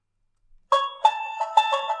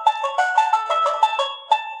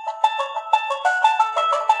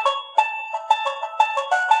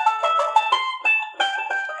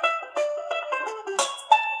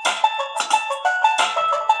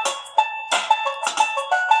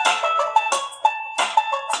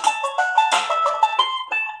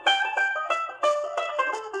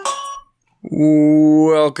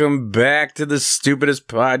Welcome back to the Stupidest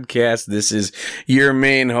Podcast. This is your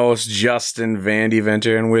main host, Justin Van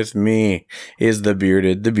Deventer, and with me is the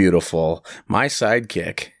bearded, the beautiful, my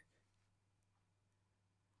sidekick.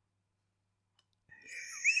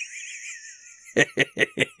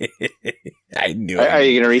 I knew it. Are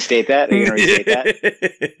you going to restate that?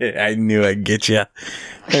 I knew I'd get you.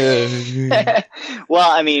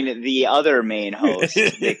 Well, I mean, the other main host,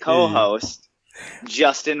 the co-host,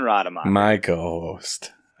 Justin Rademacher. My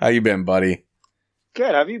co-host. How you been, buddy?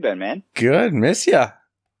 Good. How have you been, man? Good. Miss ya.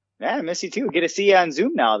 Yeah, I miss you too. Get to see you on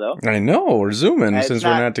Zoom now, though. I know. We're Zooming since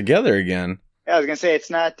we're not together again. Yeah, I was going to say, it's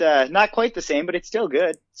not quite the same, but it's still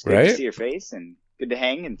good. It's good to see your face and good to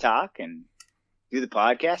hang and talk and do the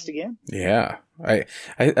podcast again. Yeah. I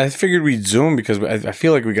figured we'd Zoom because I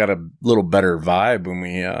feel like we got a little better vibe when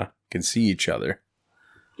we can see each other.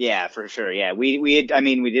 Yeah, for sure. Yeah, we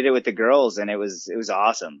did it with the girls and it was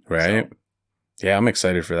awesome. Right. So. Yeah, I'm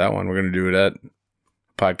excited for that one. We're going to do that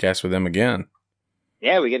podcast with them again.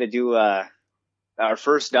 Yeah, we got to do our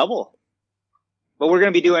first double. But we're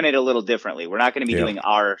going to be doing it a little differently. We're not going to be doing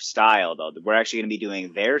our style, though. We're actually going to be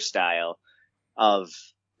doing their style of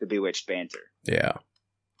the Bewitched banter. Yeah.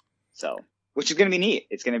 So, which is going to be neat.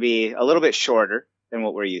 It's going to be a little bit shorter than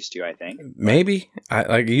what we're used to, I think. Maybe.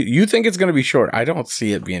 You think it's going to be short. I don't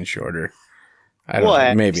see it being shorter.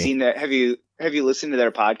 Maybe. Have you listened to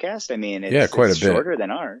their podcast? I mean, it's quite a bit shorter than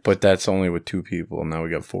ours. But that's only with 2 people. Now we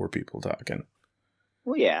got 4 people talking.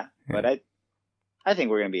 Well, yeah. But I think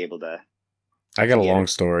we're going to be able to. I got a long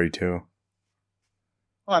story too.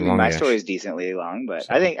 Well, I mean, my story is decently long, but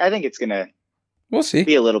so. I think it's going to. We'll see.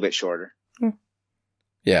 Be a little bit shorter.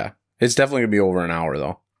 Yeah. It's definitely going to be over an hour,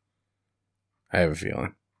 though. I have a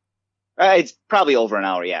feeling. It's probably over an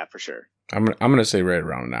hour, yeah, for sure. I'm going to say right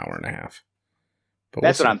around an hour and a half. But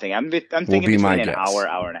that's what I'm thinking. I'm thinking between an hour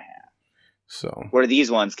and a half. So. Where these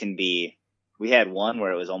ones can be. We had one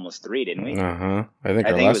where it was almost 3, didn't we? Uh-huh. I think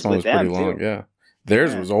our last one was pretty long, yeah.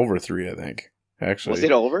 Theirs was over 3, I think. Actually. Was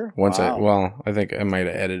it over? I think I might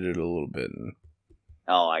have edited a little bit.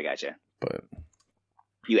 Oh, I gotcha. But.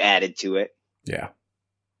 You added to it. Yeah.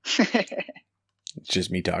 It's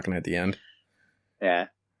just me talking at the end. Yeah.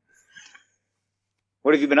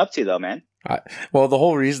 What have you been up to, though, man? Well, the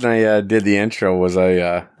whole reason I did the intro was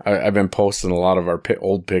I've been posting a lot of our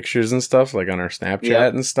old pictures and stuff, like on our Snapchat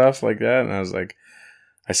and stuff like that. And I was like,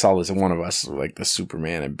 I saw this one of us, like the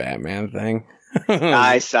Superman and Batman thing.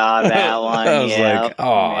 I saw that one. I was like,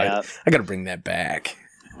 I got to bring that back.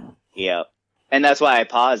 Yep. And that's why I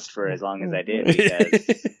paused for as long as I did, because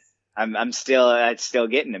it's still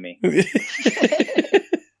getting to me.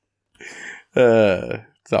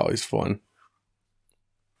 It's always fun.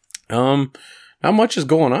 Not much is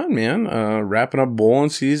going on, man. Wrapping up bowling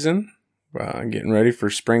season, getting ready for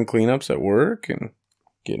spring cleanups at work, and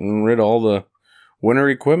getting rid of all the winter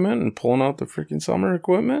equipment and pulling out the freaking summer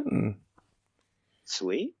equipment, and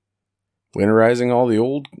sweet. Winterizing all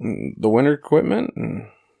the winter equipment and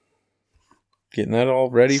getting that all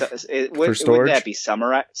ready for storage. Would that be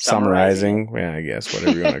summarizing? Yeah, I guess,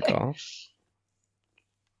 whatever you want to call it.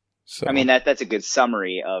 So. I mean, that's a good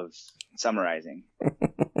summary of summarizing.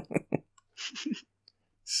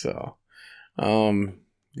 So,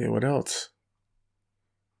 what else?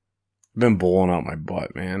 I've been bowling out my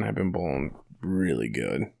butt, man. I've been bowling really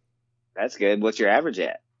good. That's good. What's your average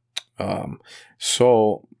at?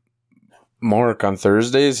 So Mark on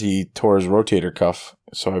Thursdays, he tore his rotator cuff,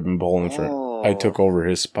 so I've been bowling I took over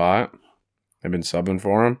his spot. I've been subbing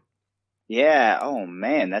for him. Yeah. Oh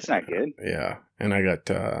man, that's not good. Yeah, and I got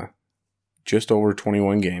just over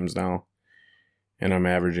 21 games now, and I'm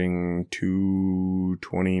averaging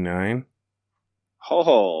 229.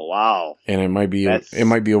 Oh wow! And it might be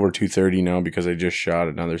over 230 now because I just shot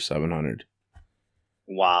another 700.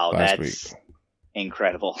 Wow, that's week.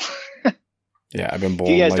 Incredible. Yeah, I've been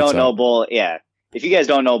bowling. If you guys don't know if you guys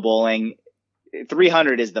don't know bowling,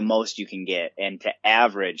 300 is the most you can get, and to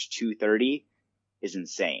average 230 is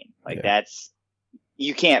insane.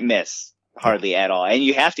 You can't miss hardly at all, and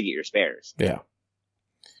you have to get your spares. Yeah.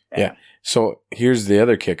 So here's the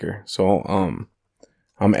other kicker. So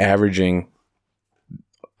I'm averaging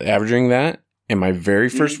that in my very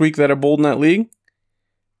first week that I bowled in that league.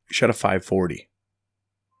 I shot a 540.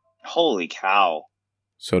 Holy cow!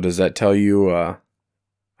 So does that tell you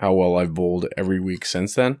how well I've bowled every week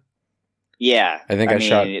since then? Yeah. I think I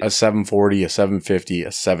shot a 740, a 750,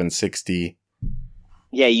 a 760.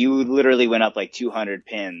 Yeah, you literally went up like 200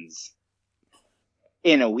 pins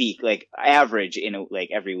in a week, like average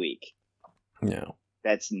every week. Yeah.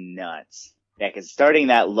 That's nuts. Yeah, because starting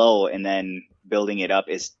that low and then building it up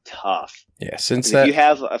is tough. Yeah, If you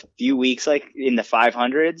have a few weeks like in the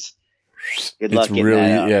 500s, good luck getting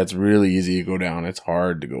that up. Yeah, it's really easy to go down. It's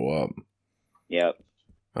hard to go up. Yep.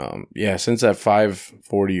 Yeah, since that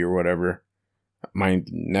 540 or whatever, my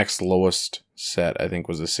next lowest set I think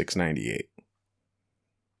was a 698.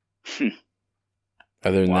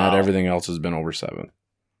 Other than that, everything else has been over 7.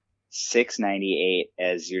 698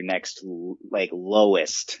 as your next like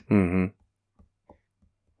lowest. Mm-hmm.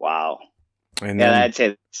 Wow. And yeah, I'd say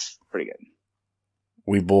that's pretty good.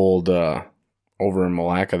 We bowled over in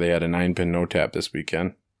Malacca. They had a 9-pin no tap this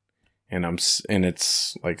weekend, and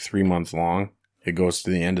it's like 3 months long. It goes to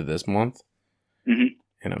the end of this month, and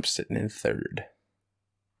I'm sitting in third.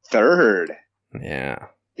 Third. Yeah.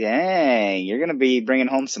 Dang, you're gonna be bringing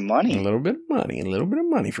home some money. A little bit of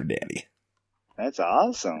money for Daddy. That's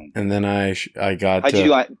awesome. And then I got.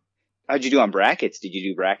 How'd you do on brackets? Did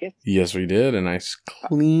you do brackets? Yes, we did, and I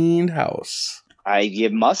cleaned house. You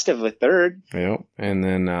must have a third. Yep, and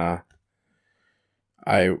then I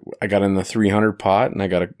got in the 300 pot, and I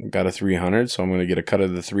got a 300, so I'm going to get a cut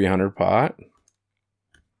of the 300 pot.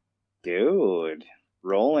 Dude,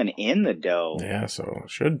 rolling in the dough. Yeah, so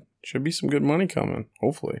should be some good money coming,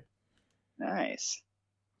 hopefully. Nice.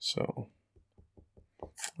 So,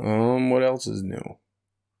 what else is new?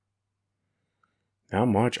 Not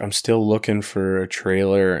much. I'm still looking for a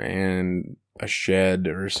trailer and a shed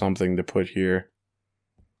or something to put here.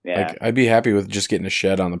 Yeah. Like, I'd be happy with just getting a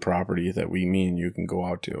shed on the property that me and you can go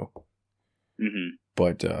out to. Mm-hmm.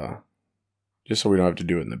 But just so we don't have to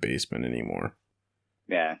do it in the basement anymore.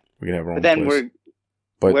 Yeah. We can have our own place.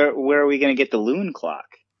 But where are we going to get the loon clock?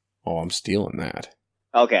 Oh, I'm stealing that.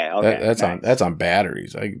 Okay. That's on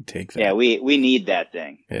batteries. I can take that. Yeah, we need that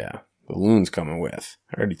thing. Yeah. The loon's coming with.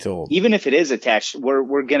 I already told. Even if it is attached,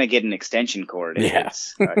 we're going to get an extension cord if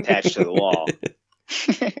it's attached to the wall.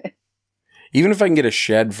 Even if I can get a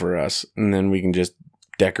shed for us, and then we can just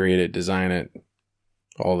decorate it, design it,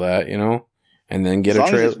 all that, and then get a trailer.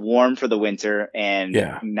 As long as it's warm for the winter and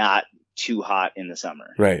not too hot in the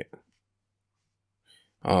summer. Right.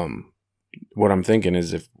 What I'm thinking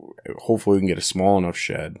is hopefully we can get a small enough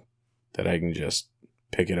shed that I can just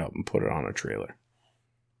pick it up and put it on a trailer.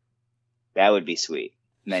 That would be sweet.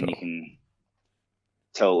 And then you can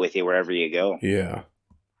tow it with you wherever you go. Yeah.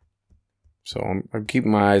 So I'm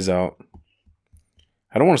keeping my eyes out.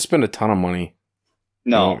 I don't want to spend a ton of money.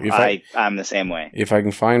 No, I'm the same way. If I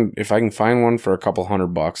can find one for a couple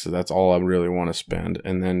 $100, that's all I really want to spend,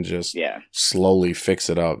 and then just slowly fix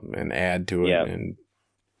it up and add to it, and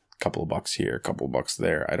a couple of bucks here, a couple of bucks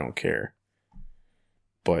there. I don't care.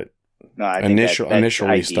 But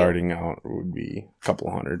initially starting out would be a couple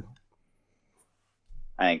 $100.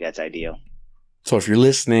 I think that's ideal. So if you're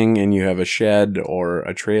listening and you have a shed or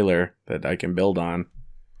a trailer that I can build on,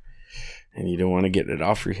 and you don't want to get it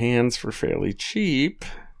off your hands for fairly cheap.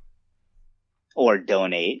 Or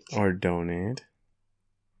donate.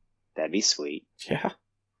 That'd be sweet. Yeah.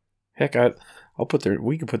 Heck,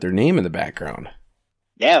 we could put their name in the background.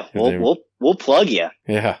 Yeah, we'll plug you.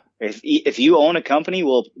 Yeah. If you own a company,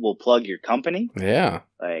 we'll plug your company. Yeah.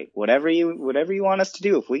 Like whatever you want us to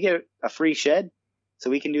do. If we get a free shed so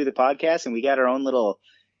we can do the podcast and we got our own little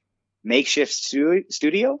makeshift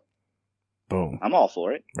studio. Boom. I'm all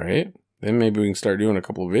for it. Right? Then maybe we can start doing a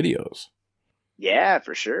couple of videos. Yeah,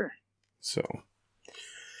 for sure. So,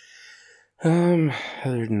 other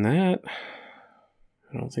than that,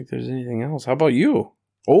 I don't think there's anything else. How about you?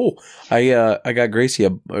 Oh, I got Gracie.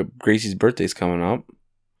 Gracie's birthday's coming up.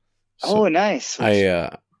 So nice.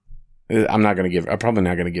 I'm probably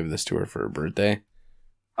not gonna give this to her for her birthday,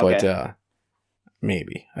 but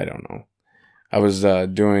maybe, I don't know. I was I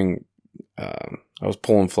was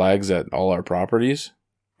pulling flags at all our properties.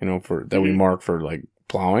 For that we mark for like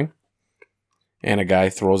plowing, and a guy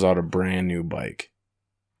throws out a brand new bike,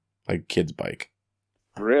 like kid's bike.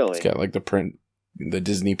 Really? It's got like the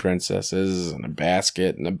Disney princesses and a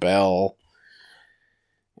basket and a bell.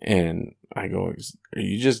 And I go, "Are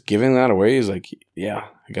you just giving that away?" He's like, "Yeah,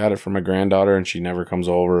 I got it for my granddaughter, and she never comes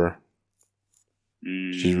over.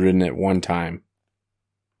 She's ridden it one time,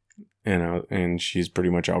 and she's pretty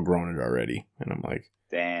much outgrown it already." And I'm like,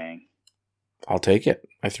 "Dang." I'll take it.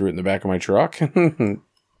 I threw it in the back of my truck and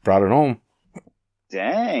brought it home.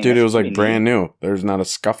 Dang. Dude, it was like brand new. There's not a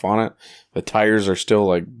scuff on it. The tires are still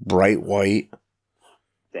like bright white.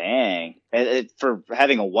 Dang. For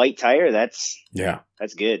having a white tire, that's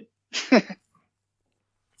good.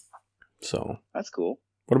 So. That's cool.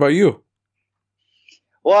 What about you?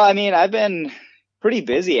 Well, I mean, I've been pretty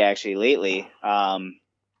busy actually lately.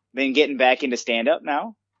 Been getting back into stand-up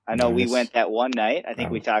now. I know we went that one night. I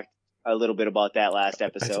think we talked a little bit about that last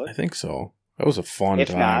episode. I think so. That was a fun If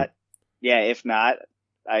time. if not,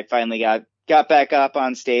 I finally got back up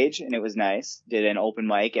on stage, and it was nice. Did an open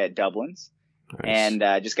mic at Dublin's. Nice.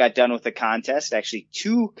 And just got done with the contest, actually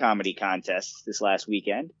 2 comedy contests this last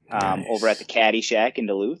weekend, Nice. over at the Caddy Shack in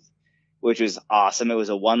Duluth, which was awesome. It was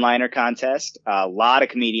a one-liner contest. A lot of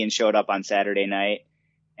comedians showed up on Saturday night,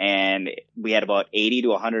 and we had about 80 to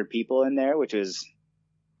 100 people in there, which was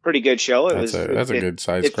a pretty good show. That's a good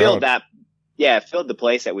size it crowd. It filled the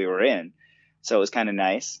place that we were in. So it was kind of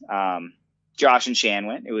nice. Josh and Shan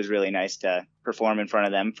went. It was really nice to perform in front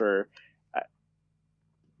of them for,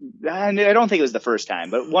 I don't think it was the first time,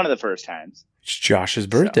 but one of the first times. It's Josh's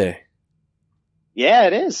birthday. Yeah,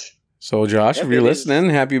 it is. So Josh, Yep, if you're it listening,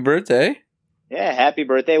 happy birthday. Yeah, happy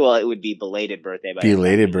birthday. Well, it would be belated birthday.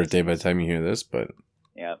 Belated birthday by the time you hear this, but.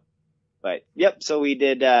 Yeah. But, yep, so we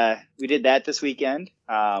did that this weekend.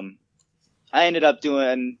 I ended up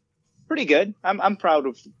doing pretty good. I'm proud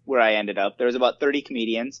of where I ended up. There was about 30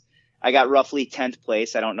 comedians. I got roughly 10th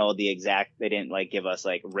place. I don't know the exact, they didn't give us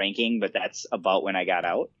ranking, but that's about when I got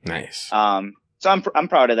out. Nice. So I'm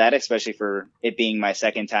proud of that, especially for it being my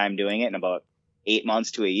second time doing it in about 8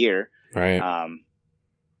 months to a year. Right.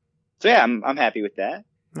 So yeah, I'm happy with that.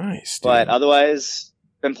 Nice. Dude. But otherwise,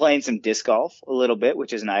 been playing some disc golf a little bit,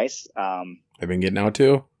 which is nice. I've been getting out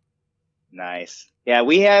too. Nice. Yeah,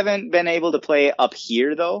 we haven't been able to play up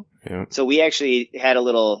here though. Yeah. So we actually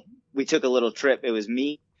we took a little trip. It was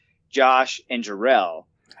me, Josh, and Jarrell.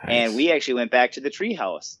 Nice. And we actually went back to the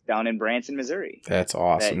Treehouse down in Branson, Missouri. That's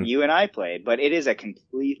awesome. That you and I played, but it is a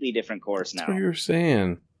completely different course now. That's what you were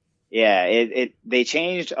saying. Yeah, they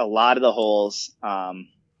changed a lot of the holes.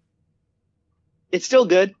 It's still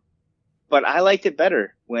good, but I liked it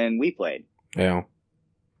better when we played. Yeah.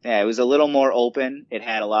 Yeah, it was a little more open. It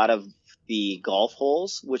had a lot of the golf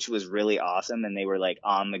holes, which was really awesome, and they were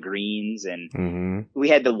on the greens, and we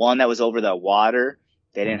had the one that was over the water.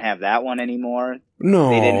 They didn't have that one anymore. No.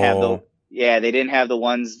 They didn't have the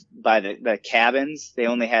ones by the cabins. They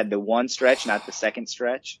only had the one stretch, not the second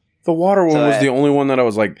stretch. The water one was the only one that I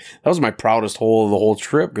was that was my proudest hole of the whole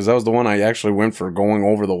trip, because that was the one I actually went for going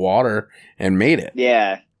over the water and made it.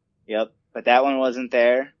 Yeah. Yep. But that one wasn't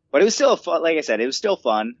there. But it was still fun. Like I said, it was still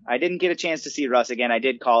fun. I didn't get a chance to see Russ again. I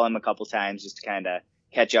did call him a couple times just to kind of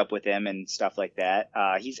catch up with him and stuff like that.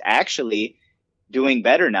 He's actually doing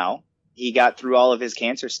better now. He got through all of his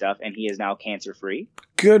cancer stuff, and he is now cancer free.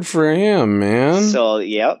 Good for him, man. So,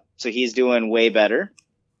 yep. So he's doing way better.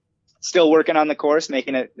 Still working on the course,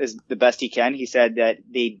 making it the best he can. He said that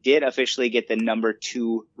they did officially get the number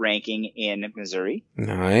 2 ranking in Missouri.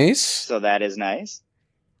 Nice. So that is nice.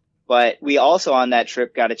 But we also on that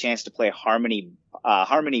trip got a chance to play Harmony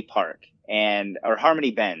Park or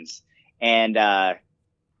Harmony Bends, and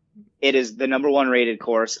it is the number 1 rated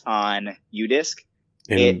course on UDisc.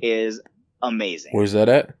 It is amazing. Where's that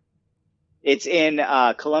at? It's in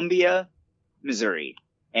Columbia, Missouri,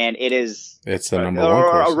 and it's the number 1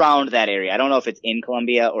 course around that area. I don't know if it's in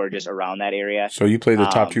Columbia or just around that area. So you play the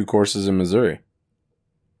top 2 courses in Missouri.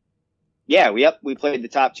 Yeah, we played the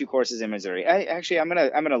top 2 courses in Missouri. I'm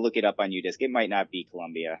gonna look it up on UDisc. It might not be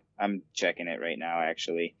Columbia. I'm checking it right now,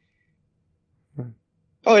 actually.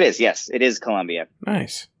 Oh, it is. Yes, it is Columbia.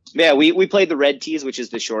 Nice. Yeah, we played the red tees, which is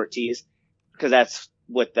the short tees, because that's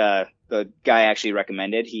what the guy actually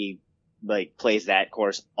recommended. He plays that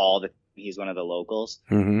course he's one of the locals,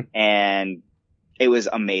 and it was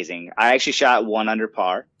amazing. I actually shot 1 under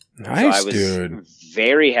par. Nice, so I was dude.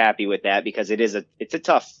 Very happy with that, because it's a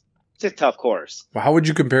tough course. Well, how would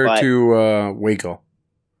you compare it to Waco?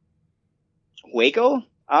 Waco?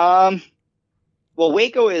 Well,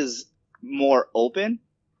 Waco is more open.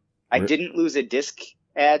 I didn't lose a disc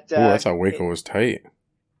at... I thought Waco was tight.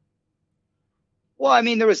 Well, I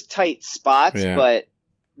mean, there was tight spots, but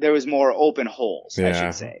there was more open holes, I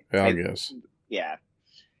should say. Yeah, I guess. Yeah.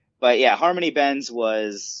 But yeah, Harmony Bends it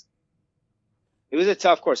was a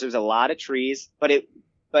tough course. There was a lot of trees, but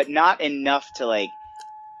not enough to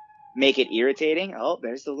make it irritating. Oh,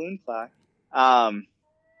 there's the loon clock.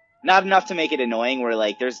 Not enough to make it annoying,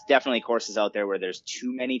 where there's definitely courses out there where there's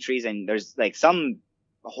too many trees, and there's some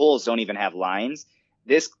holes don't even have lines.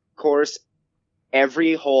 This course,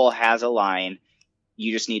 every hole has a line.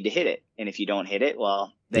 You just need to hit it. And if you don't hit it,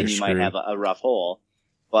 well, then you might have a rough hole.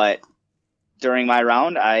 But during my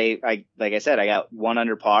round, I like I said, I got 1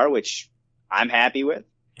 under par, which I'm happy with.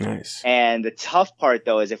 Nice. And the tough part,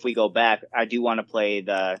 though, is if we go back, I do want to play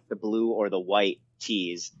the blue or the white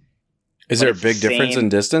tees. Is there a big difference in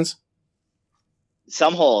distance?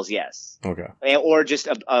 Some holes, yes. Okay. Or just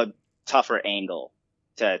a tougher angle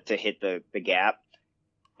to hit the gap.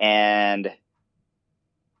 And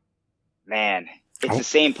it's the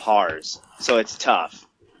same pars, so it's tough.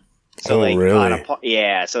 So oh, like really?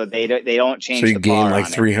 Yeah, so they don't change. So you the gain par like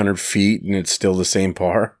on 300 feet and it's still the same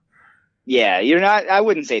par? Yeah, you're not. I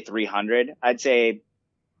wouldn't say 300. I'd say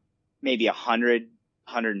maybe 100,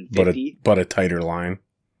 150. But a tighter line.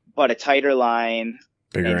 But a tighter line.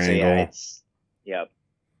 Bigger and so, angle. Yeah, yep.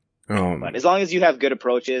 But as long as you have good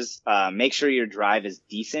approaches, make sure your drive is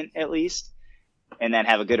decent at least, and then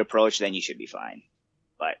have a good approach, then you should be fine.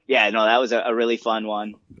 But yeah, no, that was a really fun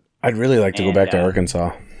one. I'd really like to go back to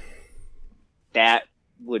Arkansas. That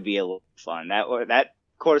would be a little fun. That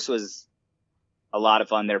course was a lot of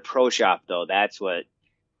fun. Their pro shop though, that's what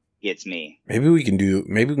gets me. Maybe we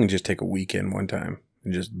can just take a weekend one time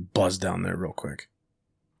and just buzz down there real quick.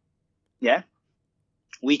 Yeah.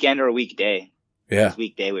 Weekend or a weekday. Yeah.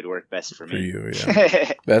 Weekday would work best for me. For you,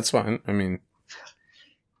 yeah. That's fine. I mean,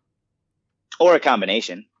 or a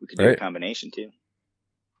combination. We could do a combination too.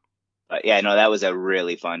 But yeah, no, that was a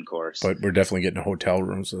really fun course. But we're definitely getting hotel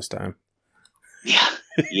rooms this time. Yeah.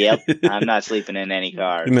 Yep. I'm not sleeping in any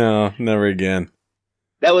cars. No, never again.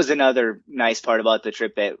 That was another nice part about the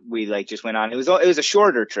trip that we just went on. It was a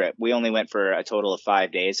shorter trip. We only went for a total of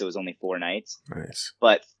 5 days. So it was only 4 nights. Nice.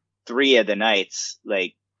 But 3 of the nights,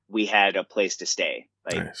 we had a place to stay.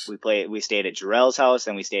 Nice. We stayed at Jarrell's house,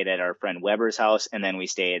 and we stayed at our friend Weber's house, and then we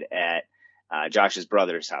stayed at Josh's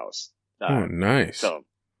brother's house. Oh, nice. So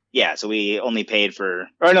yeah, so we only paid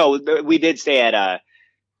we did stay at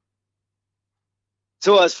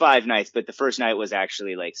so it was 5 nights, but the first night was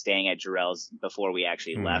actually staying at Jarrell's before we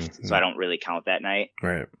actually left. So I don't really count that night.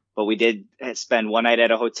 Right. But we did spend 1 night at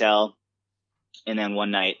a hotel and then 1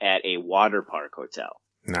 night at a water park hotel.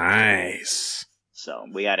 Nice. So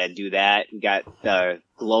we got to do that. We got the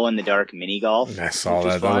glow in the dark mini golf. I saw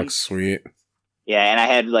that. That looks sweet. Yeah. And I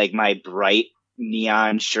had my bright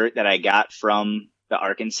neon shirt that I got from the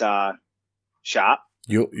Arkansas shop.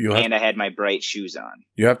 I had my bright shoes on.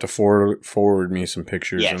 You have to forward me some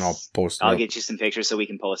pictures, yes. And I'll post them. I'll get you some pictures so we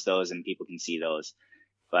can post those and people can see those.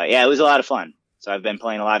 But yeah, it was a lot of fun. So I've been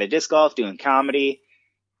playing a lot of disc golf, doing comedy,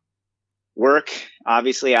 work.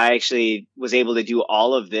 Obviously, I actually was able to do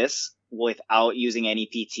all of this without using any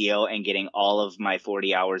PTO and getting all of my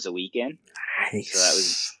 40 hours a week in. Nice.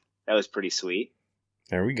 So that was pretty sweet.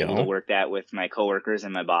 There we go. Able to work that with my coworkers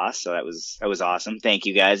and my boss. So that was awesome. Thank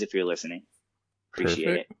you guys if you're listening.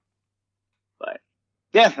 Appreciate it. But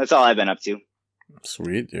yeah, that's all I've been up to.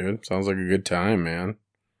 Sweet, dude. Sounds like a good time, man.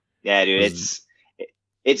 Yeah, dude.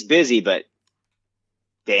 It's busy, but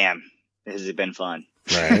damn, has it been fun.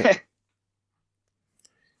 Right.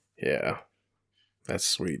 Yeah. That's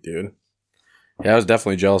sweet, dude. Yeah, I was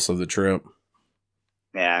definitely jealous of the trip.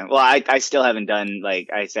 Yeah. Well, I still haven't done, like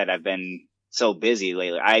I said, I've been so busy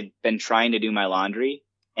lately. I've been trying to do my laundry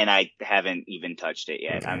and I haven't even touched it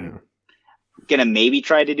yet. Yeah. I'm gonna maybe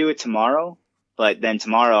try to do it tomorrow, but then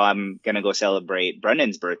tomorrow I'm gonna go celebrate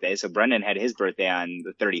Brendan's birthday. So Brendan had his birthday on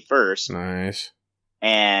the 31st. Nice.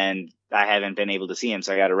 And I haven't been able to see him,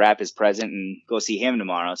 so I got to wrap his present and go see him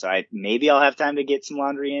tomorrow. So maybe I'll have time to get some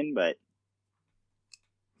laundry in, but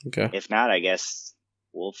okay. If not, I guess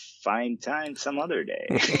we'll find time some other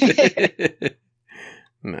day.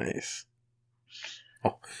 Nice.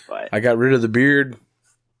 Oh, but I got rid of the beard.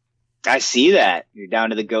 I see that. You're down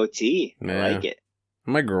to the goatee. Yeah. I like it.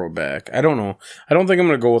 I might grow it back. I don't know. I don't think I'm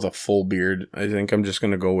going to go with a full beard. I think I'm just going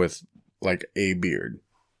to go with a beard.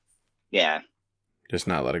 Yeah. Just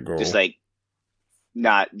not let it grow. Just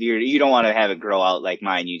you don't want to have it grow out like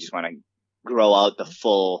mine. You just want to grow out the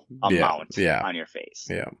full amount on your face.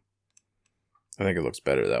 Yeah. I think it looks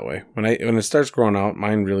better that way. When it starts growing out,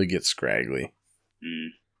 mine really gets scraggly. Mm.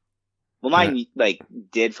 Well, mine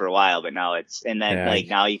did for a while, but now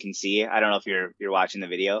now you can see. I don't know if you're watching the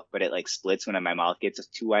video, but it splits when my mouth gets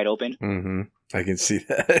too wide open. Mm-hmm. I can see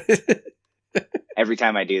that. Every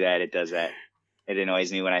time I do that, it does that. It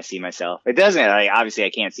annoys me when I see myself. It doesn't. Obviously, I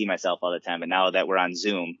can't see myself all the time, but now that we're on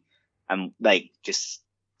Zoom, I'm just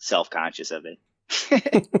self-conscious of it.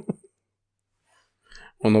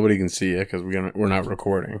 Well, nobody can see you because we're not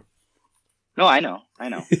recording. No, I know.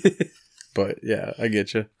 But yeah, I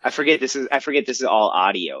get you. I forget this is all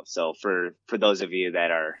audio. So for those of you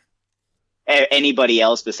that are anybody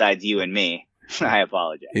else besides you and me, I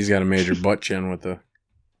apologize. He's got a major butt chin with a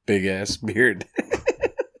big ass beard.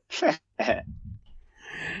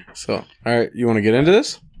 So, all right, you want to get into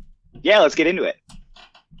this? Yeah, let's get into it.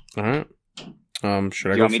 All right. Should I go first?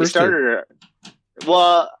 You want me to start or?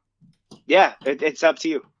 Well, yeah, it's up to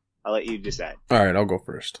you. I'll let you decide. All right, I'll go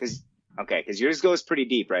first. Because yours goes pretty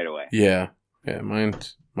deep right away. Yeah,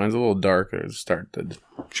 mine's a little darker to start to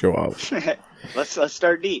show out. Let's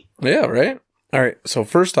start deep. Yeah, right. All right. So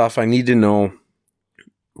first off, I need to know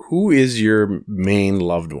who is your main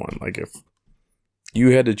loved one? Like, if you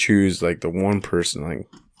had to choose, like, the one person, like,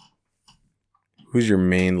 who's your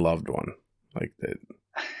main loved one? Like that.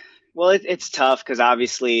 Well, it's tough because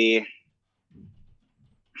obviously,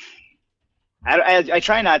 I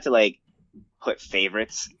try not to like put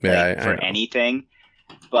favorites for anything,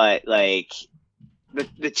 but like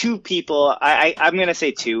the two people I'm gonna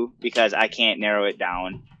say two because I can't narrow it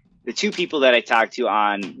down. The two people that I talk to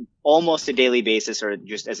on almost a daily basis, or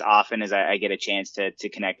just as often as I get a chance to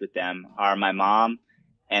connect with them, are my mom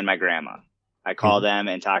and my grandma. I call them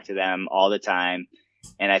and talk to them all the time,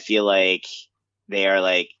 and I feel like they are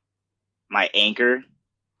like my anchor.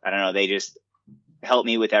 I don't know. They just help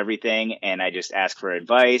me with everything, and I just ask for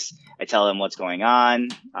advice. I tell them what's going on,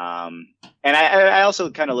 and I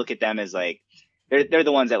also kind of look at them as like they're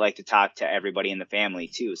the ones that like to talk to everybody in the family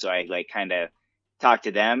too. So I like kind of talk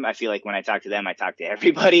to them. I feel like when I talk to them, I talk to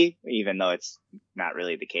everybody, even though it's not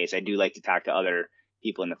really the case. I do like to talk to other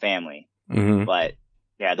people in the family. Mm-hmm. But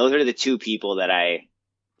yeah, those are the two people that I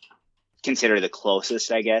consider the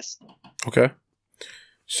closest, I guess. Okay.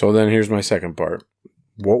 So then here's my second part.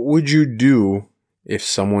 What would you do if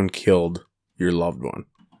someone killed your loved one?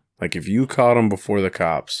 Like, if you caught them before the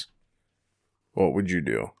cops, what would you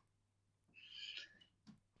do?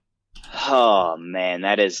 Oh, man,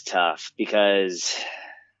 that is tough because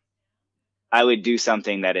I would do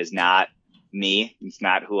something that is not me. It's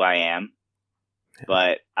not who I am.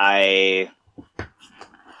 But I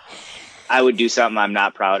would do something I'm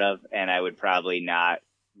not proud of, and I would probably not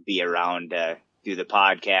be around to do the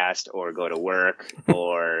podcast or go to work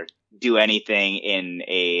or do anything in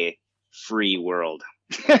a free world.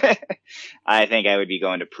 I think I would be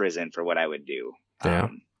going to prison for what I would do. Yeah.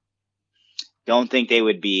 Don't think they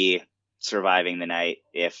would be surviving the night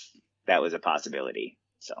if that was a possibility.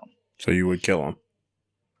 So you would kill them?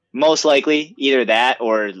 Most likely either that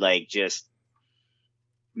or like just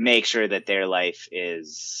make sure that their life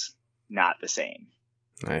is not the same.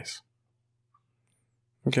 Nice.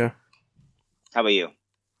 Okay. How about you?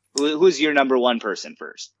 Who's your number one person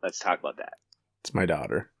first? Let's talk about that. It's my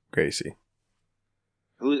daughter, Gracie.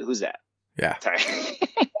 Who's that? Yeah. Sorry.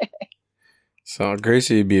 So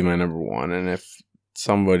Gracie would be my number one, and if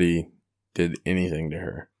somebody did anything to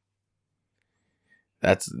her,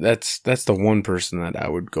 that's the one person that I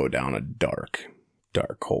would go down a dark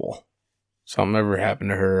hole. Something ever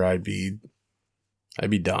happened to her, I'd be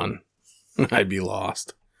done. I'd be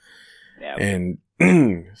lost. Yeah. And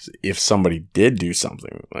if somebody did do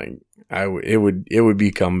something, like it would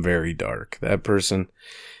become very dark. That person,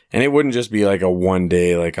 and it wouldn't just be like a one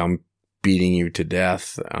day, like I'm beating you to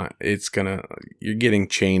death. You're getting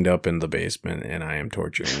chained up in the basement, and I am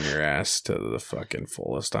torturing your ass to the fucking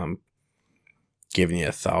fullest. I'm giving you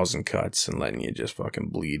 1,000 cuts and letting you just fucking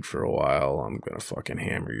bleed for a while. I'm gonna fucking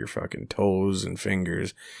hammer your fucking toes and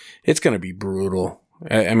fingers. It's gonna be brutal.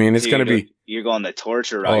 I mean, it's going to be... You're going the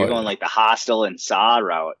torture route. You're going like the Hostel and Saw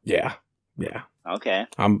route. Yeah. Okay.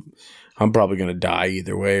 I'm probably going to die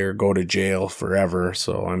either way or go to jail forever,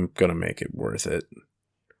 so I'm going to make it worth it.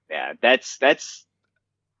 Yeah, that's...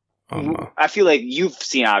 I feel like you've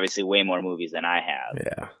seen, obviously, way more movies than I have.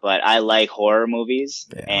 Yeah. But I like horror movies.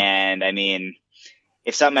 Yeah. And, I mean,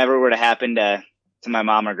 if something ever were to happen to my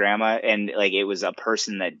mom or grandma, and, like, it was a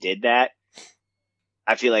person that did that,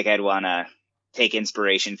 I feel like I'd want to take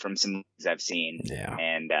inspiration from some movies I've seen,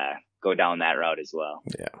 and go down that route as well.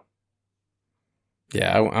 Yeah.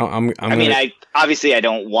 I obviously I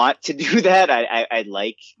don't want to do that. I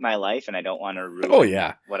like my life, and I don't want to ruin.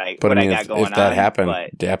 What I got going on. If that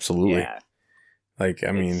happened, absolutely. Yeah. Like,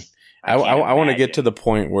 I mean, I want to get to the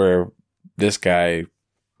point where this guy,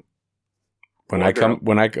 when I come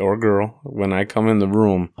in the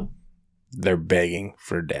room, they're begging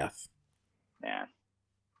for death. Yeah.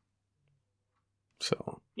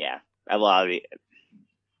 So yeah,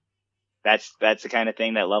 that's the kind of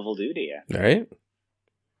thing that love will do to you, right?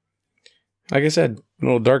 Like I said, a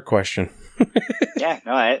little dark question. Yeah,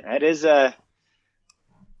 no, that is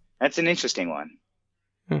that's an interesting one.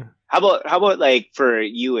 How about like for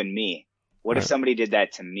you and me? What if somebody did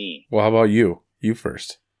that to me? Well, how about you? You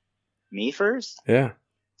first. Me first? Yeah.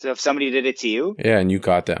 So if somebody did it to you? Yeah, and you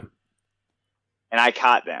caught them. And I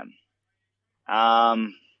caught them.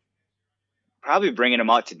 Probably bringing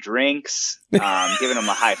them out to drinks, giving them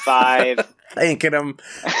a high five, thanking them.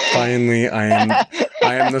 Finally, I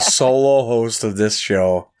am the solo host of this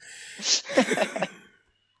show.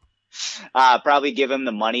 Probably give him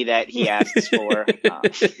the money that he asks for.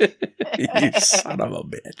 You son of a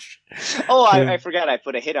bitch! Oh, I forgot. I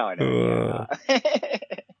put a hit on him.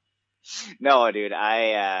 No, dude,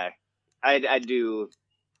 I do.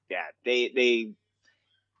 Yeah, they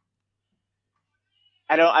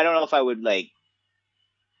I don't know if I would like.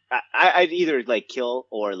 I'd either like kill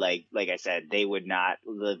or like I said, they would not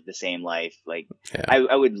live the same life. Like Yeah.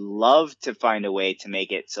 I would love to find a way to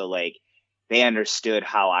make it so like they understood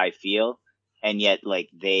how I feel, and yet like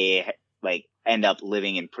they like end up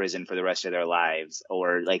living in prison for the rest of their lives,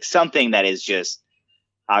 or like something that is just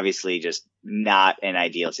obviously just not an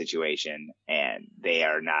ideal situation, and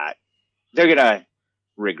they're gonna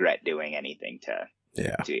regret doing anything to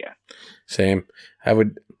you. Same.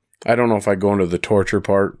 I don't know if I go into the torture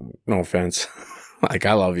part. No offense. Like,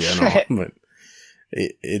 I love you and all, but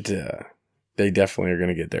they definitely are going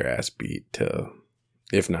to get their ass beat to,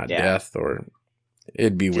 if not death, or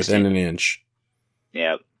it'd be just within an inch.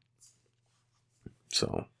 Yep.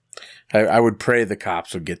 So I would pray the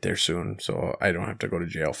cops would get there soon so I don't have to go to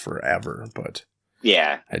jail forever, but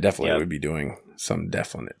yeah, I definitely would be doing some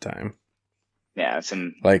definite time. Yeah,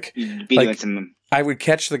 doing some. I would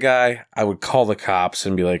catch the guy. I would call the cops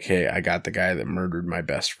and be like, "Hey, I got the guy that murdered my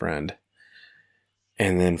best friend."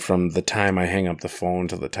 And then from the time I hang up the phone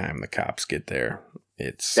to the time the cops get there,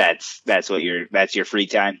 it's that's your free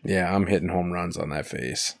time. Yeah, I'm hitting home runs on that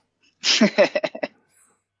face.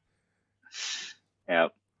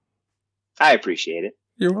 Yep, I appreciate it.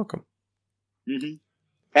 You're welcome. Mm-hmm.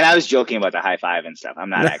 And I was joking about the high five and stuff. I'm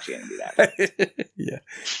not actually going to do that.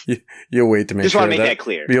 Yeah. You'll wait to make Just want to make that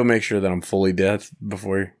clear. You'll make sure that I'm fully dead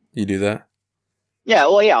before you do that? Yeah,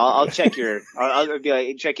 well, yeah, I'll check I'll be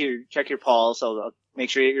like, check your pulse. I'll make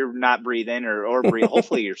sure you're not breathing or breathe.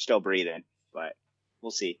 Hopefully you're still breathing, but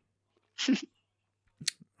we'll see.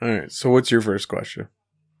 All right. So what's your first question?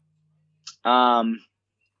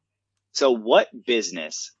 So what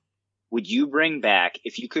business would you bring back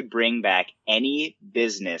if you could bring back any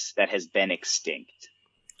business that has been extinct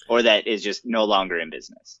or that is just no longer in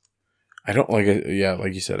business? I don't like it. Yeah,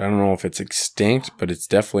 like you said, I don't know if it's extinct, but it's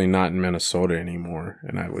definitely not in Minnesota anymore.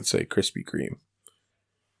 And I would say Krispy Kreme.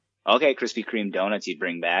 Okay, Krispy Kreme donuts you'd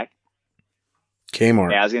bring back.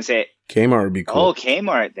 Kmart. Yeah, I was going to say. Kmart would be cool. Oh,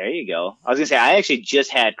 Kmart. There you go. I was going to say, I actually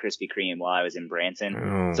just had Krispy Kreme while I was in Branson.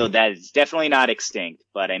 Oh. So that is definitely not extinct.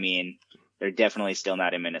 But I mean, they're definitely still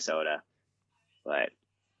not in Minnesota. But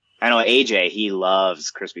I know AJ, he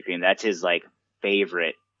loves Krispy Kreme. That's his like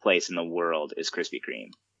favorite place in the world is Krispy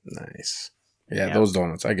Kreme. Nice. Yeah, those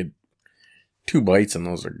donuts, I could 2 bites and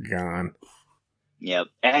those are gone. Yep.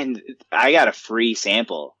 And I got a free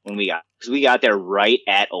sample because we got there right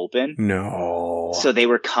at open. No. So they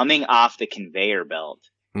were coming off the conveyor belt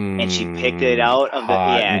and she picked it out of the,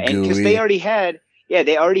 and because they already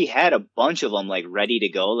had a bunch of them like ready to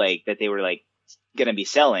go, like that they were like going to be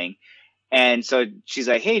selling. And so she's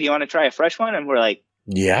like, "Hey, do you want to try a fresh one?" And we're like,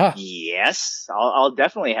 "Yeah, yes, I'll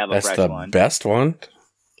definitely have a fresh one." That's the best one.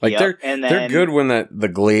 Like they're good when the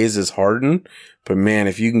glaze is hardened, but man,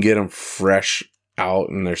 if you can get them fresh out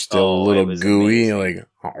and they're still a little gooey, amazing.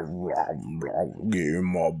 Like get in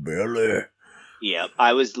my belly. Yep,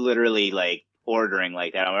 I was literally like ordering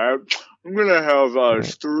like that. I'm gonna have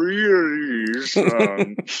 3 of these.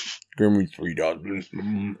 Give me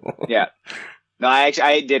 $3. Yeah. No,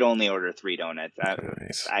 I did only order 3 donuts.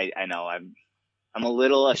 Nice. I know I'm a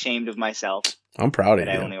little ashamed of myself. I'm proud of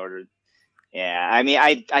you. I only ordered. Yeah, I mean,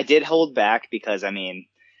 I did hold back because I mean,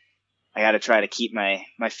 I got to try to keep my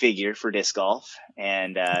figure for disc golf,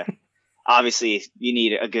 and obviously you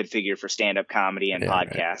need a good figure for stand-up comedy and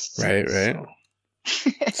podcasts. Right. So.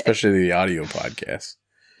 Especially the audio podcast.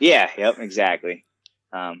 Yeah. Yep. Exactly.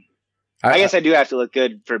 I guess I do have to look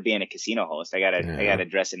good for being a casino host. I gotta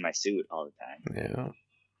dress in my suit all the time. Yeah.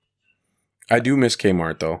 I do miss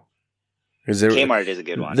Kmart though. Kmart is a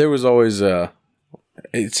good one. There was always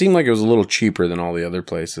it seemed like it was a little cheaper than all the other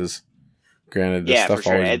places. Granted, the stuff for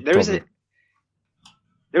sure. always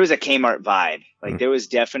there was a Kmart vibe. Like there was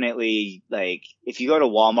definitely like if you go to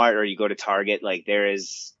Walmart or you go to Target, like there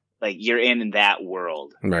is like you're in that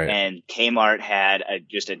world, right? And Kmart had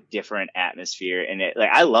just a different atmosphere, and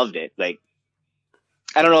I loved it. Like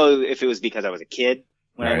I don't know if it was because I was a kid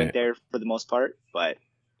when I went there for the most part, but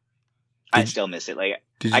I still miss it. Like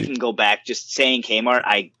I can go back just saying Kmart.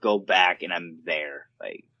 I go back and I'm there.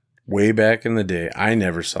 Like way back in the day, I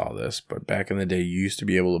never saw this, but back in the day, you used to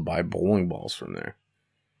be able to buy bowling balls from there,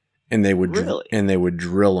 and they would drill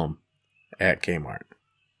them at Kmart.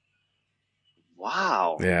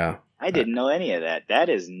 Wow. Yeah. I didn't know any of that. That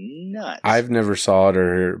is nuts. I've never saw it or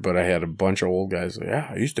heard it, but I had a bunch of old guys. Yeah,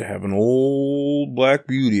 I used to have an old Black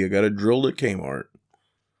Beauty. I got it drilled at Kmart.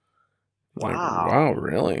 Wow. Like, wow,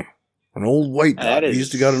 really? An old white dot. I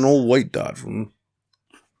used to got an old white dot from.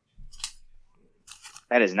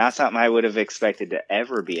 That is not something I would have expected to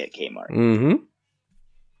ever be at Kmart. Mm-hmm.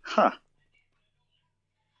 Huh.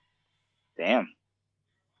 Damn.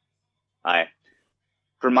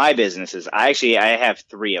 For my businesses, I have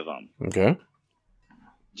 3 of them. Okay.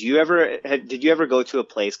 Did you ever go to a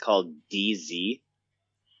place called DZ? It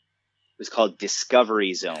was called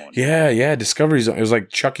Discovery Zone. Yeah, Discovery Zone. It was like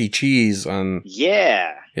Chuck E. Cheese on.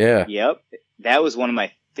 Yeah. Yeah. Yep. That was one of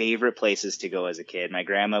my favorite places to go as a kid. My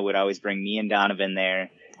grandma would always bring me and Donovan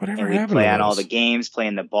there. Whatever and we'd happened play to on all those? the games, play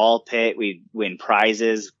in the ball pit. We'd win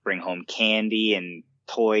prizes, bring home candy and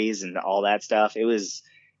toys and all that stuff. It was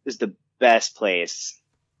the best place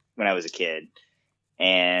when I was a kid.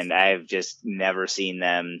 And I've just never seen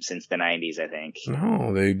them since the 90s, I think.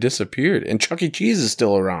 No, they disappeared. And Chuck E. Cheese is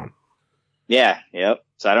still around. Yeah, yep.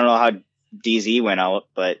 So I don't know how DZ went out,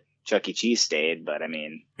 but Chuck E. Cheese stayed. But I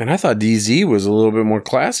mean, And I thought DZ was a little bit more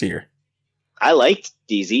classier. I liked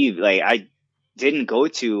DZ. Like, I didn't go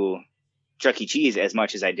to Chuck E. Cheese as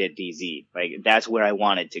much as I did DZ. Like, that's where I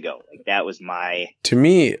wanted to go. Like, that was my... To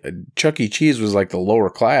me, Chuck E. Cheese was like the lower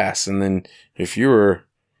class. And then if you were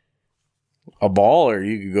a baller,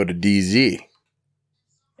 you could go to DZ.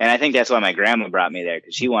 And I think that's why my grandma brought me there,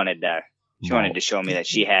 because she wanted to show me that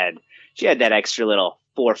she had that extra little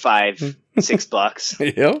 $4, $5,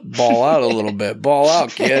 $6. Yep, ball out a little bit. Ball out,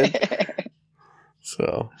 kid.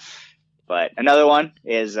 So, but another one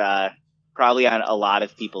is probably on a lot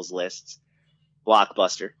of people's lists,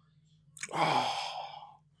 Blockbuster. oh,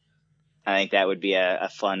 I think that would be a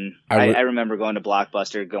fun. I remember going to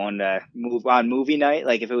Blockbuster, going to on movie night,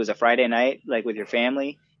 like if it was a Friday night, like with your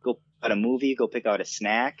family, go out a movie, go pick out a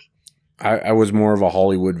snack. I was more of a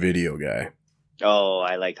Hollywood Video guy. Oh,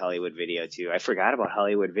 I liked Hollywood Video too. I forgot about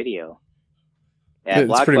Hollywood Video. Yeah,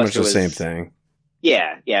 It's pretty much the same thing.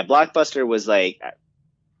 Yeah. Blockbuster was like,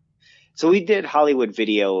 so we did Hollywood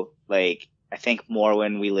Video, like, I think more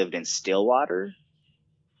when we lived in Stillwater.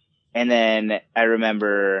 And then I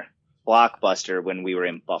remember Blockbuster when we were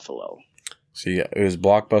in Buffalo. See, it was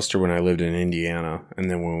Blockbuster when I lived in Indiana. And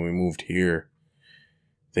then when we moved here,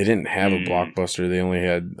 they didn't have a Blockbuster. They only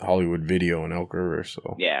had Hollywood Video in Elk River.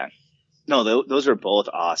 So yeah. No, those were both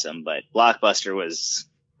awesome, but Blockbuster was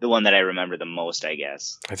the one that I remember the most, I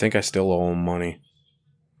guess. I think I still owe them money.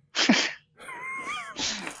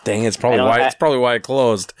 Dang, it's probably why it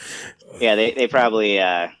closed. Yeah, they probably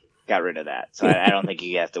got rid of that, so I don't think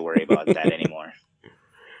you have to worry about that anymore.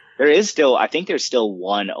 I think there's still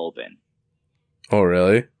one open. Oh,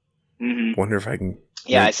 really? Mm-hmm. Wonder if I can.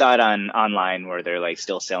 Yeah, I saw it online where they're like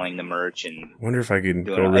still selling the merch and. Wonder if I could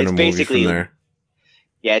go rent a movie from there.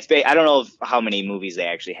 Yeah, I don't know how many movies they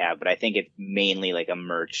actually have, but I think it's mainly like a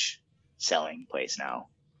merch selling place now.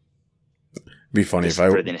 Be funny just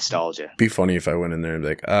if for the nostalgia. Be funny if I went in there and be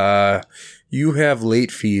like, you have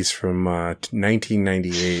late fees from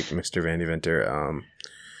 1998, Mr. Van Deventer.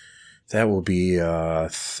 That will be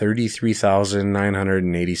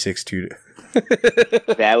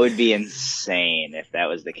 $33,986. That would be insane if that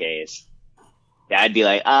was the case. Yeah, I'd be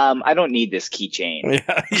like, I don't need this keychain.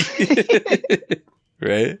 Yeah.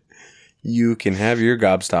 Right? You can have your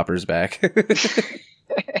gobstoppers back.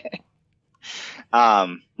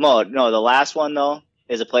 Well, no, the last one though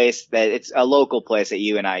is a place that it's a local place that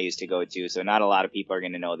you and I used to go to, so not a lot of people are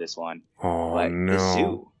going to know this one. Oh, but no. The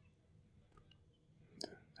Zoo.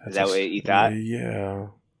 Is that what you thought? Yeah.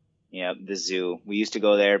 Yeah, the Zoo. We used to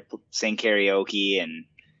go there, sing karaoke and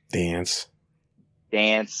dance,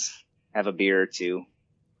 have a beer or two.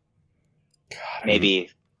 God,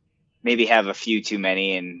 Maybe have a few too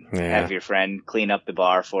many and have your friend clean up the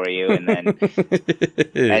bar for you, and then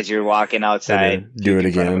as you're walking outside, do it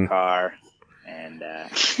again. In a car. And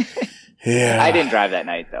yeah, I didn't drive that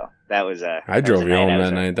night though. That was I drove you home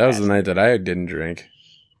that night. That was the night that I didn't drink.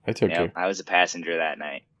 I took you. I was a passenger that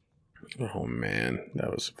night. Oh man, that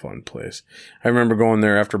was a fun place. I remember going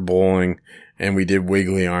there after bowling, and we did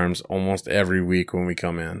Wiggly Arms almost every week when we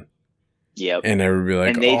come in. Yep. And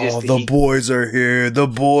everybody be like, the boys are here. The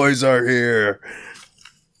boys are here.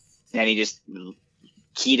 And he just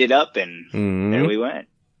keyed it up, and there we went.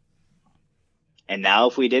 And now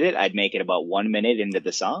if we did it, I'd make it about 1 minute into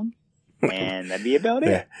the song, and that'd be about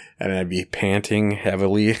it. And I'd be panting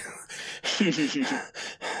heavily.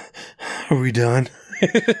 Are we done?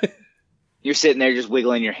 You're sitting there just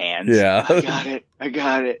wiggling your hands. Yeah. I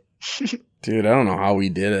got it. Dude, I don't know how we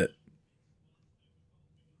did it.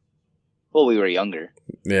 Well, we were younger.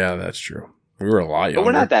 Yeah, that's true. We were a lot younger. But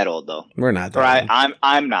we're not that old, though. We're not that old.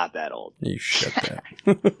 I'm not that old. You shut that.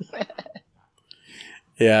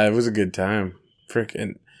 Yeah, it was a good time.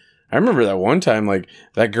 Frickin'. I remember that one time, like,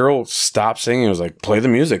 that girl stopped singing and was like, play the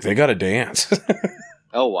music. They got to dance.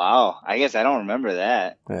 Oh, wow. I guess I don't remember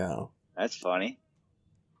that. Yeah. That's funny.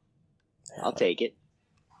 I'll take it.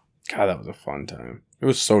 God, that was a fun time. It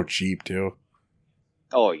was so cheap, too.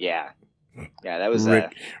 Oh, yeah. Yeah, that was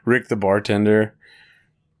Rick the bartender.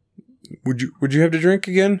 Would you have to drink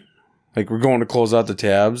again? Like, we're going to close out the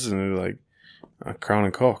tabs, and they're like, Crown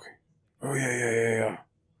and Coke. Oh, yeah.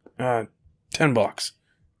 $10.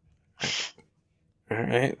 All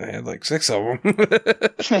right, I had like 6 of them.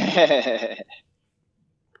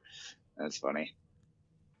 That's funny.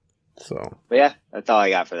 So, but yeah, that's all I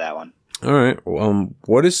got for that one. All right.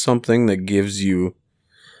 What is something that gives you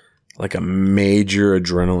like a major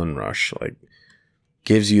adrenaline rush? Like,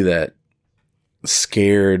 gives you that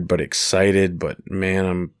scared but excited, but man,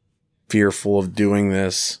 I'm fearful of doing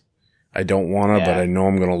this. I don't want to, but I know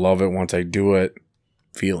I'm going to love it once I do it.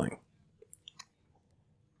 Feeling.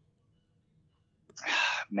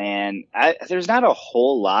 Man, there's not a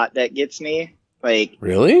whole lot that gets me. Like,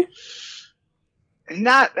 really?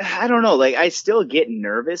 I don't know. Like, I still get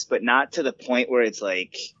nervous, but not to the point where it's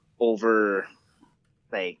like over,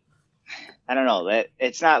 like, I don't know, that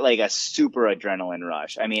it's not like a super adrenaline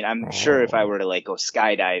rush. I mean, I'm sure if I were to like go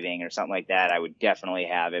skydiving or something like that, I would definitely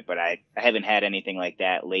have it, but I haven't had anything like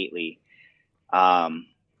that lately.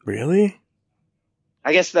 Really?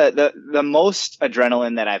 I guess the most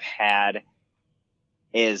adrenaline that I've had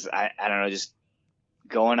is, I don't know, just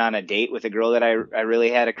going on a date with a girl that I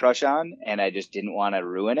really had a crush on, and I just didn't want to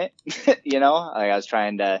ruin it. You know, like I was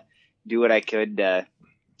trying to do what I could to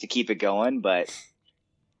keep it going, but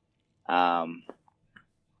I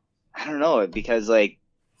don't know, because like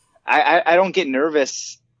I don't get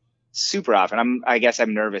nervous super often. I guess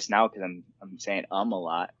I'm nervous now because I'm saying a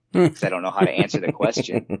lot because I don't know how to answer the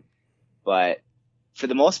question. But for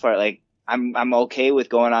the most part, like I'm okay with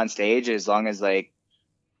going on stage as long as, like,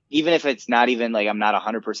 even if it's not even like I'm not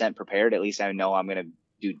 100% prepared, at least I know I'm going to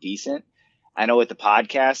do decent. I know with the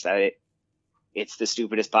podcast, it's the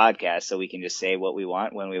stupidest podcast, so we can just say what we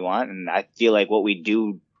want when we want. And I feel like what we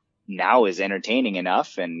do now is entertaining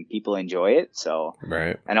enough and people enjoy it. So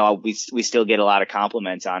right. I know we still get a lot of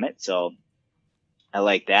compliments on it. So I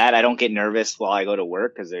like that. I don't get nervous while I go to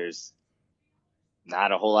work because there's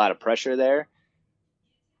not a whole lot of pressure there.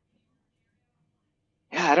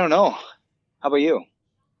 Yeah, I don't know. How about you?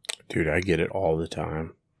 Dude, I get it all the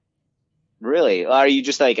time. Really? Are you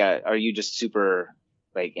just super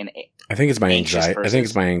like an? I think it's my anxiety. I think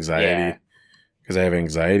it's my anxiety because I have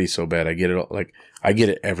anxiety so bad. I get it like I get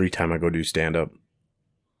it every time I go do stand up.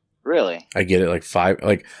 Really? I get it like 5.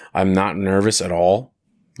 Like, I'm not nervous at all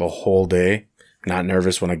the whole day. Not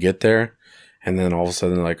nervous when I get there, and then all of a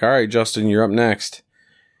sudden, like, all right, Justin, you're up next.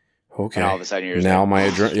 Okay. And all of a sudden, you're now my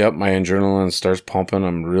adrenaline starts pumping.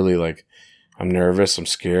 I'm really like, I'm nervous, I'm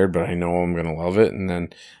scared, but I know I'm gonna love it. And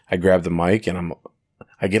then I grab the mic, and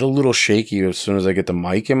I get a little shaky as soon as I get the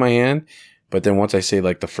mic in my hand. But then once I say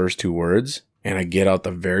like the first 2 words, and I get out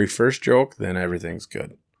the very first joke, then everything's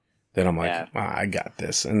good. Then I'm like, I got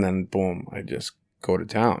this, and then boom, I just go to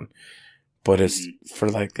town. But it's for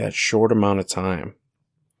like that short amount of time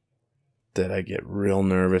that I get real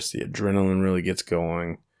nervous. The adrenaline really gets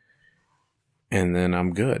going, and then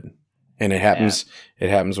I'm good. And it happens. Yeah.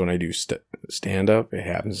 It happens when I do stand up. It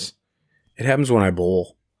happens when I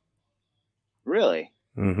bowl. Really?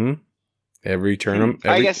 Mm-hmm. Every tournament.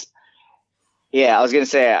 I guess. Yeah, I was gonna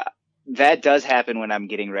say that does happen when I'm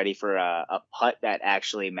getting ready for a putt that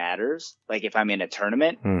actually matters. Like if I'm in a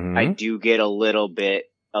tournament, I do get a little bit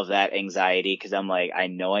of that anxiety because I'm like, I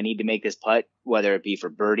know I need to make this putt, whether it be for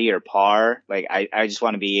birdie or par. Like I just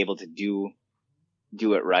want to be able to do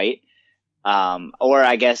it right. Or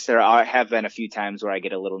I guess have been a few times where I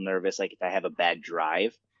get a little nervous, like if I have a bad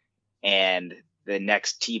drive and the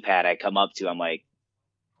next tee pad I come up to, I'm like,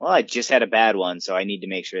 well, I just had a bad one, so I need to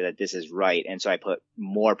make sure that this is right. And so I put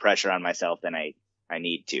more pressure on myself than I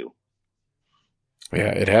need to. Yeah,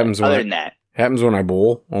 it happens. Happens when I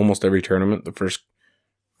bowl almost every tournament. The first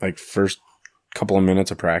couple of minutes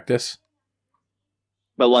of practice.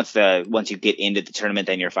 But once you get into the tournament,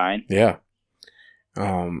 then you're fine. Yeah.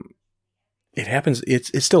 It happens.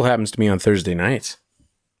 It still happens to me on Thursday nights.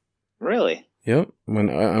 Really? Yep. When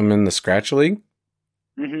I'm in the scratch league,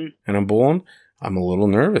 and I'm bowling, I'm a little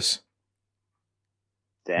nervous.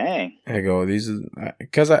 Dang. I go,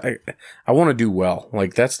 because I want to do well.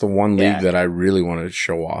 Like that's the one league that I really want to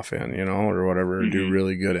show off in, or whatever, do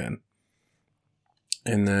really good in.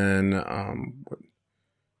 And then I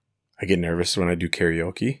get nervous when I do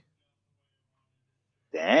karaoke.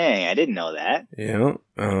 Dang, I didn't know that. Yeah.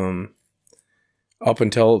 Up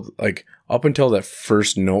until that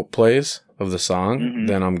first note plays of the song,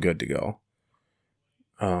 then I'm good to go.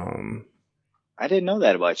 I didn't know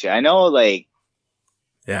that about you. I know, like...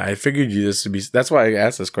 Yeah, I figured you this to be... That's why I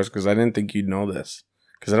asked this question, because I didn't think you'd know this.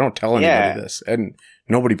 Because I don't tell anybody this. And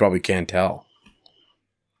nobody probably can tell.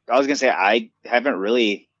 I was gonna say I haven't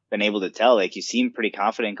really been able to tell. Like, you seem pretty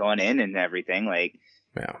confident going in and everything. Like,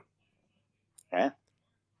 Yeah. yeah.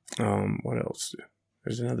 What else?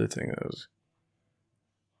 There's another thing that was.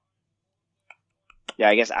 Yeah,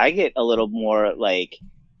 I guess I get a little more like,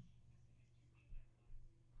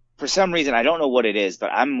 for some reason, I don't know what it is,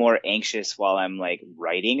 but I'm more anxious while I'm like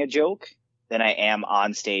writing a joke than I am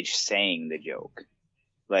on stage saying the joke.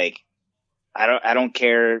 Like, I don't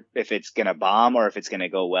care if it's gonna bomb or if it's gonna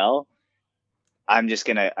go well. I'm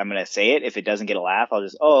gonna say it. If it doesn't get a laugh, I'll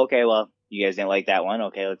just, oh, okay, well, you guys didn't like that one.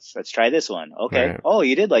 Okay, let's try this one. Okay. Right. Oh,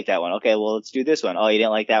 you did like that one. Okay, well, let's do this one. Oh, you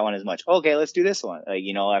didn't like that one as much. Okay, let's do this one.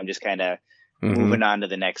 You know, I'm just kind of moving on to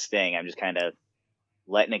the next thing. I'm just kind of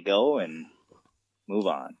letting it go and move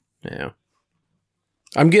on. Yeah.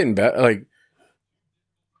 I'm getting better. Like,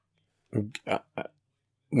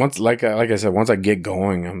 once, like I said, once I get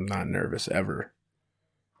going, I'm not nervous ever.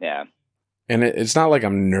 Yeah. And it's not like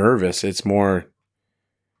I'm nervous. It's more,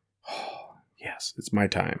 oh, yes, it's my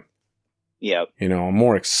time. Yep. You know, I'm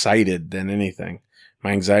more excited than anything.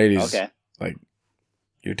 My anxiety is like,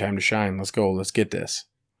 your time to shine. Let's go. Let's get this.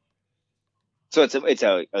 So it's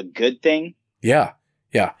a good thing? Yeah.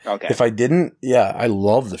 Yeah. Okay. If I didn't, I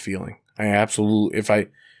love the feeling. I absolutely,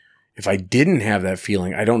 if I didn't have that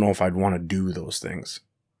feeling, I don't know if I'd want to do those things.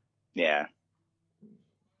 Yeah.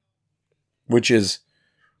 Which is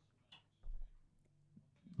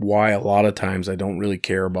why a lot of times I don't really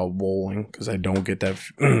care about bowling, because I don't get that.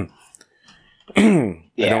 I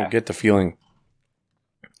don't get the feeling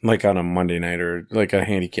like on a Monday night or like a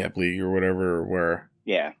handicap league or whatever, where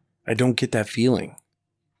I don't get that feeling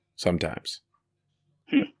sometimes.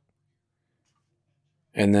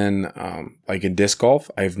 And then, like in disc golf,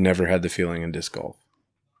 I've never had the feeling in disc golf.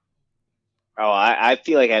 Oh, I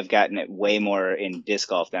feel like I've gotten it way more in disc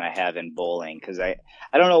golf than I have in bowling, because I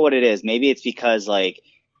don't know what it is. Maybe it's because like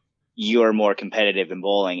you're more competitive in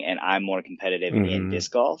bowling and I'm more competitive in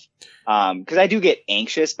disc golf. Because I do get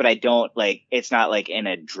anxious, but I don't like, it's not like an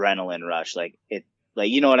adrenaline rush. Like it, like,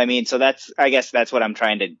 you know what I mean? So I guess that's what I'm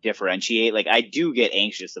trying to differentiate. Like, I do get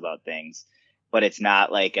anxious about things, but it's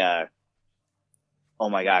not like oh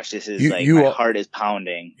my gosh, this is my heart is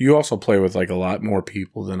pounding. You also play with like a lot more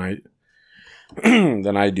people than I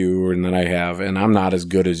than I do and than I have, and I'm not as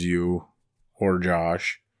good as you or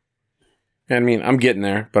Josh. I mean, I'm getting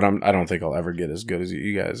there, but I don't think I'll ever get as good as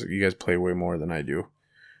you guys. You guys play way more than I do.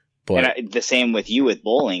 But the same with you with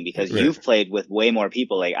bowling, because you've played with way more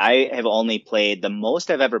people. Like, I have only played, the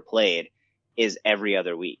most I've ever played is every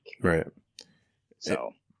other week. Right.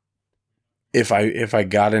 So if I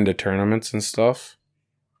got into tournaments and stuff,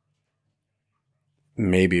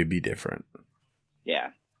 maybe it'd be different. Yeah.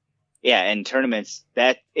 Yeah, and tournaments,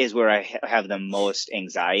 that is where I have the most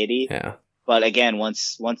anxiety. Yeah. But again,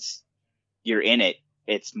 once you're in it,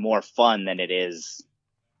 it's more fun than it is.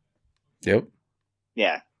 Yep.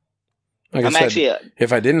 Yeah. Like I said,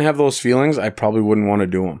 if I didn't have those feelings, I probably wouldn't want to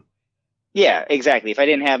do them. Yeah, exactly. If I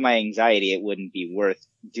didn't have my anxiety, it wouldn't be worth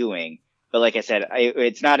doing. But like I said,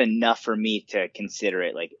 it's not enough for me to consider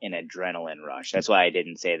it like an adrenaline rush. That's why I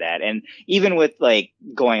didn't say that. And even with like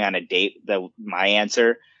going on a date, my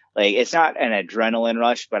answer, like, it's not an adrenaline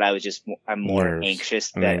rush, but I'm more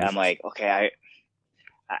anxious that I'm like, okay,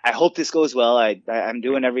 I hope this goes well. I'm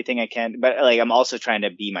doing everything I can, but like, I'm also trying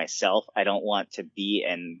to be myself. I don't want to be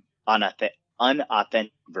an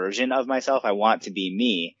unauthentic version of myself. I want to be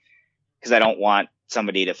me, because I don't want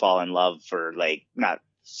somebody to fall in love for like, not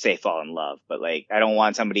say fall in love, but like, I don't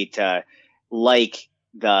want somebody to like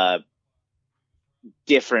the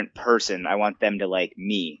different person. I want them to like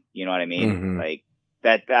me. You know what I mean? Like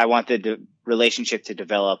that, I want the relationship to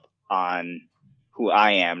develop on who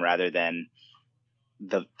I am rather than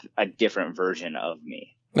a different version of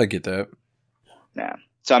me. I get that. Yeah.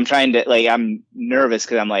 So I'm trying to, like, I'm nervous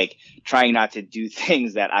because I'm like trying not to do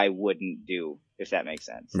things that I wouldn't do, if that makes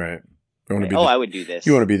sense. Right. Like, I would do this.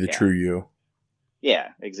 You want to be the true you. Yeah,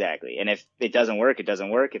 exactly. And if it doesn't work, it doesn't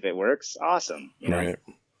work. If it works, awesome. You know? Right.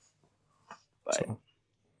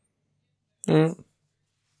 But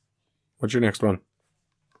what's your next one?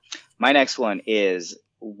 My next one is,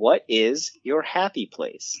 what is your happy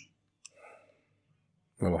place?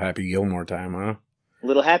 A little Happy Gilmore time, huh? A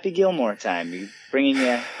little Happy Gilmore time. You're bringing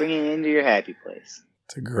you into your happy place.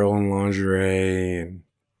 It's a girl in lingerie and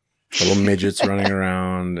little midgets running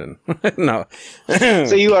around and no.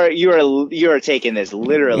 So you are taking this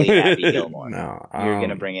literally Happy Gilmore. No, you're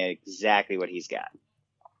gonna bring it exactly what he's got.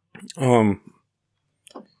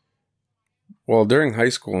 Well, during high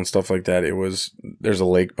school and stuff like that, there's a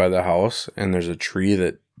lake by the house and there's a tree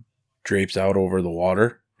that drapes out over the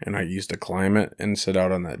water and I used to climb it and sit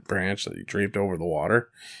out on that branch that you draped over the water,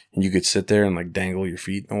 and you could sit there and like dangle your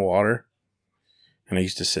feet in the water. And I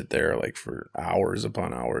used to sit there like for hours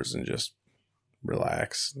upon hours and just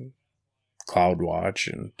relax, and cloud watch,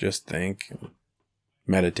 and just think and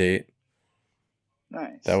meditate.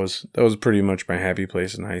 Nice. That was pretty much my happy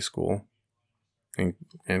place in high school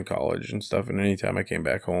and college and stuff, and anytime I came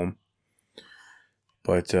back home.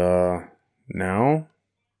 But now,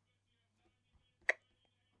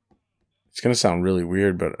 it's gonna sound really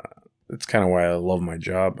weird, but it's kind of why I love my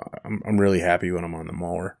job. I'm really happy when I'm on the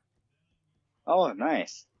mower. Oh,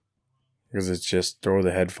 nice. Because it's just throw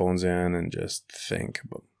the headphones in and just think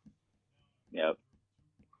about. Yep.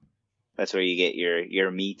 That's where you get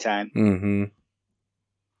your me time. Mm-hmm.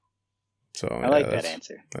 So I like that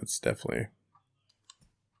answer. That's definitely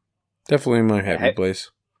my happy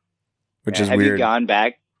place. Which is have weird.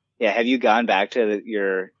 Have you gone back to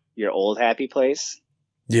your old happy place?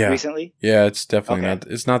 Yeah. Recently? Yeah, it's definitely not.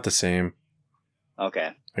 It's not the same.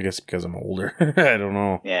 Okay. I guess because I'm older. I don't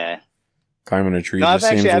know. Yeah. Climbing a tree just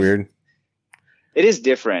seems weird. It is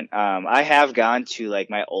different. I have gone to like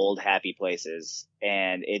my old happy places,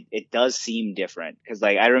 and it does seem different because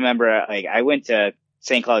like I remember like I went to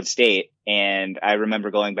St. Cloud State, and I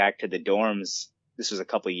remember going back to the dorms. This was a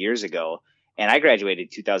couple years ago, and I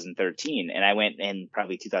graduated 2013, and I went in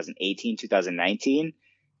probably 2018, 2019,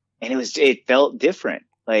 and it felt different.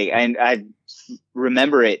 Like I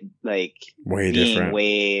remember it like way being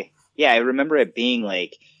different. I remember it being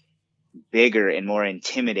like bigger and more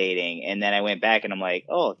intimidating, and then I went back and I'm like,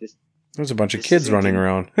 oh, there's a bunch of kids running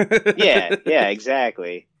around. yeah,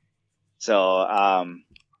 exactly. So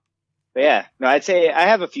but yeah, no, I'd say I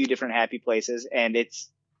have a few different happy places, and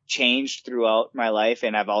it's changed throughout my life,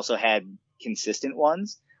 and I've also had consistent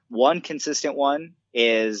ones. One consistent one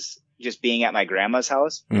is just being at my grandma's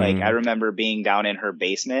house. Mm-hmm. Like I remember being down in her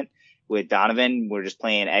basement with Donovan. We're just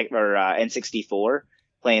playing N64,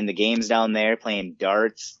 playing the games down there, playing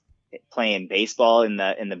darts, playing baseball in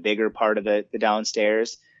the bigger part of the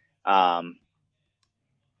downstairs. Yeah,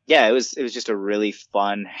 it was just a really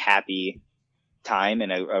fun, happy time,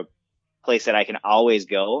 and a place that I can always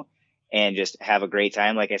go and just have a great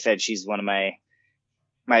time. Like I said, she's one of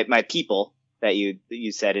my people that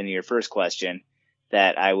you said in your first question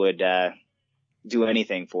that I would do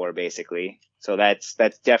anything for, basically. So that's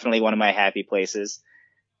definitely one of my happy places.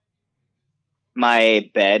 My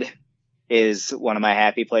bed is one of my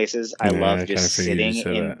happy places. I love just sitting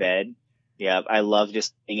in bed. Yeah, I love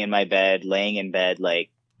just sitting in my bed, laying in bed.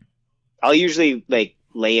 Like I'll usually like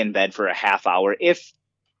lay in bed for a half hour if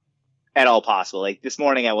at all possible. Like this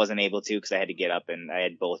morning I wasn't able to because I had to get up and I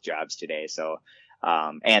had both jobs today. So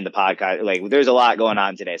and the podcast, like there's a lot going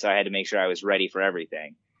on today, so I had to make sure I was ready for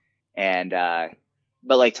everything. And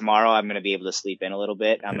but like tomorrow I'm going to be able to sleep in a little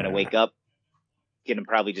bit. I'm going to wake up, gonna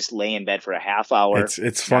probably just lay in bed for a half hour.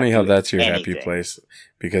 It's funny how that's your happy place,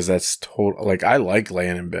 because that's total. Like I like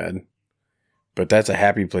laying in bed, but that's a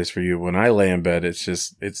happy place for you. When I lay in bed,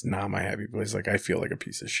 it's not my happy place. Like I feel like a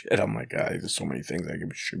piece of shit. I'm like, there's so many things I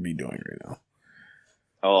should be doing right now.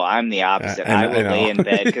 Oh, I'm the opposite. I will lay in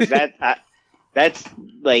bed because that's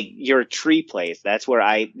like your tree place. That's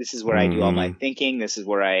where this is where I do all my thinking. This is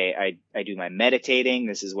where I do my meditating.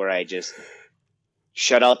 This is where I just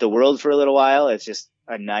shut out the world for a little while. It's just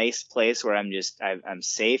a nice place where I'm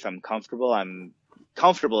safe. I'm comfortable.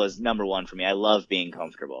 Comfortable is number one for me. I love being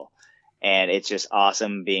comfortable, and it's just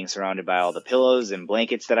awesome being surrounded by all the pillows and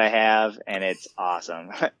blankets that I have. And it's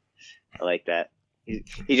awesome. I like that.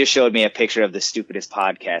 He just showed me a picture of the stupidest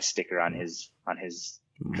podcast sticker on his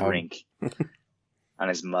drink, on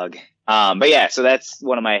his mug. But yeah, so that's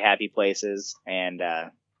one of my happy places. And,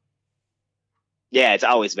 yeah, it's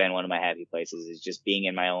always been one of my happy places, is just being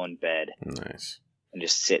in my own bed. Nice. And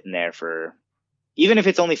just sitting there for, even if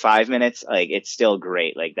it's only 5 minutes, like it's still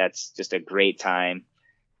great. Like that's just a great time.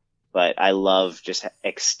 But I love just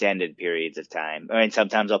extended periods of time. I mean,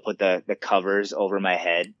 sometimes I'll put the covers over my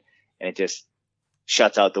head and it just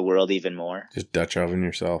shuts out the world even more. Just Dutch oven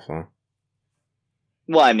yourself, huh?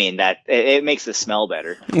 Well, I mean, that it makes the smell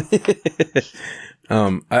better.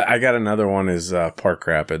 I got another one is Park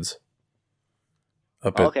Rapids.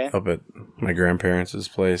 Up at my grandparents'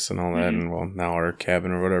 place and all that, and well, now our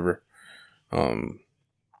cabin or whatever.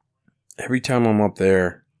 Every time I'm up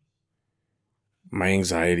there, my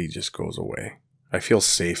anxiety just goes away. I feel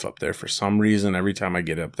safe up there for some reason. Every time I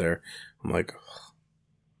get up there, I'm like,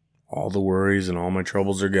 all the worries and all my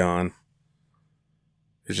troubles are gone.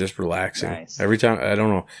 It's just relaxing. Nice. Every time, I don't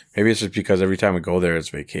know. Maybe it's just because every time we go there, it's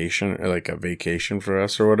vacation, or like a vacation for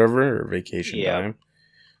us or whatever, or vacation time.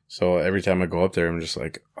 So every time I go up there, I'm just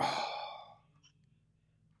like, oh,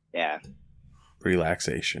 Yeah.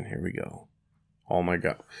 Relaxation. Here we go. Oh my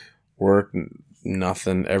God. Work,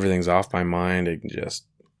 nothing. Everything's off my mind. It can just,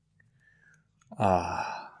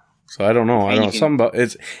 So I don't know. I don't know. Something about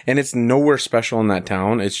it's nowhere special in that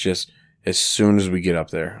town. It's just as soon as we get up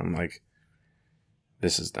there, I'm like,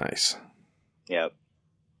 this is nice. Yep.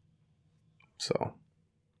 So,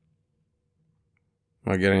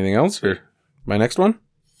 want to get anything else or my next one?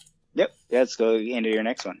 Yep. Yeah, let's go into your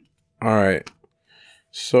next one. All right.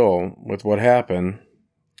 So, with what happened,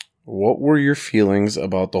 what were your feelings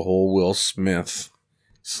about the whole Will Smith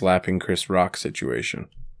slapping Chris Rock situation?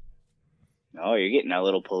 Oh, you're getting a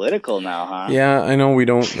little political now, huh? Yeah, I know we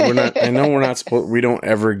don't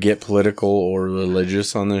ever get political or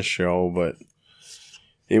religious on this show, but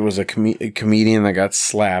it was a comedian that got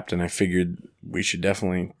slapped, and I figured we should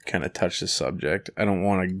definitely kind of touch the subject. I don't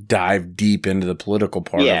want to dive deep into the political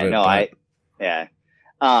part of it. Yeah.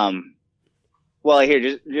 Well,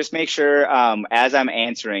 here, just make sure, as I'm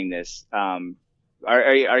answering this,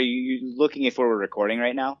 are you looking if we're recording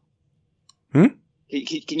right now?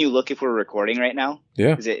 Can you look if we're recording right now?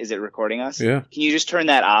 Yeah. Is it recording us? Yeah. Can you just turn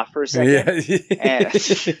that off for a second?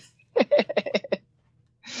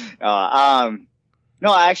 Yeah.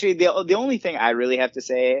 No, actually, the only thing I really have to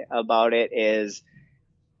say about it is,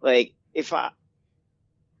 like, if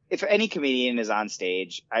any comedian is on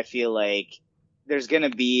stage, I feel like there's gonna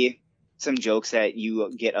be some jokes that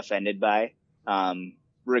you get offended by,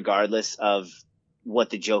 regardless of what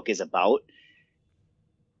the joke is about.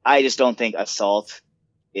 I just don't think assault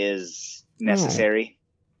is necessary.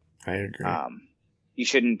 I agree. You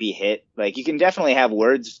shouldn't be hit. Like, you can definitely have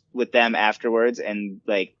words with them afterwards and,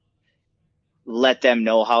 like, let them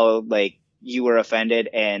know how, like, you were offended,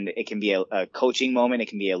 and it can be a coaching moment. It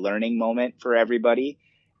can be a learning moment for everybody.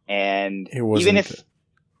 And even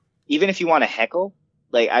if you want to heckle,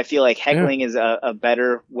 like, I feel like heckling is a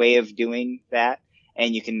better way of doing that.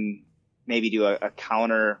 And you can maybe do a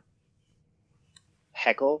counter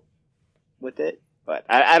heckle with it, but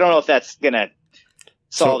I don't know if that's gonna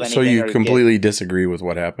solve anything. So you completely disagree with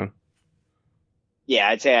what happened? Yeah,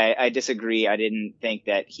 I'd say I disagree. I didn't think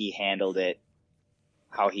that he handled it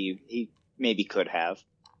how he maybe could have.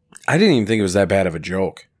 I didn't even think it was that bad of a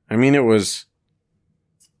joke. I mean, it was,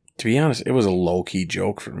 to be honest, it was a low-key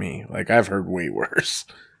joke for me. Like, I've heard way worse.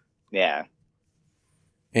 Yeah.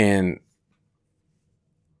 And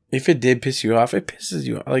if it did piss you off, it pisses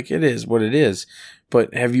you off. Like, it is what it is.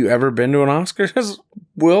 But have you ever been to an Oscars?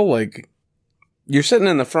 Will, like, you're sitting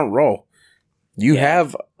in the front row. You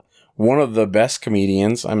have one of the best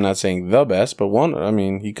comedians. I'm not saying the best, but one. I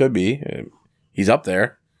mean, he could be. He's up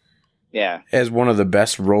there. Yeah. As one of the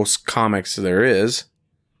best roast comics there is.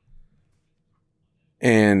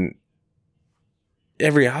 And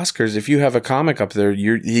every Oscars, if you have a comic up there,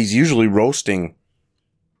 he's usually roasting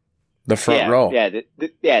the front row. Yeah,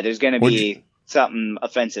 there's going to be something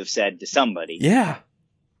offensive said to somebody. Yeah.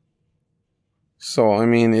 So, I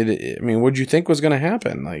mean, what'd you think was going to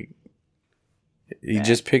happen? Like, he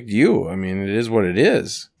just picked you. I mean, it is what it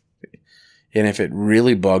is. And if it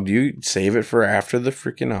really bugged you, save it for after the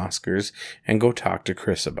freaking Oscars and go talk to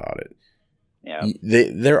Chris about it. Yeah.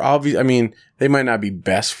 They're obvious. I mean, they might not be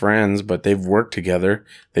best friends, but they've worked together.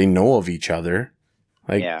 They know of each other.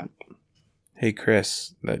 Like, hey,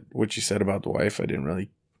 Chris, what you said about the wife,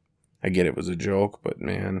 I get it was a joke, but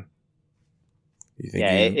man, do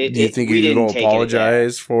you think you could go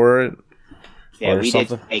apologize for it? Yeah, we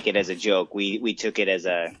didn't take it as a joke. We took it as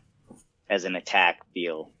an attack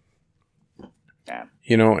deal. Yeah.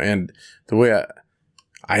 You know, and the way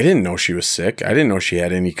I didn't know she was sick. I didn't know she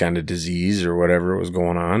had any kind of disease or whatever was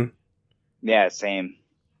going on. Yeah, same.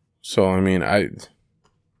 So, I mean, it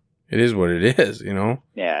is what it is, you know?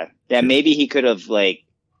 Yeah. Yeah, maybe he could have, like,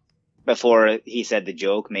 before he said the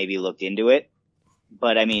joke, maybe looked into it.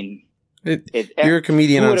 But, I mean... you're a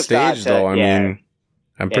comedian on stage, though. I mean,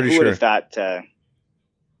 I'm pretty sure... Who would have thought to...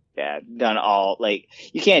 done all... Like,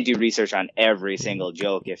 you can't do research on every single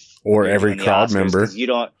joke if... Or every crowd member. You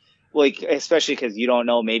don't... Like, especially because you don't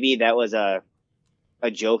know. Maybe that was a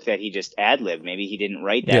joke that he just ad-libbed. Maybe he didn't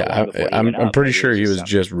write that one before he went up. I'm pretty sure he was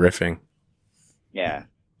just riffing. Yeah.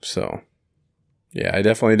 So, yeah, I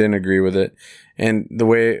definitely didn't agree with it. And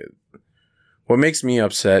what makes me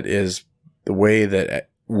upset is the way that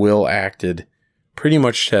Will acted pretty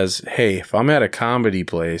much says, hey, if I'm at a comedy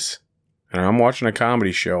place and I'm watching a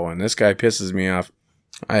comedy show and this guy pisses me off,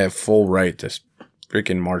 I have full right to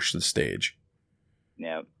freaking march the stage.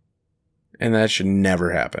 Yeah. And that should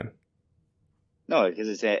never happen. No,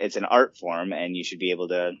 because it's an art form, and you should be able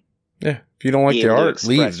to. Yeah, if you don't like the art,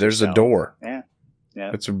 leave. There's a door. Yeah.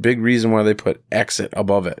 That's a big reason why they put exit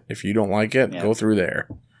above it. If you don't like it, go through there.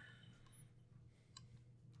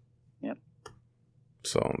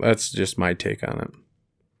 So that's just my take on it.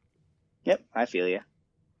 Yep, I feel you.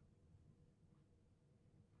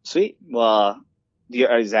 Sweet. Well,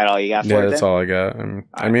 is that all you got for it? Yeah, that's then? all I got.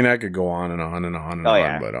 I mean, I could go on and on and on and on,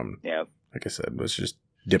 yeah. but yeah. like I said, let's just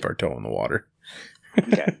dip our toe in the water.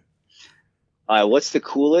 Okay. What's the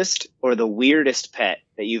coolest or the weirdest pet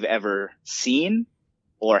that you've ever seen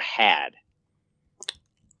or had?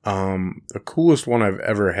 The coolest one I've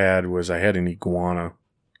ever had was I had an iguana.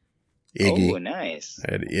 Iggy. Oh, nice.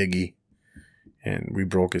 I had Iggy. And we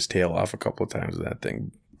broke his tail off a couple of times and that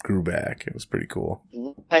thing grew back. It was pretty cool.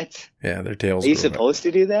 What? Yeah, their tails Are you supposed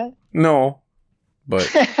to do that? No. But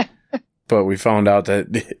but we found out that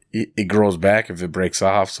it grows back if it breaks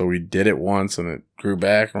off, so we did it once and it grew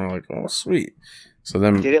back and we're like, oh sweet. So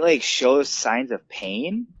then did it like show signs of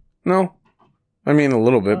pain? No. I mean a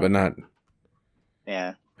little bit, but not.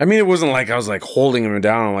 Yeah. I mean, it wasn't like I was like holding him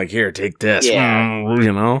down and like, here, take this. Yeah.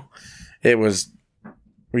 You know? It was,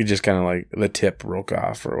 we just kind of like, the tip broke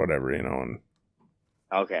off or whatever, you know? And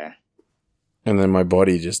okay. And then my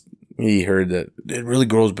buddy he heard that it really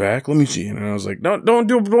grows back. Let me see. And I was like, no,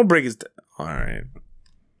 don't break his all right.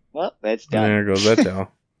 Well, that's done. And there goes that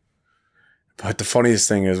tail. But the funniest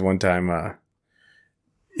thing is one time,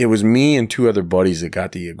 it was me and two other buddies that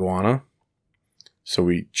got the iguana. So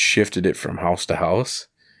we shifted it from house to house.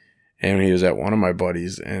 And he was at one of my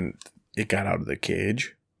buddies and it got out of the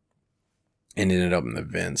cage and ended up in the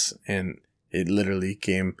vents. And it literally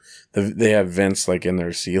came, they have vents like in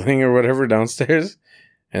their ceiling or whatever downstairs.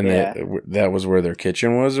 And that was where their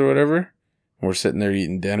kitchen was or whatever. And we're sitting there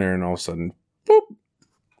eating dinner and all of a sudden, boop,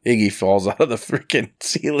 Iggy falls out of the freaking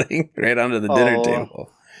ceiling right onto the dinner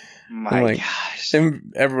table. My gosh.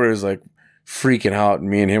 And everybody was like freaking out. And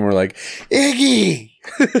me and him were like, Iggy!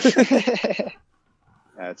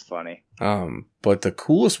 That's funny. But the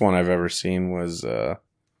coolest one I've ever seen was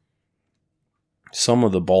some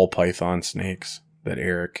of the ball python snakes that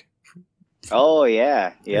Eric. Oh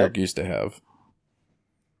yeah, Eric used to have.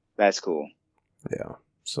 That's cool. Yeah,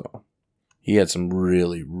 so he had some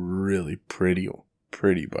really, really pretty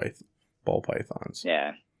ball pythons.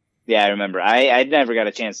 Yeah, I remember. I never got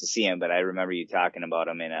a chance to see him, but I remember you talking about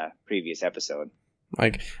him in a previous episode.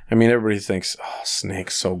 Like, I mean, everybody thinks, oh,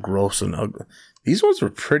 snakes so gross and ugly. These ones were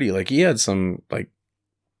pretty. Like, he had some, like,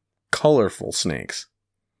 colorful snakes.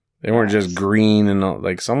 They weren't just green and,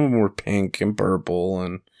 like, some of them were pink and purple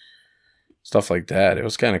and stuff like that. It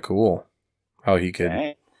was kind of cool how he could.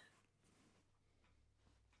 Right.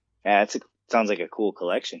 Yeah, sounds like a cool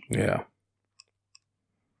collection. Yeah.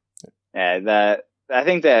 Yeah, I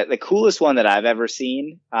think that the coolest one that I've ever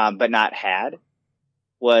seen, but not had,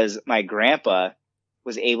 was my grandpa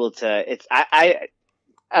was able to. I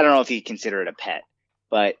don't know if you consider it a pet,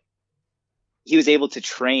 but he was able to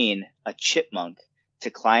train a chipmunk to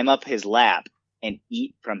climb up his lap and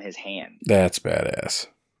eat from his hand. That's badass.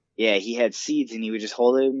 Yeah, he had seeds and he would just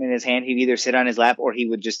hold them in his hand. He'd either sit on his lap or he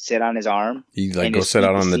would just sit on his arm. He'd like go sit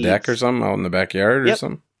out on the deck or something, out in the backyard or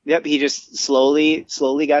something? Yep, he just slowly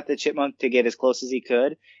got the chipmunk to get as close as he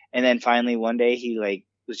could. And then finally one day he like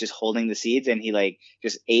was just holding the seeds and he like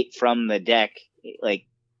just ate from the deck like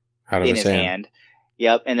out of in his hand.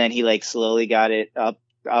 Yep, and then he like slowly got it up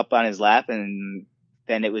on his lap and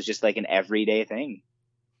then it was just like an everyday thing.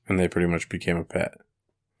 And they pretty much became a pet.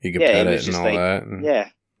 You could pet it and all that. And... Yeah.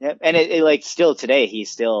 Yep. And it like still today he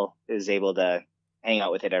still is able to hang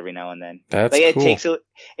out with it every now and then. That's like cool.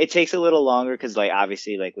 It takes a little longer because like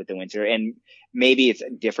obviously like with the winter and maybe it's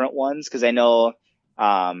different ones because I know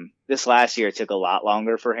this last year it took a lot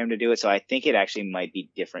longer for him to do it, so I think it actually might be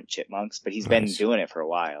different chipmunks, but he's been doing it for a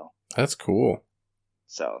while. That's cool.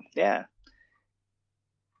 So yeah,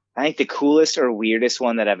 I think the coolest or weirdest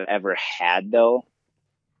one that I've ever had though,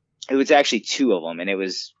 it was actually two of them, and it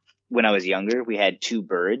was when I was younger. We had two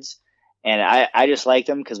birds. And I just liked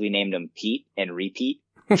them because we named them Pete and Repeat.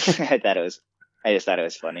 I just thought it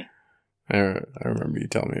was funny. I remember you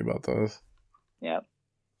telling me about those. Yeah.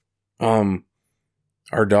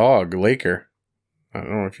 Our dog, Laker. I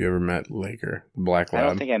don't know if you ever met Laker, the black lab. I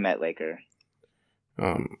don't think I met Laker.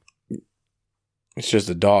 It's just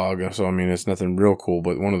a dog, so I mean it's nothing real cool.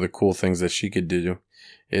 But one of the cool things that she could do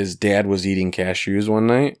is Dad was eating cashews one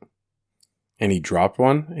night, and he dropped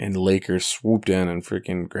one, and Laker swooped in and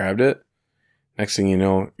freaking grabbed it. Next thing you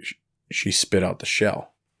know, she spit out the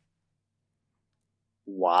shell.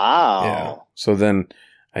 Wow. Yeah. So then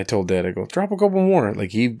I told Dad, I go, drop a couple more.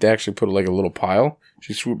 Like, he actually put like a little pile.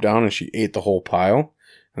 She swooped down and she ate the whole pile.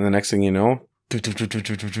 And the next thing you know,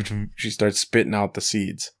 she starts spitting out the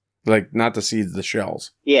seeds. Like, not the seeds, the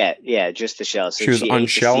shells. Yeah, just the shells. So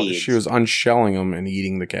she was unshelling them and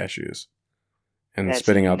eating the cashews. and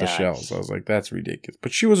spitting out the shells. I was like, that's ridiculous.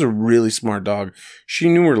 But she was a really smart dog. She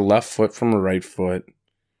knew her left foot from her right foot.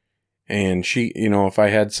 And she, if I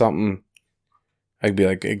had something, I'd be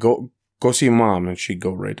like, hey, go see mom. And she'd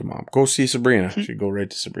go right to mom. Go see Sabrina. She'd go right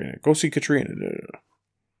to Sabrina. Go see Katrina.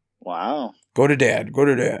 Wow. Go to dad.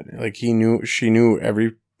 Like she knew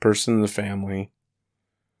every person in the family.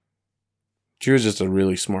 She was just a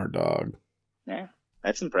really smart dog. Yeah,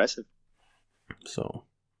 that's impressive. So,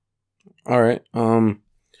 all right.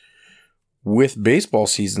 With baseball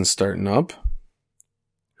season starting up,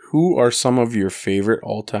 who are some of your favorite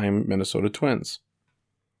all-time Minnesota Twins?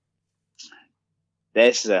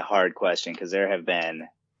 This is a hard question because there have been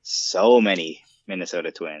so many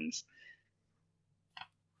Minnesota Twins.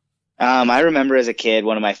 I remember as a kid,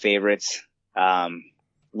 one of my favorites,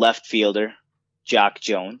 left fielder, Jock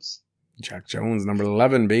Jones. Jock Jones, number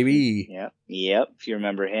 11, baby. Yep. If you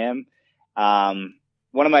remember him. One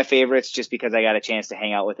of my favorites, just because I got a chance to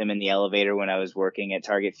hang out with him in the elevator when I was working at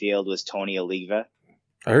Target Field, was Tony Oliva.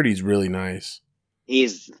 I heard he's really nice.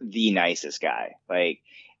 He's the nicest guy. Like,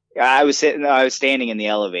 I was standing in the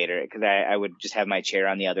elevator because I would just have my chair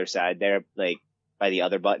on the other side there, like by the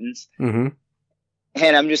other buttons. Mm-hmm.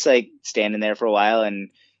 And I'm just like standing there for a while, and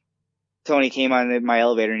Tony came on my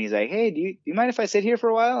elevator and he's like, "Hey, do you mind if I sit here for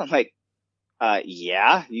a while?" I'm like,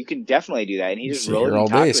 yeah, you can definitely do that. And he just rode and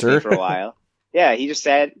talked with me for a while. Yeah, he just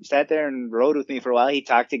sat there and rode with me for a while. He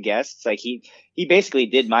talked to guests. Like he basically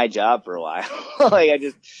did my job for a while. Like I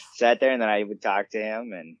just sat there and then I would talk to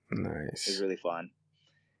him, and nice. It was really fun.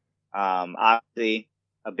 Obviously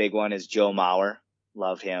a big one is Joe Mauer.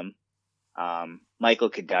 Love him. Michael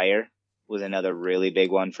Kadire was another really big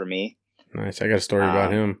one for me. Nice. I got a story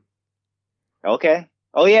about him. Okay.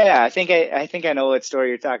 Oh yeah, I think I know what story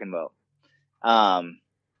you're talking about.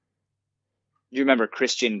 Do you remember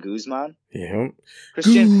Christian Guzman? Yeah.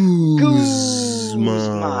 Christian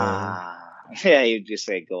Guzman. Yeah, he'd just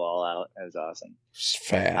say go all out. That was awesome. Just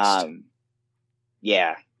fast.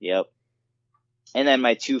 Yeah, yep. And then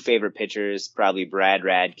my two favorite pitchers, probably Brad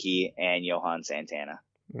Radke and Johan Santana.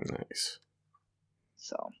 Nice.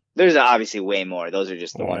 So there's obviously way more. Those are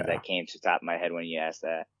just the ones that came to the top of my head when you asked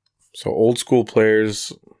that. So old school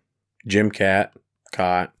players, Jim Cott,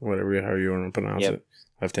 however you want to pronounce it,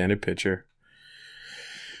 left-handed pitcher.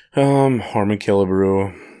 Harmon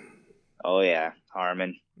Killebrew. Oh yeah,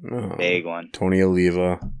 Harmon, big one. Tony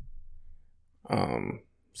Oliva.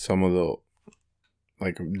 Some of the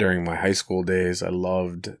during my high school days, I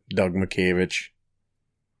loved Doug Mickeyevich.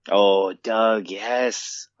 Oh, Doug,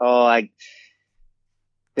 yes. Oh,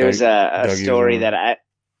 there's a story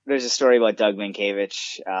there's a story about Doug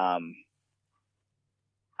Mickeyevich.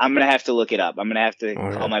 I'm going to have to look it up. I'm going to have to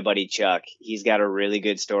call my buddy Chuck. He's got a really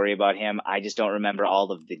good story about him. I just don't remember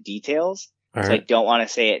all of the details. So I don't want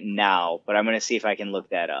to say it now, but I'm going to see if I can look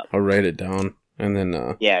that up. I'll write it down, and then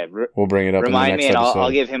we'll bring it up Remind in the next me, and episode.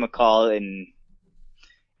 I'll give him a call, and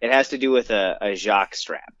it has to do with a Jacques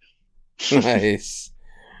strap. Nice.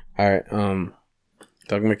 All right.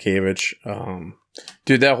 Doug Mickeyevich.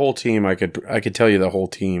 Dude, that whole team, I could tell you the whole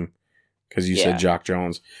team. Because you said Jock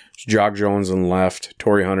Jones. Jock Jones in left,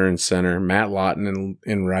 Torrey Hunter in center, Matt Lawton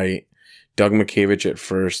in right, Doug Mickeyevich at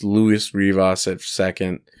first, Luis Rivas at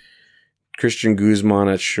second, Christian Guzman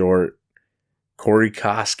at short, Corey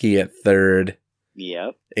Koski at third.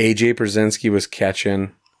 Yep. AJ Przinsky was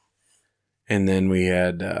catching. And then we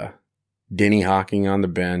had Denny Hawking on the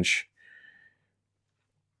bench.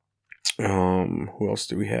 Who else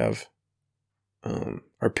do we have?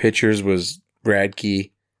 Our pitchers was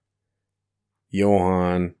Radke,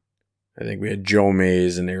 Johan. I think we had Joe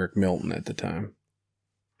Mays and Eric Milton at the time.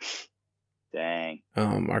 Dang.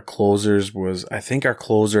 Our closers was, I think our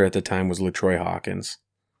closer at the time was LaTroy Hawkins.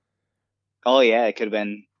 Oh yeah, it could have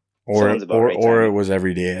been. Or it was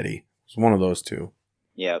Everyday Eddie. It was one of those two.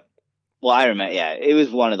 Yep. Well, I remember. Yeah, it was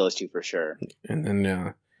one of those two for sure. And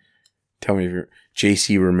then tell me if you're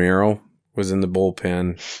J.C. Romero was in the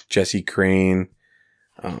bullpen. Jesse Crane.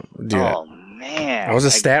 Dude, oh man, I was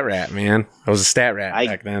a stat rat, man. I was a stat rat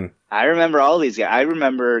back then. I remember all these guys. I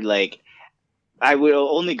remember I would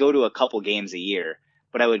only go to a couple games a year,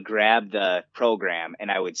 but I would grab the program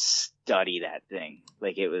and I would study that thing.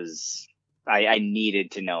 Like it was, I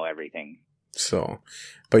needed to know everything. So,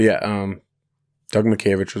 but yeah, Doug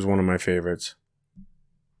Mickeyevich was one of my favorites.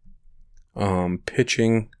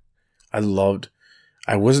 Pitching, I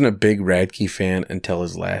wasn't a big Radke fan until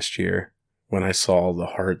his last year when I saw the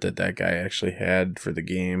heart that guy actually had for the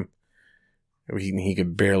game. He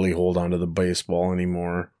could barely hold onto the baseball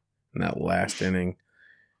anymore in that last inning.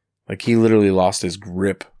 Like he literally lost his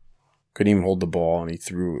grip. Couldn't even hold the ball, and he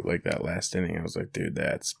threw like that last inning. I was like, dude,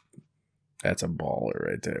 that's That's a baller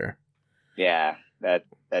right there. Yeah, that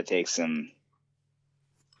takes some.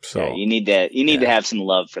 So yeah, you need to have some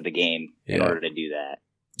love for the game in order to do that.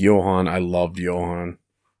 Johan, I loved Johan.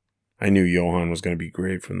 I knew Johan was going to be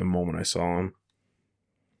great from the moment I saw him.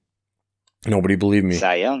 Nobody believed me.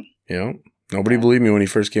 Cy Young. Nobody believed me when he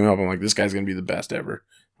first came up. I'm like, this guy's going to be the best ever.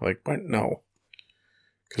 I'm like, what? No.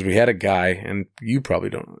 Because we had a guy, and you probably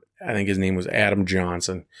don't. I think his name was Adam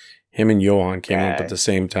Johnson. Him and Johan came up at the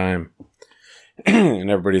same time. And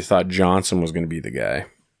everybody thought Johnson was going to be the guy.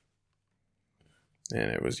 And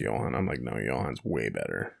it was Johan. I'm like, no, Johan's way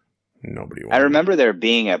better. Nobody wanted. I remember there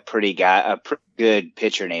being a pretty good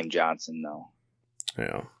pitcher named Johnson, though.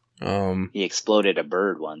 Yeah. He exploded a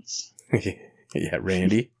bird once. Yeah,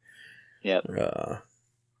 Randy. Yep.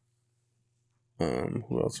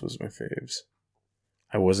 Who else was my faves?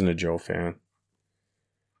 I wasn't a Joe fan.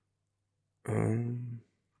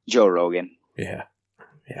 Joe Rogan. Yeah.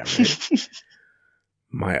 Yeah,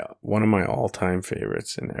 right. One of my all-time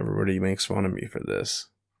favorites, and everybody makes fun of me for this.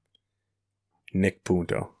 Nick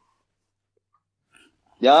Punto.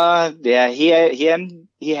 Yeah,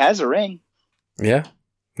 he has a ring. Yeah.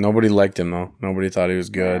 Nobody liked him though. Nobody thought he was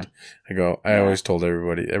good. I always told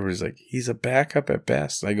everybody's like, he's a backup at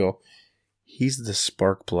best. I go, he's the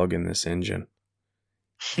spark plug in this engine.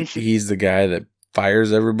 He's the guy that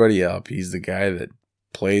fires everybody up. He's the guy that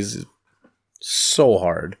plays so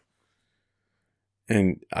hard.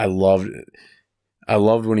 And I loved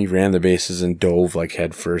when he ran the bases and dove like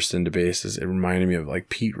head first into bases. It reminded me of like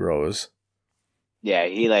Pete Rose. Yeah,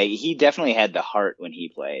 he definitely had the heart when he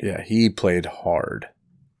played. Yeah, he played hard.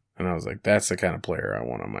 And I was like, that's the kind of player I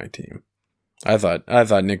want on my team. I thought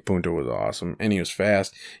Nick Punto was awesome. And he was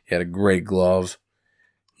fast. He had a great glove.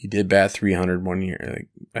 He did bat 300 one year. Like,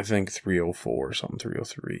 I think 304 or something,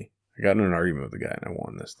 303. I got in an argument with the guy and I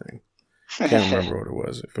won this thing. I can't remember what it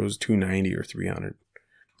was. If it was 290 or 300.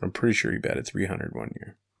 I'm pretty sure he batted 300 one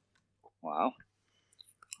year. Wow.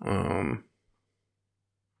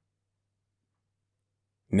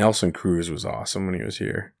 Nelson Cruz was awesome when he was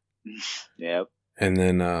here. Yep. And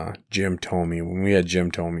then Jim Thome. When we had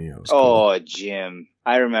Jim Thome, it was cool. Jim.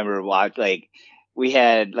 I remember we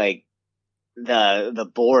had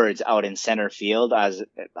the boards out in center field as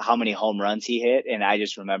how many home runs he hit, and I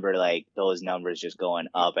just remember those numbers just going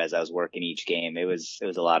up as I was working each game. It was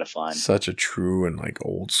a lot of fun. Such a true and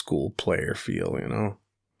old school player feel, you know.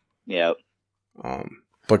 Yep.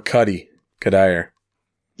 But Cuddyer.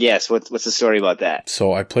 Yes, what's the story about that?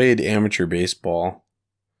 So I played amateur baseball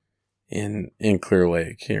in Clear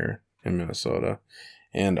Lake here in Minnesota,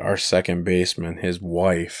 and our second baseman, his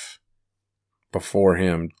wife, before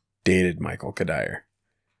him, dated Michael Cuddyer.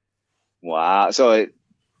 Wow! So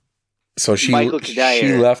she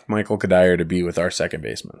left Michael Cuddyer to be with our second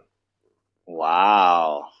baseman.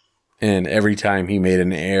 Wow! And every time he made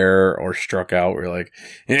an error or struck out, we're like,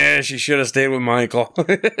 yeah, she should have stayed with Michael.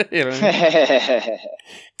 You know?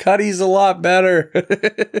 Cuddy's a lot better.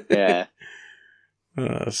 Yeah.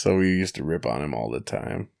 So we used to rip on him all the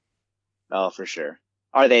time. Oh, for sure.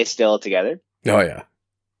 Are they still together? Oh, yeah.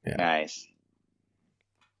 Nice.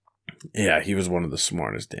 Yeah, he was one of the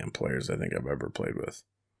smartest damn players I think I've ever played with.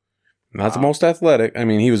 Not the most athletic. I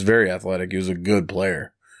mean, he was very athletic. He was a good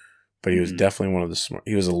player. But he was definitely one of the smart.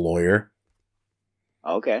 He was a lawyer.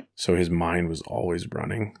 Okay. So his mind was always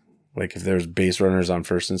running. Like if there was base runners on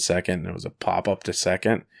first and second and there was a pop up to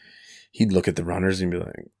second, he'd look at the runners and be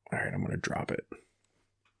like, all right, I'm going to drop it.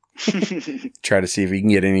 Try to see if he can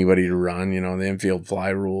get anybody to run. You know, the infield fly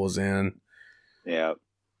rule is in. Yeah.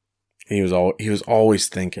 He was always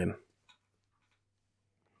thinking.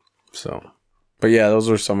 So, but yeah, those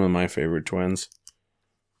are some of my favorite Twins.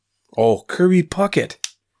 Oh, Kirby Puckett.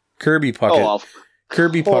 Oh, Kirby Puckett.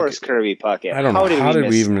 Kirby Puckett. I don't know. How did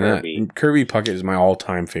we even Kirby? Kirby Puckett is my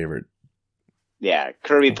all-time favorite. Yeah,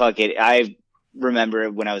 Kirby Puckett. I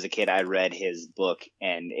remember when I was a kid, I read his book,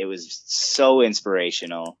 and it was so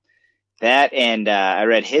inspirational. That and I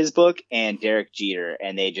read his book and Derek Jeter,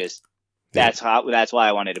 and they just that's why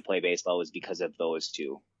I wanted to play baseball, was because of those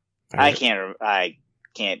two. I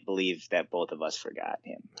can't believe that both of us forgot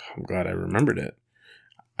him. I'm glad I remembered it.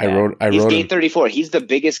 He's gate 34. He's the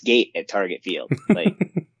biggest gate at Target Field. I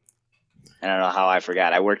don't know how I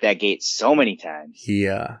forgot. I worked that gate so many times.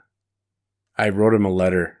 I wrote him a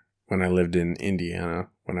letter when I lived in Indiana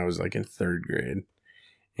when I was in third grade,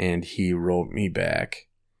 and he wrote me back,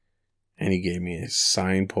 and he gave me a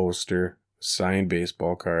signed poster, signed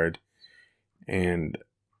baseball card, and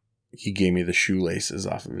he gave me the shoelaces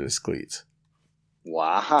off of his cleats.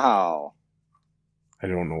 Wow. I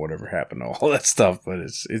don't know whatever happened to all that stuff, but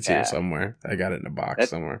it's here somewhere. I got it in a box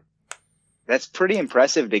somewhere. That's pretty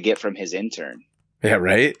impressive to get from his intern. Yeah,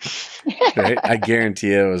 right? Right? I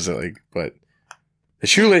guarantee it was like, but the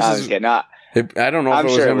shoelaces. I don't know if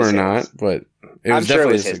it was him or not, but it was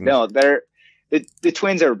definitely his. No, the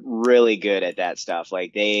Twins are really good at that stuff.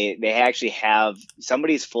 Like they actually have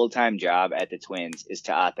somebody's full-time job at the Twins is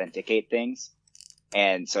to authenticate things.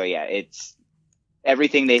 And so, yeah, it's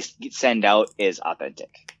everything they send out is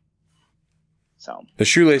authentic. So the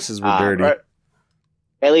shoelaces were dirty.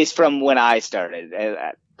 At least from when I started,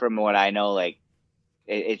 from what I know, like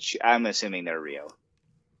I'm assuming they're real.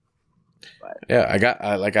 But, yeah,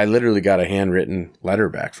 I literally got a handwritten letter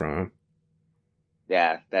back from him.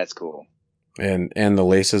 Yeah, that's cool. And the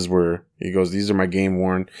laces were, he goes, these are my game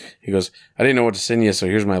worn. He goes, I didn't know what to send you, so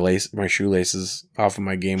here's my shoelaces off of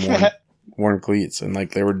my game worn cleats, and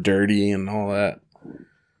like they were dirty and all that.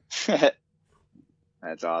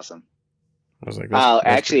 That's awesome. I was like,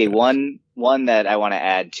 actually, one that I want to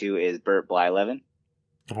add to is Bert Blyleven.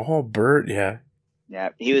 Oh, Bert, yeah. Yeah,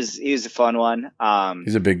 he was a fun one.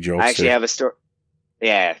 He's a big jokester. I actually have a story.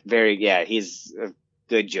 Yeah, he's a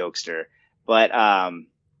good jokester. But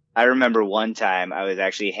I remember one time I was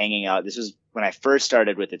actually hanging out. This was when I first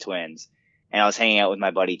started with the Twins, and I was hanging out with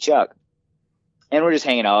my buddy Chuck. And we're just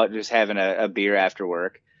hanging out, just having a beer after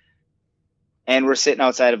work. And we're sitting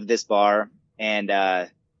outside of this bar, and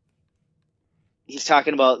he's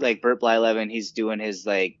talking about like Bert Blyleven. He's doing his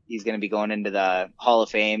he's going to be going into the Hall of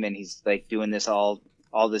Fame, and he's like doing this all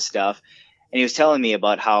this stuff. And he was telling me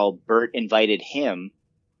about how Bert invited him,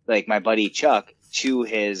 like my buddy Chuck, to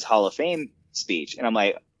his Hall of Fame speech. And I'm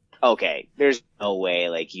like, okay, there's no way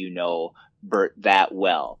Bert that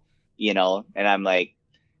well, And I'm like,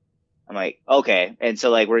 okay. And so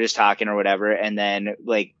like we're just talking or whatever, and then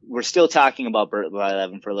like we're still talking about Bert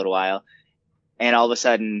Blyleven for a little while, and all of a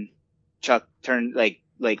sudden Chuck turned like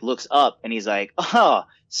looks up and he's like, "Oh,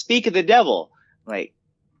 speak of the devil." I'm like,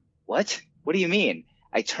 what? What do you mean?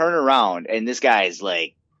 I turn around and this guy is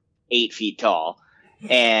like 8 feet tall,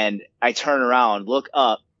 and I turn around, look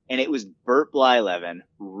up, and it was Bert Blyleven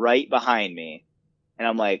right behind me. And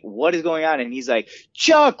I'm like, what is going on? And he's like,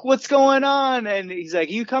 Chuck, what's going on? And he's like,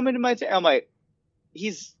 you come into my I'm like,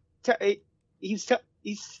 he's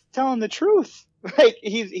telling the truth. Like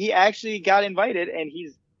he actually got invited, and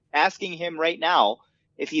he's asking him right now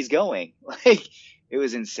if he's going. Like, it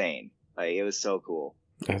was insane. Like, it was so cool.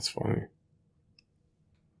 That's funny.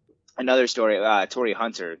 Another story, Torii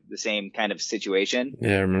Hunter, the same kind of situation.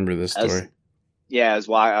 Yeah, I remember this story.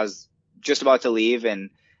 I was just about to leave, and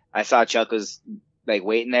I saw Chuck was like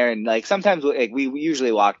waiting there, and like sometimes like we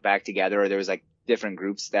usually walked back together, or there was like different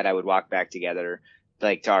groups that I would walk back together,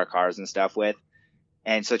 like to our cars and stuff with.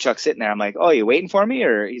 And so Chuck's sitting there. I'm like, "Oh, you waiting for me?"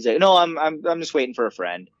 Or he's like, "No, I'm just waiting for a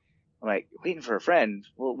friend." I'm like, "Waiting for a friend?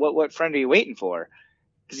 Well, what friend are you waiting for?"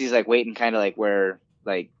 Because he's like waiting kind of like where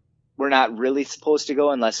like we're not really supposed to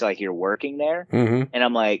go unless like you're working there. Mm-hmm. And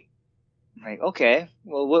I'm like, okay,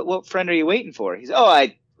 well, what friend are you waiting for? He's, oh,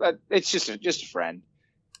 it's just a friend.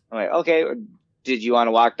 I'm like, okay, did you want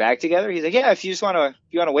to walk back together? He's like, yeah, if you want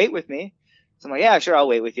to wait with me. So I'm like, yeah, sure, I'll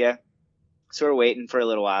wait with you. So we're waiting for a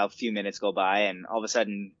little while, a few minutes go by, and all of a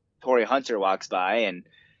sudden Torii Hunter walks by and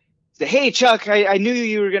said, hey, Chuck, I knew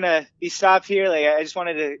you were going to be stopped here. Like, I just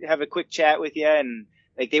wanted to have a quick chat with you. And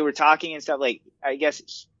like, they were talking and stuff. Like, I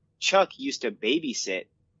guess Chuck used to babysit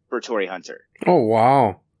for Torii Hunter. Oh,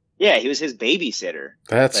 wow. Yeah, he was his babysitter.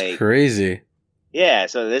 That's like, crazy. Yeah,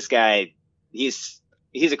 so this guy, he's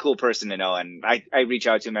a cool person to know, and I reach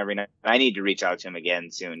out to him every night. I need to reach out to him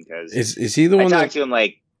again soon, because is he the one? I talked to him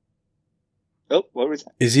like, oh, what was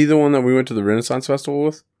that? Is he the one that we went to the Renaissance Festival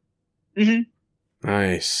with? Mm-hmm.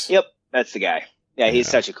 Nice. Yep, that's the guy. Yeah, he's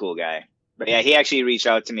such a cool guy. But yeah, he actually reached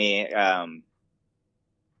out to me.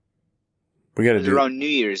 We got to do around New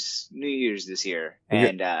Year's this year,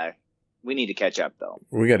 and we need to catch up though.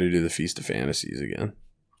 We got to do the Feast of Fantasies again.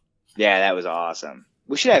 Yeah, that was awesome.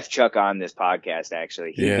 We should have Chuck on this podcast.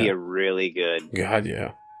 Actually, he'd be a really good. God,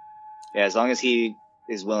 yeah. Yeah, as long as he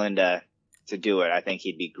is willing to do it, I think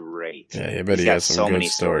he'd be great. Yeah, I bet he has some good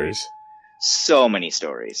stories. So many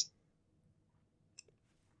stories.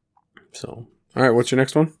 So, all right, what's your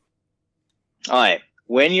next one? All right,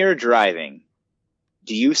 when you're driving,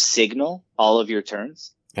 do you signal all of your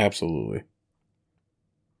turns? Absolutely.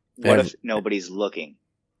 What if nobody's looking?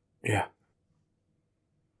 Yeah.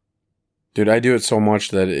 Dude, I do it so much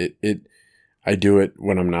that I do it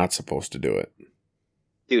when I'm not supposed to do it.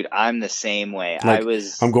 Dude, I'm the same way. Like,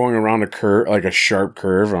 I'm going around a curve, like a sharp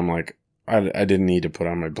curve. I'm like, I didn't need to put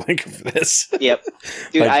on my blinker for this. Yep.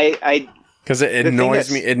 Dude, like, because it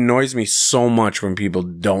annoys me. It annoys me so much when people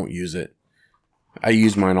don't use it. I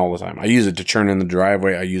use mine all the time. I use it to turn in the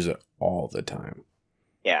driveway. I use it all the time.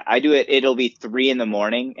 Yeah, I do it. It'll be 3 a.m.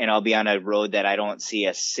 and I'll be on a road that I don't see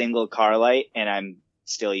a single car light, and I'm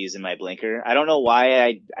still using my blinker. I don't know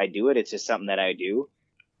why I do it. It's just something that I do.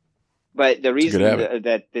 But the reason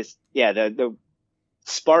that the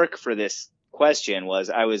spark for this question was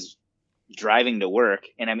I was driving to work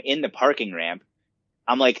and I'm in the parking ramp.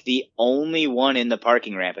 I'm like the only one in the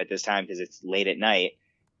parking ramp at this time because it's late at night,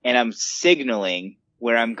 and I'm signaling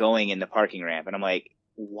where I'm going in the parking ramp, and I'm like,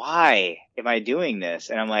 why am I doing this?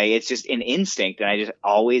 And I'm like, it's just an instinct, and I just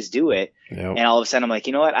always do it. Yep. And all of a sudden I'm like,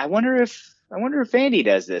 you know what? I wonder if Andy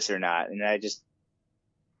does this or not. And I just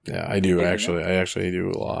I do actually. I actually do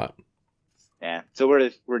a lot. Yeah. So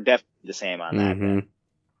we're definitely the same on that. Mm-hmm.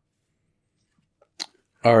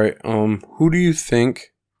 All right. Who do you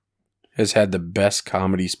think has had the best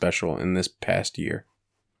comedy special in this past year?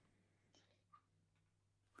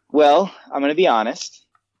 Well, I'm going to be honest.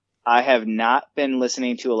 I have not been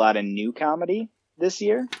listening to a lot of new comedy this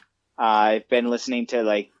year. I've been listening to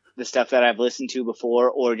like the stuff that I've listened to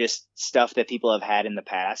before, or just stuff that people have had in the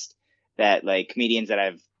past that like comedians that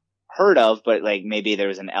I've heard of, but like maybe there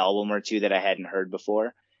was an album or two that I hadn't heard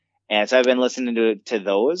before. And so I've been listening to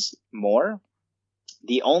those more.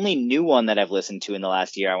 The only new one that I've listened to in the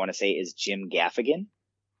last year, I want to say, is Jim Gaffigan.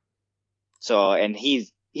 So, and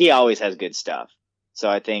he always has good stuff. So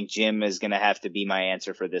I think Jim is going to have to be my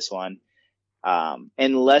answer for this one.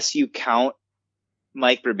 Unless you count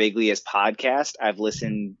Mike Birbiglia's podcast, I've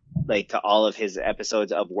listened like to all of his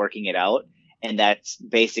episodes of Working It Out. And that's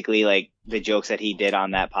basically like the jokes that he did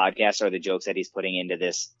on that podcast are the jokes that he's putting into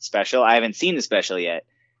this special. I haven't seen the special yet,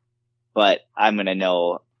 but I'm going to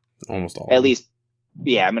know almost all. At least,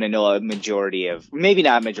 yeah, I'm going to know a majority of, maybe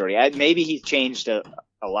not majority. Maybe he's changed a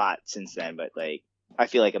lot since then, but like, I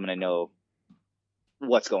feel like I'm going to know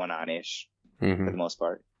what's going on ish for the most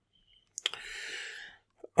part.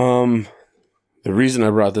 The reason I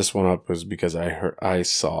brought this one up was because I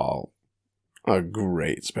saw a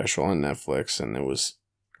great special on Netflix, and it was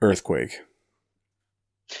Earthquake.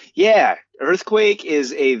 Yeah, Earthquake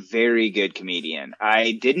is a very good comedian.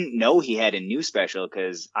 I didn't know he had a new special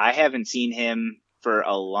because I haven't seen him for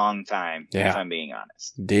a long time, if I'm being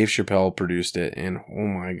honest. Dave Chappelle produced it, and oh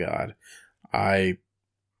my God, I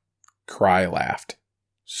laughed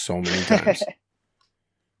so many times.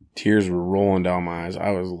 Tears were rolling down my eyes.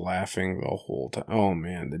 I was laughing the whole time. Oh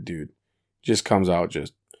man, the dude just comes out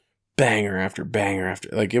just banger after banger after.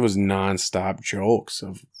 Like, it was nonstop jokes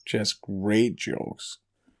of just great jokes.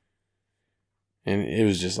 And it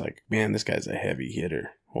was just like, man, this guy's a heavy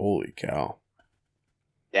hitter. Holy cow.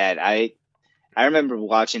 Dad, I remember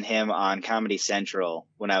watching him on Comedy Central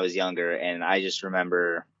when I was younger, and I just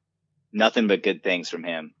remember nothing but good things from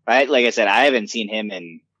him. Like I said, I haven't seen him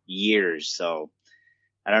in years, so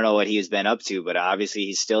I don't know what he's been up to, but obviously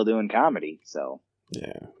he's still doing comedy. So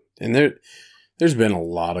yeah, and there's been a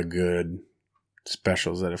lot of good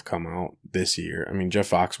specials that have come out this year. I mean, Jeff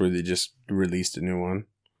Foxworthy just released a new one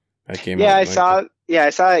that came out. I saw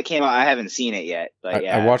it came out. I haven't seen it yet, but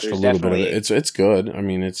I watched a little bit of it. It's good. I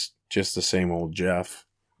mean, it's just the same old Jeff.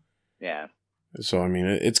 Yeah. So I mean,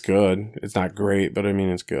 it's good. It's not great, but I mean,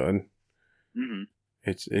 it's good. Mm-hmm.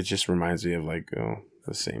 It just reminds me of like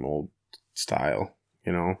the same old style.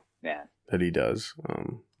 That he does,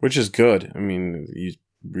 which is good. I mean,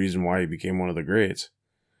 reason why he became one of the greats.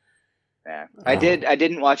 Yeah, I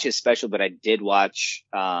didn't watch his special, but I did watch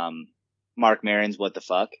Mark Maron's What the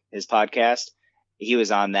Fuck, his podcast. He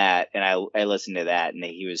was on that, and I listened to that, and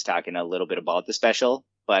he was talking a little bit about the special,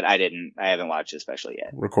 but I haven't watched the special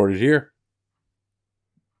yet. Recorded here.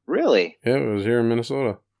 Really? Yeah, it was here in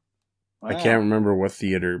Minnesota. Wow. I can't remember what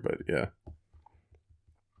theater, but yeah.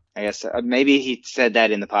 I guess maybe he said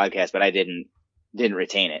that in the podcast, but I didn't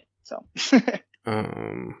retain it. So,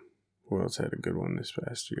 who else had a good one this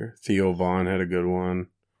past year? Theo Vaughn had a good one.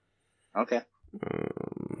 Okay.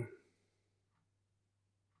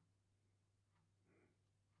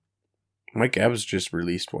 Mike Epps just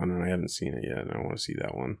released one, and I haven't seen it yet, and I want to see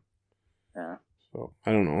that one. Yeah. So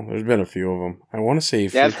I don't know. There's been a few of them. I want to say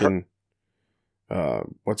freaking.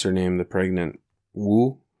 What's her name? The pregnant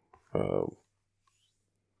Wu.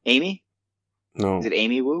 Amy? No. Is it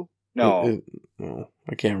Amy Wu? No. No.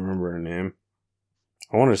 I can't remember her name.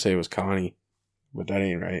 I wanted to say it was Connie, but that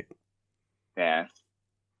ain't right. Yeah.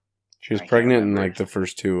 She was pregnant in like the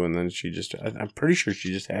first two, and then I'm pretty sure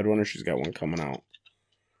she just had one, or she's got one coming out.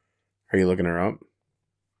 Are you looking her up?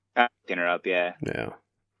 I'm looking her up, yeah. Yeah.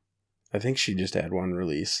 I think she just had one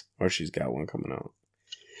release, or she's got one coming out.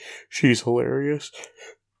 She's hilarious.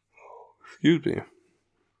 Excuse me.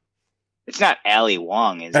 It's not Ali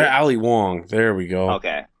Wong, is it? Ali Wong. There we go.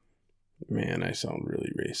 Okay. Man, I sound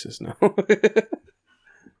really racist now.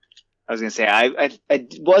 I was gonna say I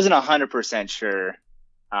wasn't 100% sure.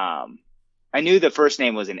 I knew the first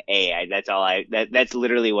name was an A. That's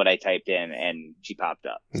literally what I typed in, and she popped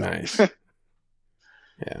up. So. Nice.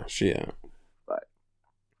 Yeah. But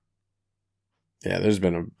yeah, there's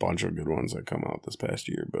been a bunch of good ones that come out this past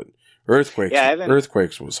year, but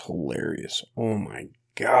Earthquakes was hilarious. Oh my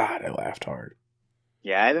god, I laughed hard.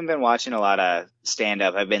 Yeah, I haven't been watching a lot of stand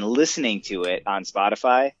up. I've been listening to it on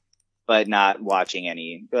Spotify, but not watching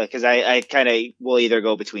any, because I kind of will either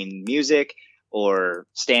go between music or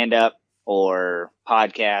stand up or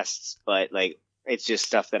podcasts, but like it's just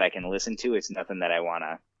stuff that I can listen to. It's nothing that I want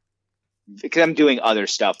to, because I'm doing other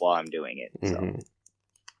stuff while I'm doing it. So. Mm-hmm.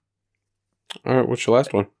 All right, what's your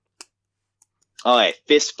last one? All right,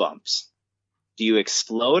 fist bumps. Do you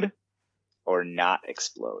explode or not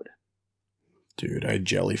explode? Dude, I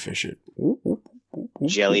jellyfish it.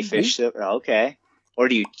 Jellyfish? Okay. Or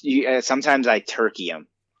do you sometimes I turkey them.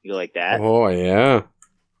 You like that? Oh, yeah.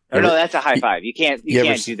 Or no, that's a high five. You can't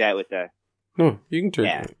do that with the... No, you can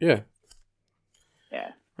turkey. Yeah.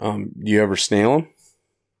 Yeah. You ever snail them?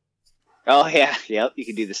 Oh, yeah. Yep, you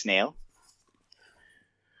can do the snail.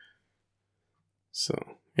 So,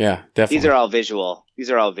 yeah, definitely. These are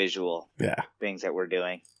all visual. Yeah. Things that we're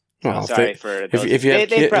doing. Well, sorry for those. If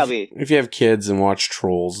you have kids and watch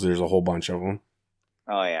Trolls, there's a whole bunch of them.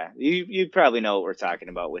 Oh yeah, you probably know what we're talking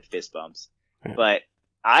about with fist bumps. Yeah. But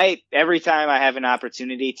every time I have an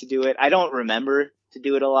opportunity to do it, I don't remember to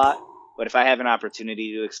do it a lot. But if I have an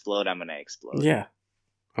opportunity to explode, I'm gonna explode. Yeah,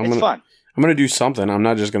 it's fun. I'm gonna do something. I'm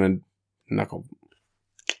not just gonna knuckle.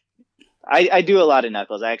 I do a lot of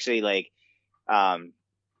knuckles. I actually on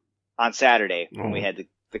Saturday when we had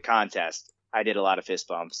the contest. I did a lot of fist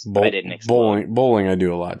bumps. But I didn't explode. Bowling, I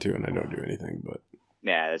do a lot too, and I don't do anything. But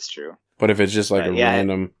yeah, that's true. But if it's just like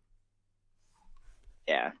random,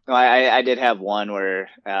 yeah, no, I did have one where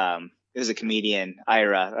it was a comedian,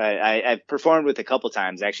 Ira. I performed with a couple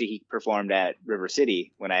times. Actually, he performed at River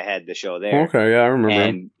City when I had the show there. Okay, yeah, I remember.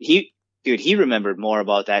 And he remembered more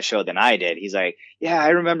about that show than I did. He's like, yeah, I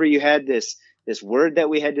remember you had this word that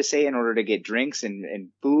we had to say in order to get drinks and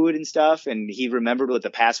food and stuff. And he remembered what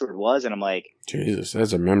the password was. And I'm like, Jesus,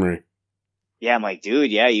 that's a memory. Yeah. I'm like,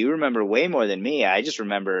 dude, yeah, you remember way more than me. I just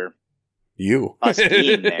remember us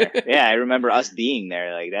being there. Yeah. I remember us being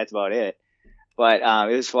there. Like, that's about it. But,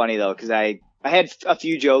 it was funny though. Cause I had a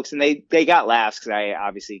few jokes and they got laughs cause I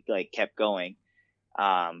obviously like kept going.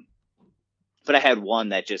 But I had one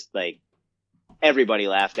that just like, everybody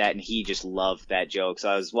laughed at, and he just loved that joke. So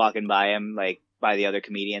I was walking by him, like by the other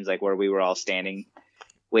comedians, like where we were all standing,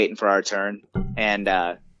 waiting for our turn. And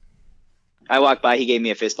I walked by, he gave me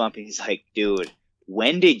a fist bump, and he's like, "Dude,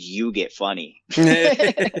 when did you get funny?" I'm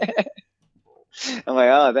like,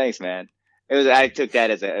 "Oh, thanks, man." I took that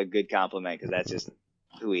as a good compliment because that's just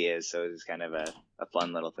who he is. So it was kind of a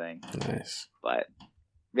fun little thing. Nice. But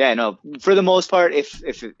yeah, no, for the most part, if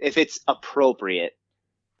it's appropriate,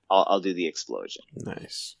 I'll do the explosion.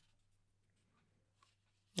 Nice.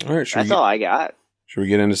 All right. That's all I got. Should we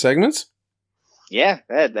get into segments? Yeah,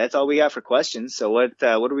 that's all we got for questions. So what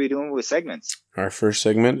are we doing with segments? Our first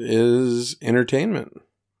segment is entertainment.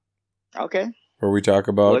 Okay. Where we talk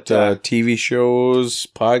about TV shows,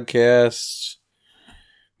 podcasts,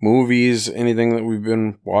 movies, anything that we've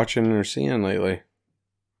been watching or seeing lately.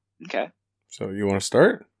 Okay. So you want to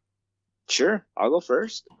start? Sure. I'll go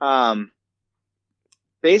first.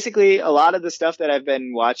 Basically, a lot of the stuff that I've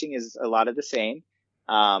been watching is a lot of the same.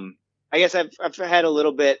 I guess I've had a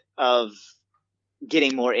little bit of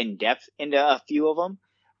getting more in depth into a few of them,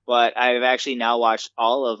 but I've actually now watched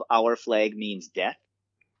all of Our Flag Means Death.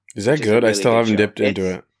 Is that good? Really I still haven't dipped into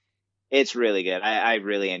it. It's really good. I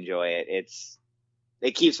really enjoy it.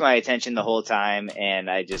 It keeps my attention the whole time,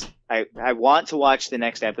 and I want to watch the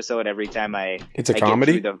next episode every time It's a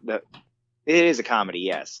comedy? It is a comedy,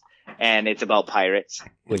 yes. And it's about pirates,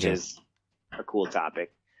 which is a cool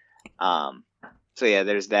topic. So yeah,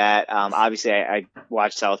 there's that. Obviously I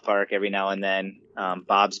watch South Park every now and then.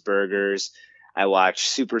 Bob's Burgers. I watch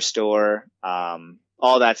Superstore.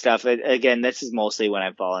 All that stuff. Again, this is mostly when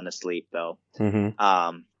I'm falling asleep though. Mm-hmm.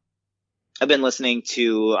 I've been listening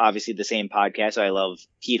to obviously the same podcast. So I love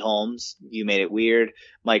Pete Holmes. You Made It Weird.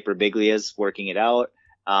 Mike Birbiglia's Working It Out.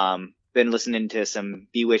 Been listening to some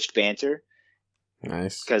Bewitched banter.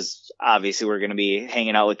 Nice. Because obviously we're going to be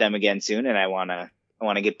hanging out with them again soon, and I want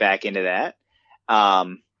to get back into that.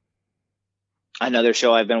 Another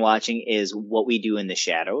show I've been watching is What We Do in the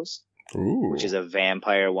Shadows, which is a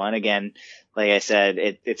vampire one. Again, like I said,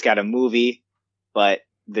 it's got a movie, but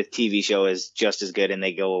the TV show is just as good, and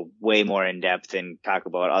they go way more in depth and talk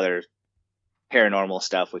about other paranormal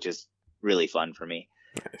stuff, which is really fun for me.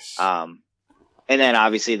 Nice. And then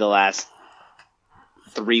obviously the last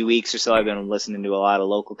 3 weeks or so, I've been listening to a lot of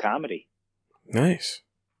local comedy. Nice.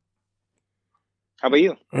 How about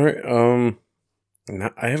you? All right.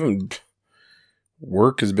 I haven't.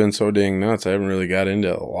 Work has been so dang nuts. I haven't really got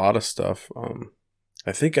into a lot of stuff.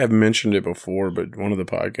 I think I've mentioned it before, but one of the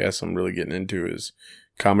podcasts I'm really getting into is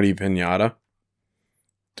Comedy Pinata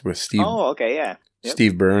with Steve. Oh, okay, yeah. Yep.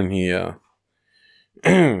 Steve Byrne.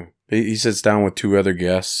 He sits down with 2 other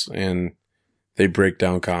guests and they break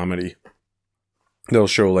down comedy. They'll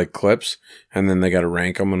show like clips and then they got to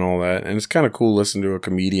rank them and all that. And it's kind of cool listening to a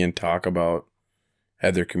comedian talk about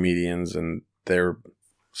other comedians and their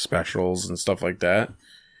specials and stuff like that.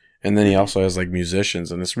 And then he also has like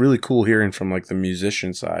musicians, and it's really cool hearing from like the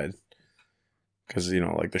musician side because, you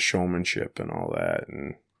know, like the showmanship and all that.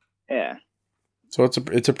 And yeah. So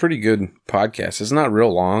it's a pretty good podcast. It's not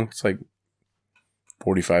real long. It's like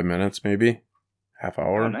 45 minutes, maybe half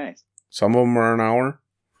hour. Oh, nice. Some of them are an hour,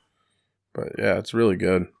 but yeah, it's really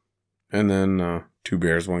good. And then 2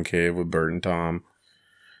 Bears, 1 Cave with Bert and Tom.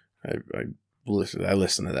 I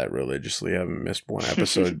listen to that religiously. I haven't missed one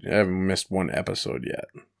episode. I haven't missed one episode yet.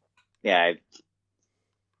 Yeah,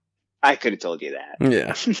 I could have told you that.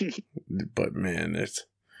 Yeah, but man,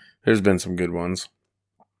 there's been some good ones.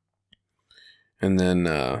 And then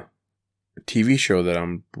a TV show that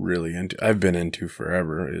I'm really into, I've been into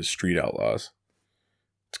forever, is Street Outlaws.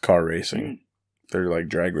 It's car racing. Mm. They're like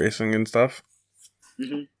drag racing and stuff.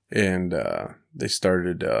 Mm-hmm. And they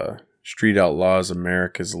started Street Outlaws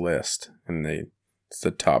America's List, and it's the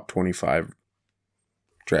top 25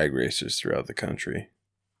 drag racers throughout the country.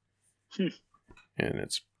 And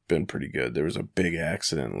it's been pretty good. There was a big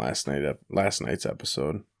accident last night's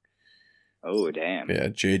episode. Oh, damn. Yeah,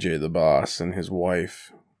 JJ the boss and his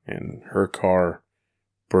wife and her car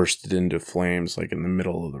bursted into flames like in the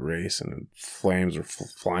middle of the race, and flames were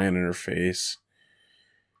flying in her face.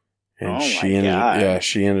 And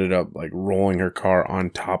she ended up like rolling her car on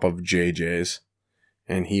top of JJ's,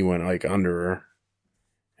 and he went like under her,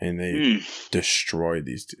 and they destroyed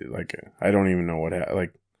these two. Like, I don't even know what happened.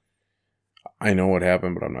 Like, I know what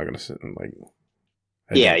happened, but I'm not gonna sit and like.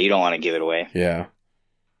 You don't want to give it away. Yeah,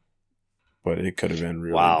 but it could have been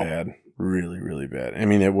really bad, really, really bad. I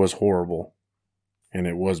mean, it was horrible, and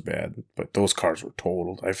it was bad. But those cars were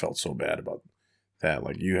totaled. I felt so bad about that.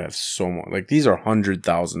 Like, you have so much. Like, these are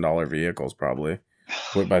 $100,000 vehicles probably.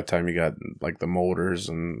 By the time you got like the motors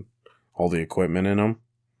and all the equipment in them.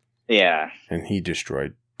 Yeah. And he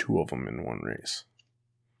destroyed 2 of them in one race.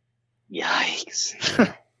 Yikes.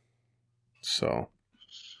 Yeah. So,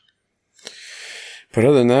 but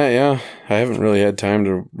other than that, yeah, I haven't really had time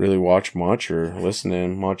to really watch much or listen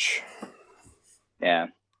in much. Yeah.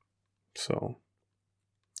 So,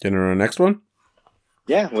 getting on the next one?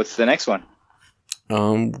 Yeah, what's the next one?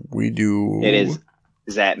 We do... It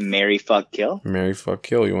is that Marry, Fuck, Kill? Marry, Fuck,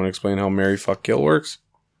 Kill. You want to explain how Marry, Fuck, Kill works?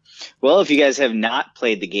 Well, if you guys have not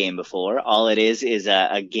played the game before, all it is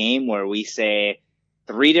a game where we say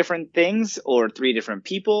 3 different things, or 3 different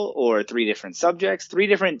people, or 3 different subjects, 3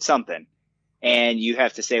 different something. And you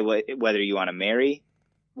have to say whether you want to marry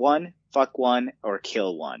one, fuck one, or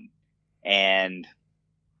kill one. And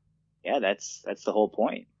yeah, that's the whole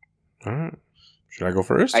point. All right. Should I go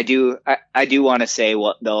first? I do want to say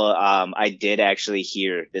I did actually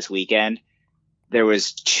hear this weekend there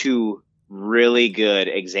was 2 really good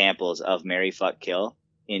examples of Marry, Fuck, Kill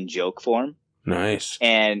in joke form. Nice.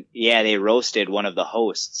 And yeah, they roasted one of the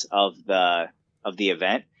hosts of the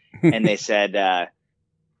event, and they said,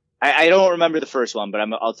 I don't remember the first one, but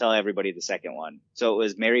I'll tell everybody the second one. So it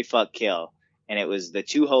was Marry, Fuck, Kill, and it was the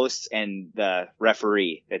 2 hosts and the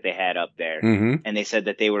referee that they had up there, and they said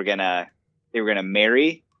that they were gonna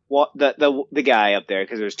marry the guy up there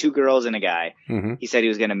because there was 2 girls and a guy. He said he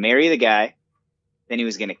was gonna marry the guy, then he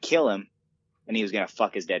was gonna kill him, and he was gonna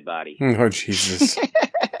fuck his dead body. Oh, Jesus.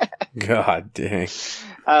 God dang.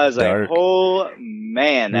 I was dark. Like, oh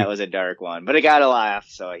man, that was a dark one, but it got a laugh,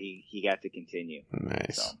 so he got to continue.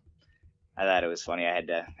 Nice. So I thought it was funny. I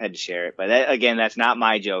had to share it, but that's not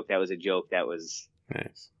my joke. That was a joke that was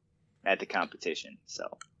nice at the competition. So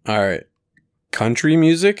all right, country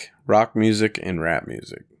music, rock music, and rap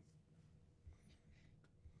music.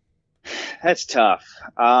 That's tough.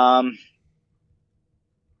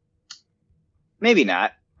 Maybe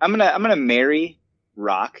not. I'm gonna marry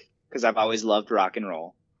rock, because I've always loved rock and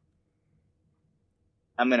roll.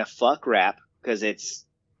 I'm gonna fuck rap because it's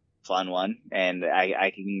a fun one and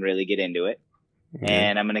I can really get into it. Okay.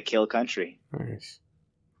 And I'm gonna kill country. Nice.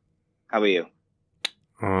 How about you?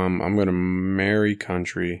 I'm gonna marry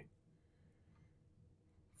country,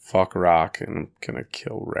 fuck rock, and I'm gonna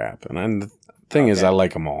kill rap. And the thing is, I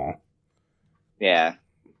like them all. Yeah,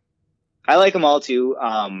 I like them all too.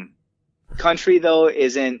 Country though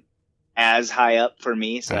isn't as high up for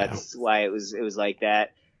me, so that's why it was like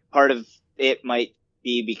that. Part of it might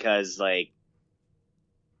be because like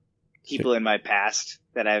people in my past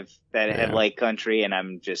that have liked country, and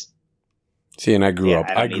I'm just and I grew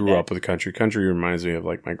up with country. Country reminds me of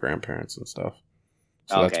like my grandparents and stuff,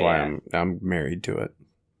 so that's why I'm married to it.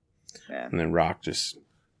 Yeah. And then rock just.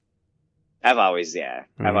 I've always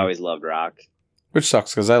loved rock, which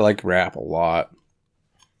sucks because I like rap a lot.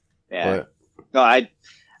 Yeah. But, no,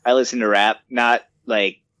 I listen to rap, not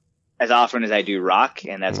like as often as I do rock,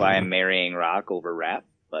 and that's why I'm marrying rock over rap.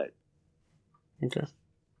 But okay.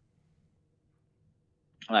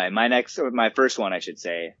 All right, my first one, I should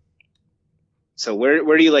say. So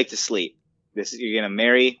where do you like to sleep? You're gonna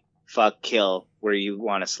marry, fuck, kill. Where you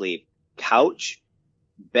want to sleep? Couch,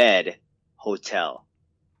 bed, hotel.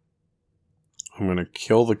 I'm gonna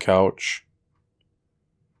kill the couch.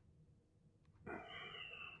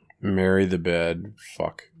 Marry the bed,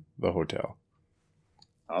 fuck the hotel.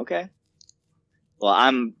 Okay.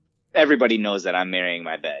 Well, everybody knows that I'm marrying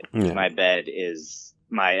my bed. Yeah. My bed is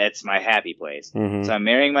it's my happy place. Mm-hmm. So I'm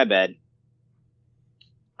marrying my bed.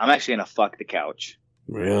 I'm actually going to fuck the couch.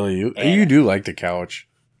 Really? You do like the couch.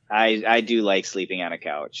 I do like sleeping on a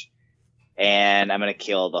couch. And I'm going to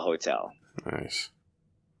kill the hotel. Nice.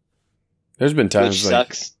 There's been times which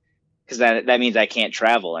sucks because that means I can't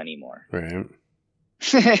travel anymore. Right.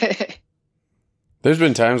 There's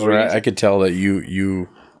been times where I could tell that you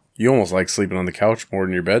almost like sleeping on the couch more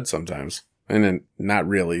than your bed sometimes. And then not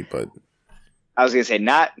really, but I was going to say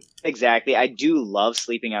not exactly. I do love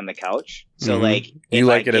sleeping on the couch. So like you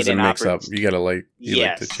like it as a mix up. You got to like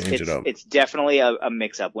like to change it up. It's definitely a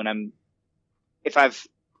mix up if I've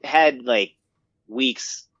had like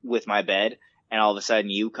weeks with my bed and all of a sudden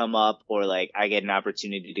you come up or like I get an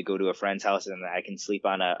opportunity to go to a friend's house and I can sleep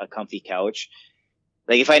on a comfy couch.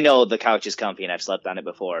 Like if I know the couch is comfy and I've slept on it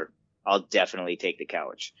before, I'll definitely take the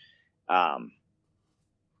couch.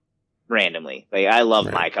 Randomly. Like I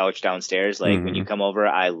love my couch downstairs. Like when you come over,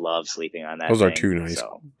 I love sleeping on that. Those are two nice.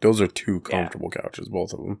 So, those are two comfortable couches,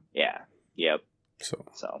 both of them. Yeah. Yep.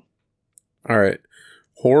 So. All right.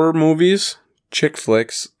 Horror movies, chick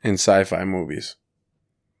flicks, and sci-fi movies.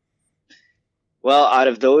 Well, out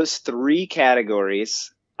of those three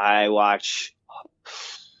categories, I watch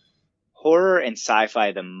horror and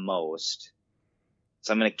sci-fi the most.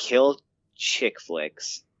 So I'm going to kill chick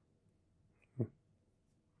flicks.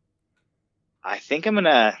 I think I'm going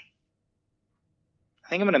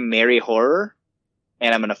to marry horror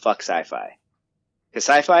and I'm going to fuck sci-fi. Cuz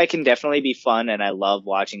sci-fi can definitely be fun and I love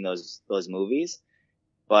watching those movies.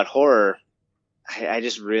 But horror, I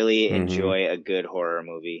just really enjoy a good horror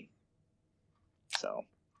movie. So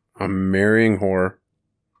I'm marrying horror.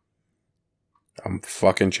 I'm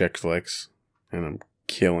fucking chick flicks, and I'm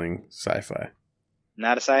killing sci-fi.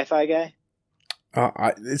 Not a sci-fi guy?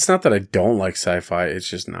 It's not that I don't like sci-fi. It's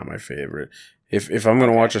just not my favorite. If I'm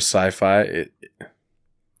gonna watch a sci-fi,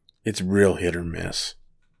 it's real hit or miss.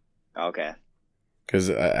 Okay. Because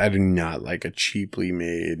I do not like a cheaply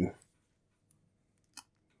made,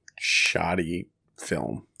 shoddy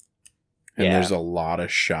film. And there's a lot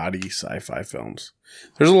of shoddy sci-fi films.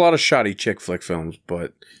 There's a lot of shoddy chick flick films,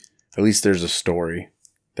 but at least there's a story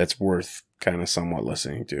that's worth kind of somewhat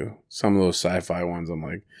listening to. Some of those sci-fi ones, I'm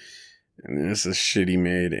like, this is shitty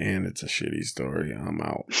made and it's a shitty story. I'm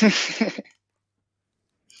out.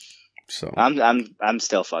 So I'm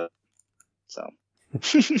still fucked. So.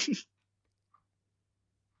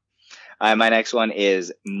 My next one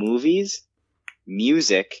is movies,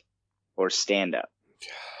 music, or stand-up.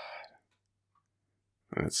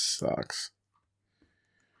 That sucks.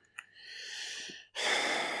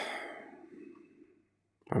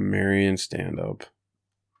 I'm marrying stand-up.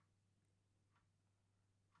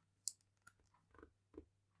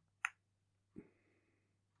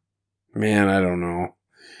 Man, I don't know.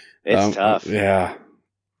 It's tough. Yeah.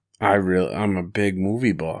 I'm a big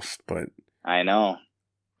movie buff, but I know.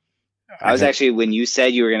 I was actually, when you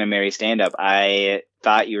said you were going to marry stand-up, I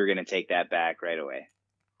thought you were going to take that back right away.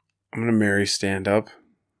 I'm going to marry stand-up.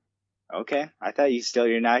 Okay. I thought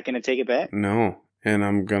you're not going to take it back? No. And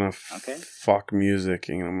I'm going to fuck music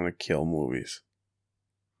and I'm going to kill movies.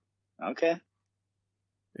 Okay.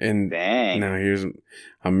 And dang. Now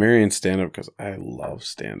I'm marrying stand-up because I love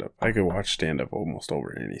stand-up. I could watch stand-up almost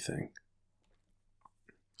over anything.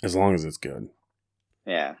 As long as it's good.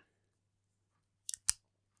 Yeah.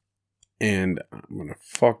 And I'm going to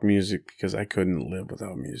fuck music because I couldn't live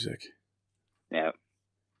without music. Yeah.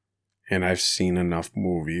 And I've seen enough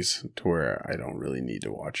movies to where I don't really need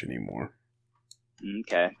to watch anymore.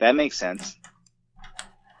 Okay, that makes sense.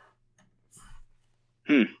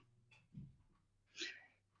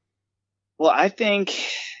 Well, I think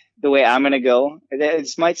the way I'm going to go,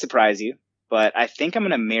 this might surprise you, but I think I'm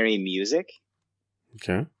going to marry music.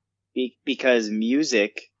 Okay. Because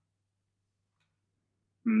music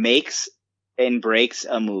makes and breaks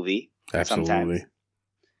a movie. Absolutely. Sometimes.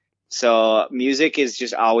 So music is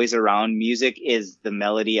just always around. Music is the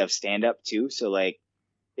melody of stand-up too. So like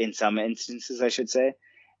in some instances, I should say.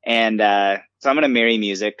 And so I'm going to marry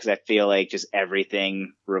music because I feel like just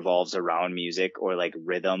everything revolves around music or like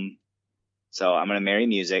rhythm. So I'm going to marry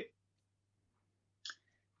music.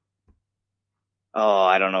 Oh,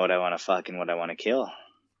 I don't know what I want to fuck and what I want to kill.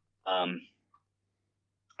 I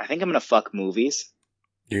think I'm going to fuck movies.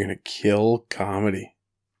 You're going to kill comedy.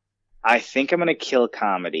 I think I'm going to kill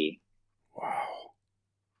comedy. Wow.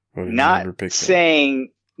 Not saying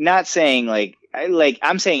like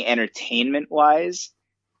I'm saying entertainment wise.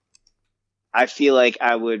 I feel like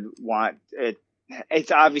I would want it.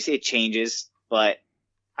 It's obviously it changes, but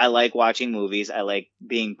I like watching movies. I like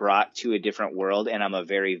being brought to a different world, and I'm a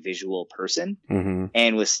very visual person. Mm-hmm.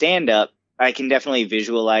 And with stand-up, I can definitely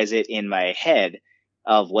visualize it in my head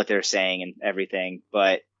of what they're saying and everything.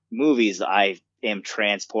 But movies, I am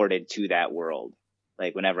transported to that world,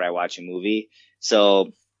 like whenever I watch a movie.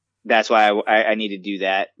 So that's why I need to do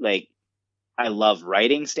that. Like, I love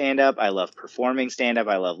writing stand-up. I love performing stand-up.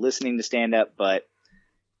 I love listening to stand-up. But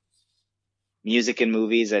music and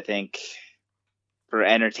movies, I think, for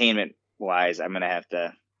entertainment wise, I'm going to have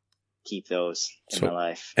to keep those in my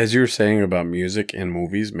life. As you were saying about music and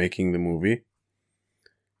movies, making the movie,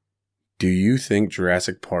 do you think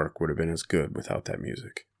Jurassic Park would have been as good without that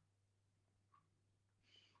music?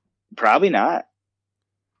 Probably not.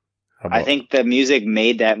 I think the music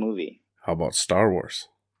made that movie. How about Star Wars?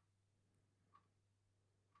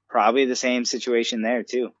 Probably the same situation there,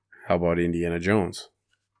 too. How about Indiana Jones?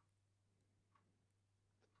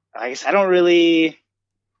 I guess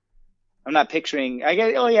I'm not picturing. I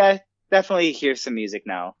guess. Oh yeah, definitely hear some music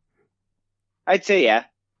now. I'd say that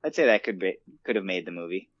could have made the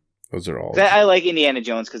movie. Those are all. I like Indiana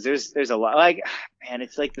Jones because there's a lot. Like, man,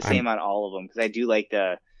 it's like the same on all of them because I do like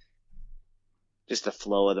the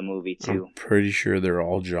flow of the movie too. I'm pretty sure they're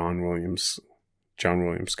all John William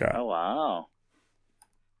Scott. Oh wow,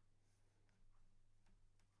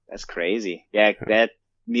 that's crazy. Yeah, that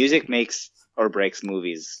music makes or breaks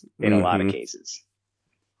movies in a lot of cases.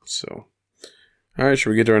 So, all right, should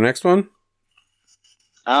we get to our next one?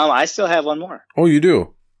 I still have one more. Oh, you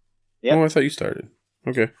do? Yeah. Oh, I thought you started.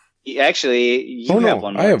 Okay. Actually, you have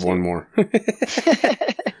one more. I have one more.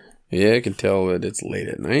 Yeah, I can tell that it's late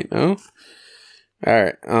at night now. All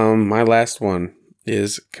right. My last one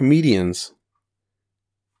is comedians,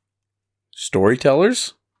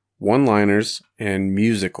 storytellers, one-liners, and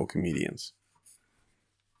musical comedians.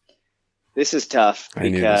 This is tough. I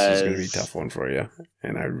knew this was going to be a tough one for you.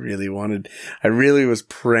 And I really was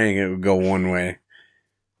praying it would go one way.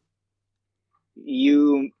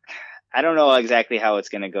 I don't know exactly how it's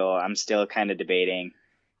going to go. I'm still kind of debating.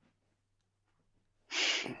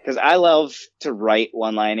 Because I love to write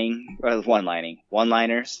one-liners.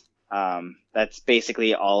 That's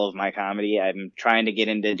basically all of my comedy. I'm trying to get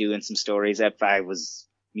into doing some stories. If I was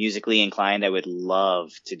musically inclined, I would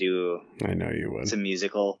love to do. I know you would. Some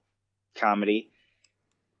musical comedy.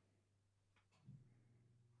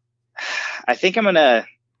 I think I'm gonna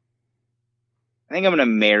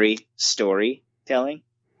marry storytelling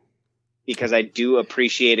because I do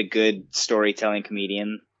appreciate a good storytelling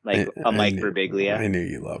comedian like a Mike Birbiglia. I knew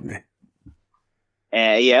you loved me.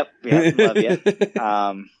 Yep, love you.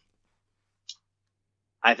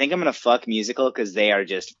 I think I'm gonna fuck musical because they are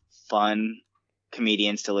just fun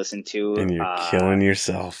comedians to listen to. And you're killing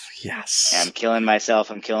yourself. Yes. I'm killing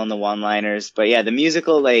myself. I'm killing the one-liners. But yeah, the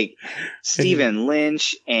musical, like Stephen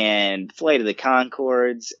Lynch and Flight of the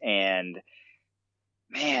Conchords, and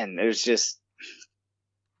man, there's just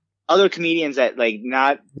other comedians that like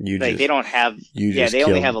not they don't have they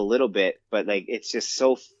only have a little bit, but like it's just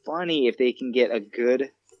so funny if they can get a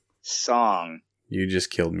good song. You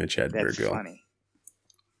just killed Mitch Hedberg. That's funny.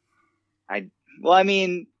 I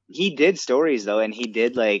mean, he did stories though, and he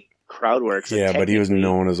did like crowd work. So yeah, but he was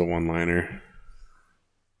known as a one-liner.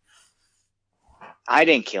 I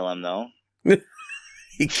didn't kill him though.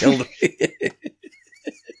 He killed him.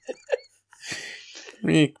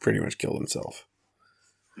 He pretty much killed himself.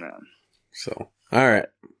 No. So, all right.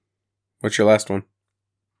 What's your last one?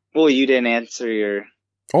 Well, you didn't answer your.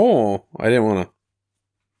 Oh, I didn't want to.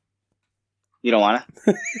 You don't want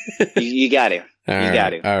to? You got to. You got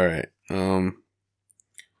to. All right.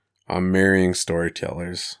 I'm marrying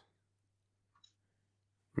storytellers.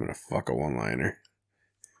 I'm gonna fuck a one-liner.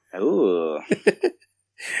 Ooh.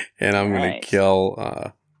 And I'm gonna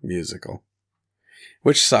kill musical.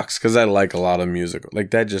 Which sucks, because I like a lot of musical. Like,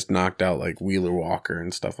 that just knocked out, like, Wheeler Walker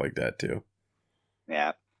and stuff like that, too.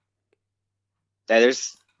 Yeah.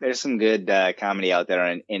 There's some good comedy out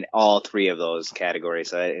there in all three of those categories,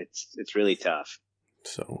 so it's really tough.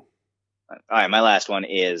 So. All right, my last one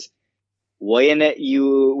is, when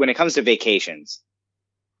it comes to vacations,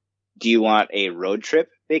 do you want a road trip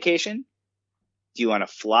vacation? Do you want to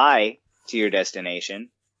fly to your destination?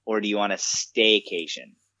 Or do you want a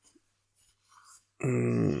staycation?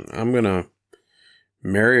 I'm going to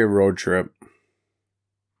marry a road trip,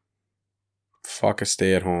 fuck a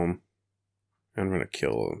stay at home, and I'm going to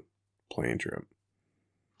kill a plane trip.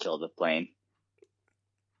 Kill the plane.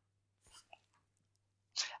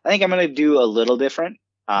 I think I'm going to do a little different.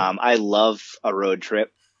 I love a road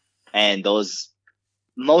trip, and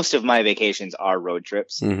most of my vacations are road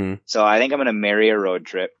trips. Mm-hmm. So I think I'm going to marry a road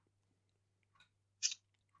trip.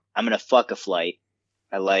 I'm going to fuck a flight.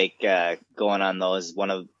 I like going on those.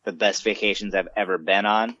 One of the best vacations I've ever been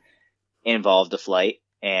on involved a flight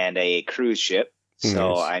and a cruise ship.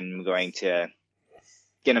 So Nice. I'm going to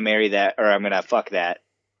marry that, or I'm going to fuck that.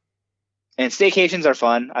 And staycations are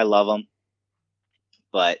fun. I love them.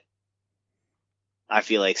 But I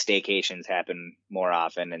feel like staycations happen more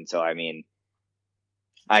often. And so, I mean,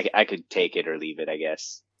 I could take it or leave it, I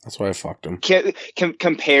guess. That's why I fucked him.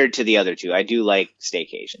 Compared to the other two, I do like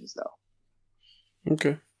staycations, though.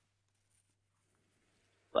 Okay.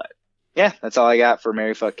 But, yeah, that's all I got for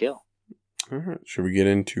Marry, Fuck, Kill. All right. Should we get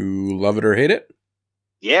into Love It or Hate It?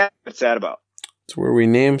 Yeah, what's that about? It's where we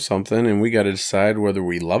name something and we got to decide whether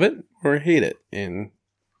we love it or hate it. And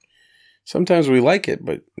sometimes we like it,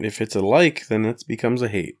 but if it's a like, then it becomes a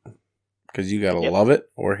hate. Because you got to love it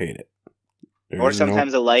or hate it. Or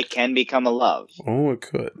sometimes a like can become a love. Oh, it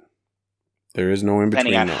could. There is no in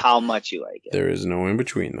between. Depending on how much you like it. There is no in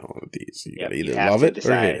between, though, with these. You got to either have love to it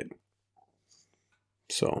decide. or hate it.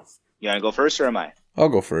 So. You want to go first or am I? I'll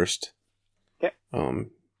go first. Okay.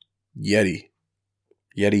 Yeti.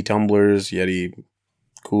 Yeti tumblers, Yeti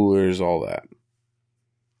coolers, all that.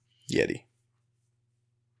 Yeti.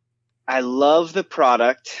 I love the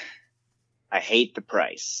product. I hate the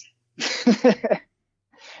price.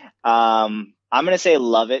 I'm going to say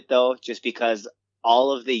love it, though, just because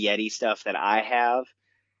all of the Yeti stuff that I have,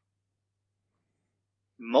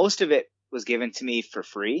 most of it was given to me for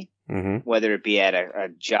free, whether it be at a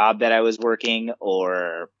job that I was working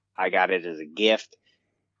or I got it as a gift.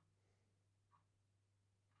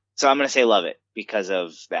 So I'm going to say love it because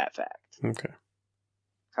of that fact. Okay.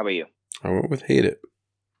 How about you? I went with hate it.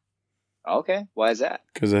 Okay. Why is that?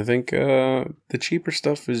 Because I think the cheaper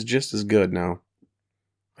stuff is just as good now.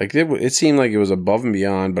 Like, it seemed like it was above and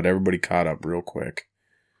beyond, but everybody caught up real quick.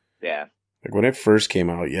 Yeah. Like, when it first came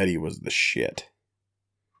out, Yeti was the shit.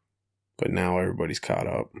 But now everybody's caught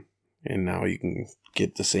up. And now you can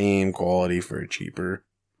get the same quality for a cheaper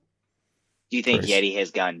Do you think price. Yeti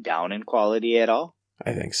has gone down in quality at all?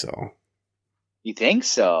 I think so. You think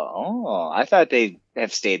so? Oh, I thought they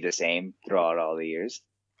have stayed the same throughout all the years.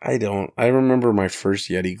 I don't. I remember my first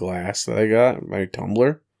Yeti glass that I got, my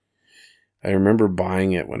tumbler. I remember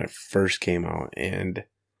buying it when it first came out, and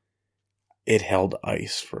it held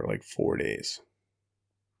ice for like 4 days.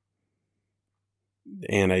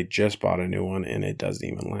 And I just bought a new one, and it doesn't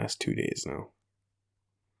even last 2 days now.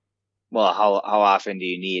 Well, how often do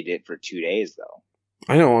you need it for 2 days, though?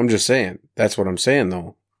 I know, I'm just saying. That's what I'm saying,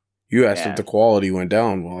 though. You asked if the quality went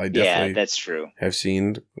down. Well, I definitely that's true. have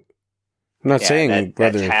seen. I'm not saying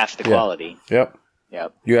whether. That's half the quality. Yep.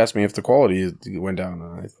 Yep. You asked me if the quality went down,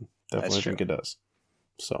 and I definitely think it does.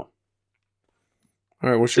 So. All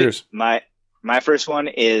right, what's yours? My first one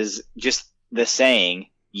is just the saying,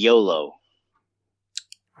 YOLO.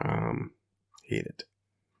 Hate it.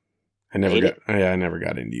 I never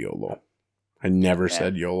got into YOLO. I never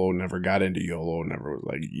said YOLO, never got into YOLO, never was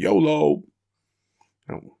like YOLO.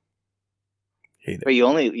 No. Hate it. But you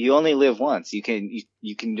only live once. You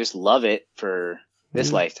can just love it for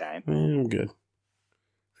this lifetime. I'm good.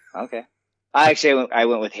 Okay. I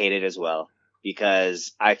went with hate it as well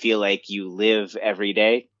because I feel like you live every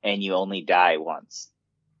day and you only die once.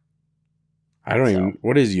 I don't even.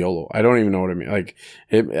 What is YOLO? I don't even know what it means. Like,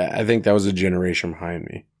 I think that was a generation behind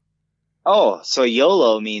me. Oh, so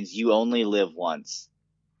YOLO means you only live once.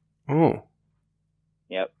 Oh.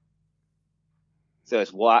 Yep. So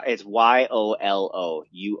it's YOLO.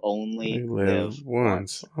 You only live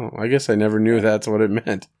once. Oh, I guess I never knew that's what it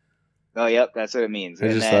meant. Oh, yep, that's what it means. I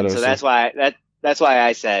just thought it was that's why that's why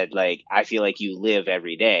I said, like, I feel like you live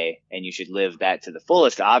every day and you should live that to the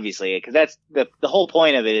fullest, obviously, because that's the whole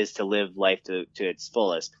point of it is to live life to its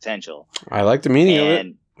fullest potential. I like the meaning of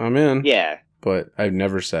it. I'm in. Yeah. But I've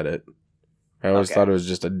never said it. I always thought it was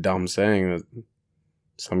just a dumb saying that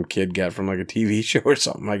some kid got from like a TV show or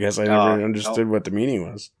something. I guess I never understood what the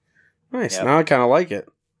meaning was. Nice. Yep. Now I kind of like it.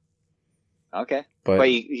 Okay. But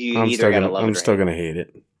you either gotta love it or I'm still gonna hate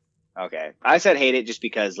it. Okay. I said hate it just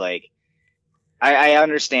because, like, I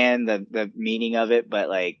understand the meaning of it, but,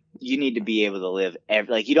 like, you need to be able to live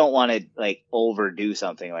like, you don't want to, like, overdo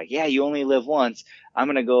something. Like, yeah, you only live once. I'm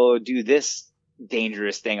going to go do this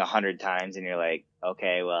dangerous thing 100 times. And you're like,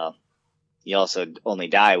 okay, well, you also only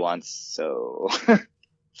die once. So,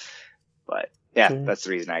 but yeah, that's the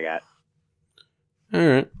reason I got. All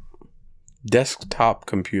right. Desktop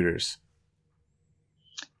computers.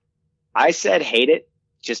 I said hate it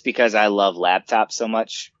just because I love laptops so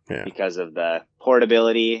much. Yeah. Because of the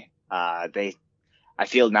portability. I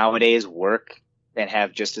feel nowadays work and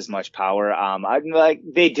have just as much power.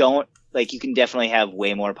 They don't, like, you can definitely have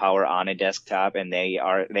way more power on a desktop, and they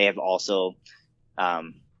have also,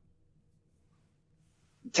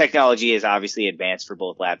 technology is obviously advanced for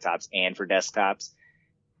both laptops and for desktops,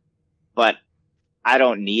 but I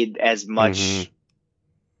don't need as much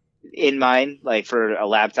in mine. Like, for a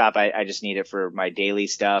laptop, I just need it for my daily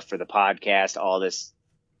stuff, for the podcast. All this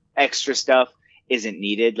extra stuff isn't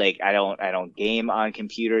needed. Like, I don't game on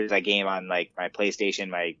computers. I game on, like, my PlayStation,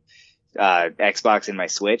 my Xbox, and my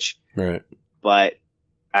Switch. Right. But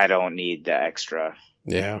I don't need the extra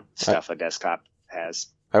stuff a desktop has.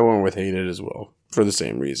 I went with hate it as well for the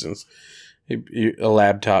same reasons. A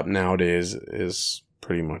laptop nowadays is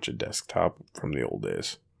pretty much a desktop from the old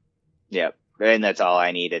days. Yep. And that's all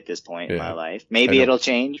I need at this point in my life. Maybe it'll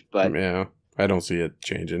change, but yeah, I don't see it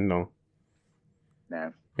changing. No.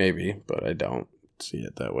 Maybe, but I don't see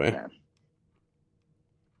it that way. No.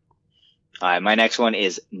 All right, my next one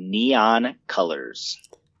is neon colors.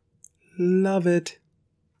 Love it.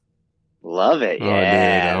 Love it,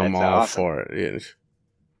 yeah. Oh, dude, I'm all for it. Yeah.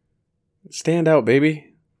 Stand out,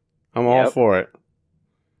 baby. I'm all for it.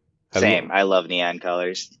 Same. I love neon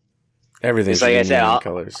colors. Everything's like neon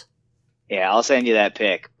colors. Yeah, I'll send you that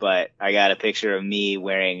pic, but I got a picture of me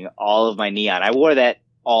wearing all of my neon. I wore that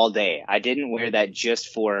all day. I didn't wear that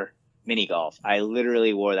just for mini golf. I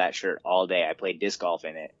literally wore that shirt all day. I played disc golf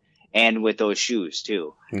in it, and with those shoes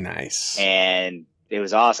too. Nice. And it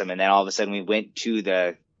was awesome. And then all of a sudden we went to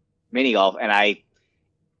the mini golf, and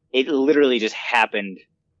it literally just happened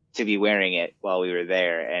to be wearing it while we were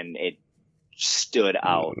there, and it stood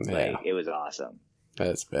out. Like, it was awesome.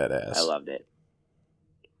 That's badass. I loved it.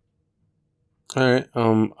 All right.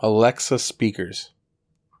 Alexa speakers.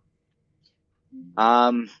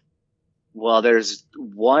 Well, there's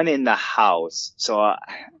one in the house, so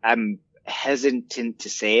I'm hesitant to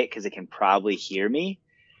say it because it can probably hear me.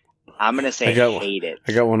 I'm gonna say hate it.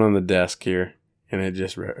 I got one on the desk here, and it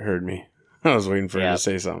just heard me. I was waiting for him to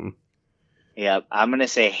say something. Yep, I'm gonna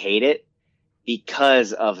say hate it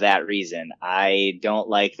because of that reason. I don't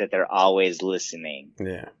like that they're always listening.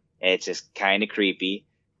 Yeah, it's just kind of creepy.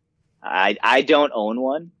 I don't own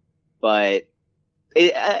one, but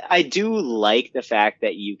I do like the fact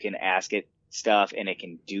that you can ask it stuff and it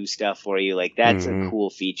can do stuff for you. Like, that's a cool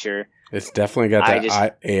feature. It's definitely got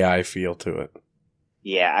that AI feel to it.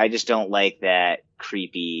 Yeah, I just don't like that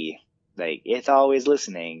creepy, like, it's always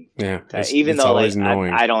listening. Yeah, even though, like,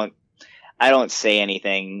 I don't say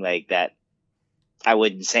anything like that I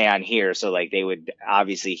wouldn't say on here, so, like, they would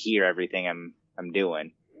obviously hear everything I'm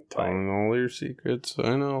doing. Telling all your secrets,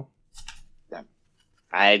 I know.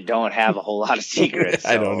 I don't have a whole lot of secrets. So.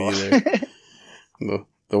 I don't either.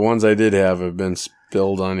 The ones I did have been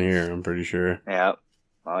spilled on here, I'm pretty sure. Yep.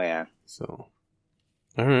 Oh, yeah. So,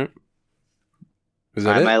 all right. Is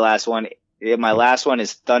that it? My last one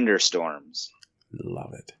is thunderstorms.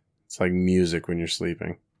 Love it. It's like music when you're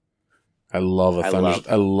sleeping. I love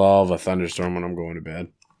a thunderstorm when I'm going to bed.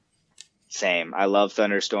 Same. I love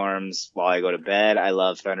thunderstorms while I go to bed. I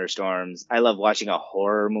love thunderstorms. I love watching a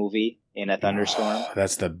horror movie in a thunderstorm. Oh,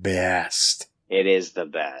 that's the best. It is the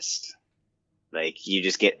best. Like, you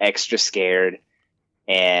just get extra scared,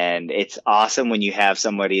 and it's awesome when you have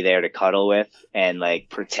somebody there to cuddle with and, like,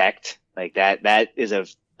 protect. Like, that is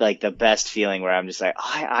the best feeling where I'm just like,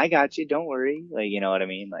 oh, I got you. Don't worry. Like, you know what I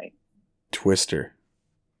mean? Like, Twister.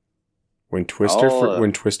 When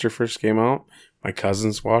Twister first came out, my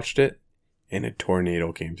cousins watched it, and a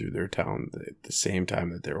tornado came through their town at the same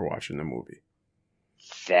time that they were watching the movie.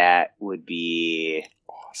 That would be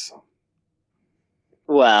awesome.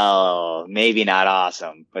 Well, maybe not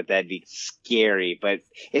awesome, but that'd be scary. But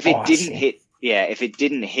if it didn't hit if it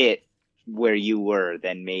didn't hit where you were,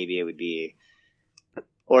 then maybe it would be,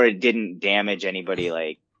 or it didn't damage anybody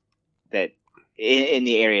like that in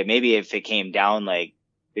the area. Maybe if it came down, like,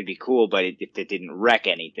 it'd be cool, but if it didn't wreck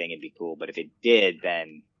anything, it'd be cool. But if it did,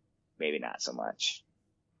 then maybe not so much.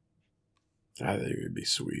 I think it would be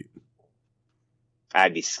sweet.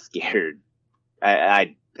 I'd be scared.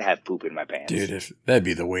 I'd have poop in my pants. Dude, that'd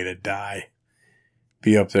be the way to die.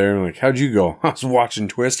 Be up there and like, how'd you go? I was watching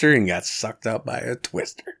Twister and got sucked up by a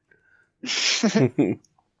twister.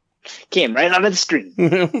 Came right out of the screen.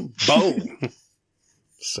 Boom.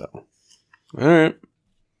 So, all right.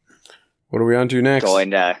 What are we on to next?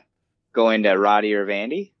 Going to Roddy or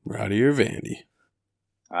Vandy? Roddy or Vandy.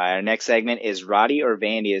 Our next segment is Roddy or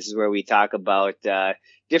Vandy. This is where we talk about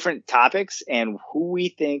different topics and who we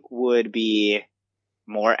think would be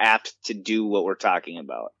more apt to do what we're talking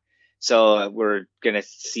about. So we're going to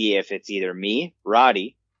see if it's either me,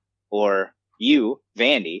 Roddy, or you,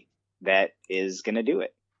 Vandy, that is going to do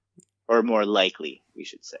it. Or more likely, we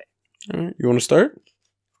should say. All right. You want to start?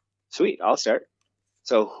 Sweet, I'll start.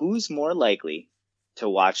 So who's more likely to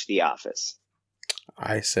watch The Office?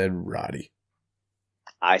 I said Roddy.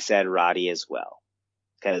 I said Roddy as well.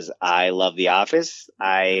 Because I love The Office.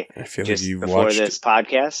 I feel just like you've before watched this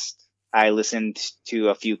podcast, I listened to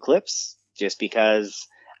a few clips just because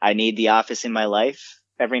I need The Office in my life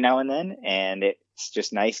every now and then, and it's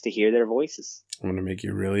just nice to hear their voices. I'm going to make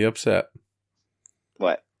you really upset.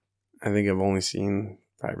 What? I think I've only seen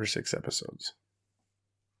 5 or 6 episodes.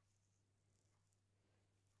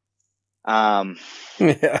 Yeah.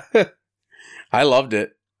 I loved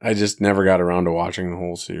it. I just never got around to watching the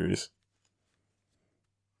whole series.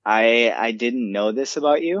 I didn't know this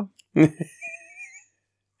about you.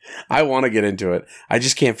 I want to get into it. I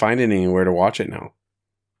just can't find it anywhere to watch it now.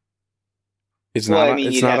 It's not on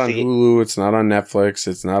Hulu. It's not on Netflix.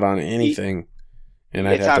 It's not on anything. And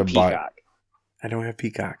I'd have to buy. Peacock. I don't have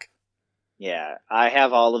Peacock. Yeah, I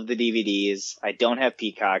have all of the DVDs. I don't have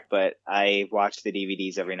Peacock, but I watch the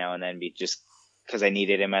DVDs every now and then just because I need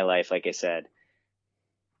it in my life, like I said.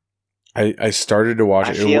 I started to watch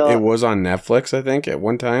it. It was on Netflix, I think, at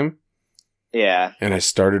one time. Yeah. And I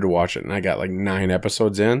started to watch it, and I got like 9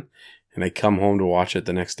 episodes in, and I come home to watch it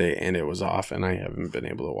the next day, and it was off, and I haven't been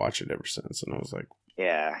able to watch it ever since. And I was like...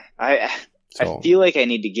 Yeah. I feel like I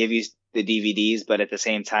need to give you the DVDs, but at the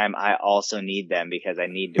same time, I also need them because I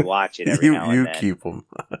need to watch it every now and then. You keep them.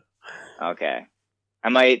 Okay. I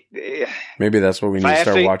might... Maybe that's what we need to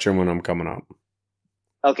start watching when I'm coming up.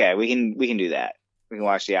 Okay, we can do that. We can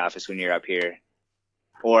watch The Office when you're up here.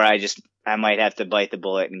 Or I might have to bite the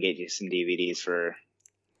bullet and get you some DVDs for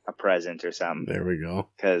a present or something. There we go.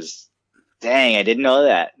 Because, dang, I didn't know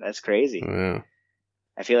that. That's crazy. Yeah.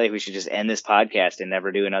 I feel like we should just end this podcast and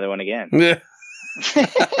never do another one again. Yeah.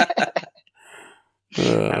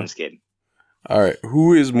 I'm just kidding. All right.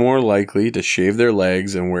 Who is more likely to shave their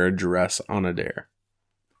legs and wear a dress on a dare?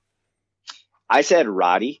 I said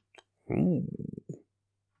Roddy. Ooh.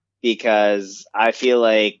 Because I feel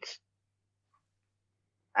like,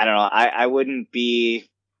 I don't know, I wouldn't be,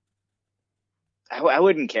 I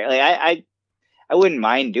wouldn't care. Like, I wouldn't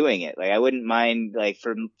mind doing it. Like, I wouldn't mind, like,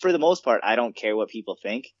 for the most part, I don't care what people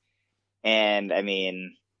think. And, I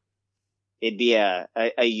mean, it'd be a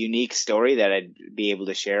unique story that I'd be able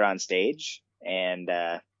to share on stage. And,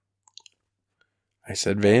 I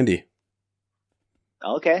said Vandy.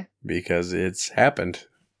 Okay. Because it's happened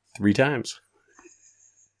 3 times.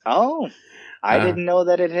 Oh, I didn't know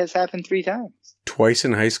that it has happened 3 times. Twice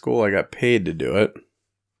in high school, I got paid to do it.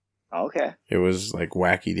 Okay. It was like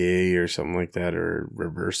Wacky Day or something like that, or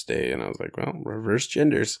Reverse Day, and I was like, well, reverse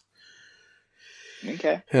genders.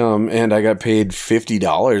 Okay. And I got paid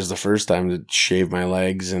 $50 the first time to shave my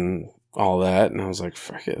legs and all that, and I was like,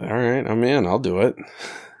 fuck it, all right, I'm in, I'll do it.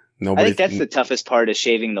 I think that's the toughest part of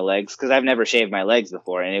shaving the legs, because I've never shaved my legs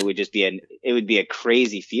before, and it would just be a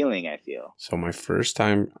crazy feeling, I feel. So my first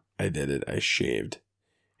time I did it, I shaved,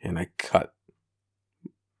 and I cut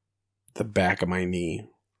the back of my knee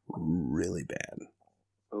really bad.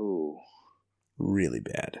 Ooh. Really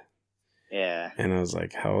bad. Yeah. And I was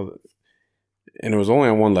like, how... And it was only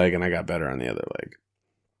on one leg, and I got better on the other leg.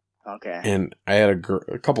 Okay. And I had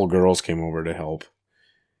a couple girls came over to help.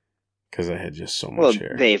 Because I had just so much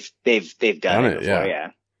hair. They've done it before, yeah.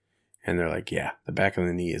 And they're like, yeah, the back of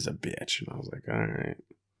the knee is a bitch. And I was like, all right.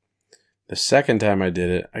 The second time I did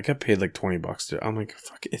it, I got paid like $20. I'm like,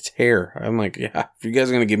 fuck, it's hair. I'm like, yeah, if you guys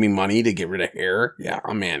are going to give me money to get rid of hair, yeah,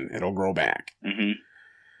 I'm in. It'll grow back. Mm-hmm.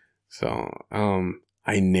 So,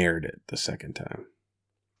 I nared it the second time.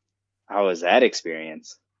 How was that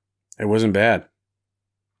experience? It wasn't bad.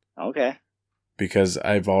 Okay. because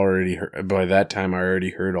I've already heard, by that time I already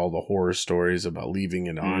heard all the horror stories about leaving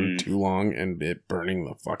it on too long and it burning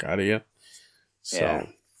the fuck out of you. So,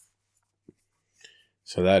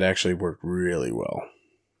 so that actually worked really well.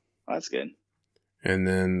 Oh, that's good. And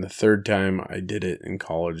then the third time I did it in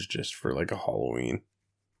college just for like a Halloween.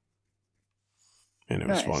 And it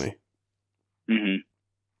was funny.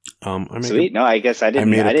 Mm-hmm. Sweet. No, I guess I didn't.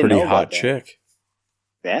 I made a pretty hot that. chick.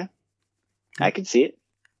 Yeah, I could see it.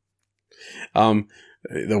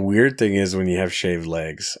 The weird thing is when you have shaved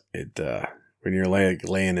legs, when you're like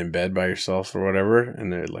laying in bed by yourself or whatever,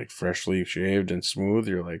 and they're like freshly shaved and smooth,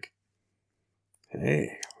 you're like,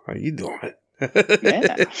 "Hey, how you doing?"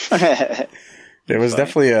 Yeah. It was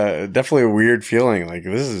definitely a weird feeling. Like,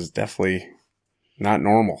 this is definitely not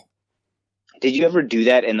normal. Did you ever do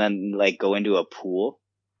that and then like go into a pool?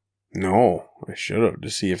 No, I should have, to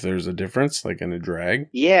see if there's a difference, like in a drag.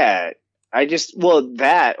 Yeah,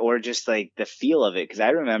 that or just like the feel of it, because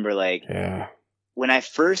I remember like when I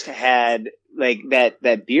first had like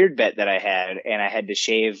that beard bet that I had, and I had to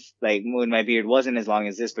shave like when my beard wasn't as long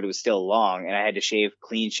as this, but it was still long, and I had to shave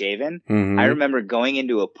clean shaven. Mm-hmm. I remember going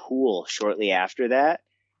into a pool shortly after that,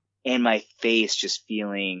 and my face just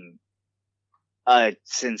feeling a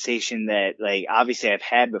sensation that like obviously I've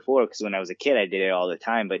had before, because when I was a kid I did it all the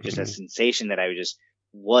time, but just a sensation that I just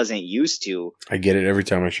wasn't used to. I get it every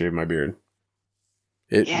time I shave my beard.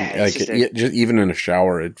 Just even in a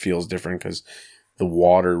shower, it feels different because the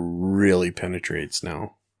water really penetrates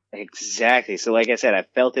now. Exactly. So like I said, I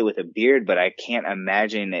felt it with a beard, but I can't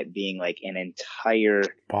imagine it being like an entire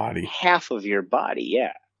body, half of your body.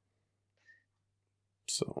 Yeah.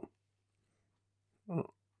 So,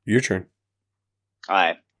 your turn. All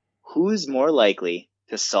right. Who's more likely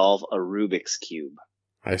to solve a Rubik's Cube?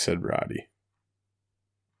 I said Roddy.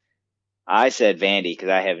 I said Vandy because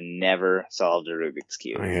I have never solved a Rubik's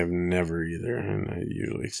Cube. I have never either, and I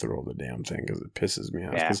usually throw the damn thing because it pisses me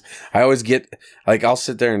off. Because I always get, like, I'll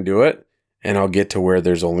sit there and do it, and I'll get to where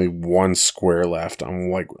there's only one square left.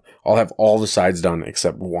 I'm like, I'll have all the sides done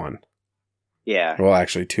except one. Yeah. Well,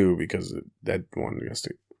 actually two, because that one has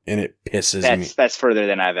to, and it pisses me. That's further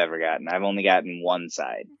than I've ever gotten. I've only gotten one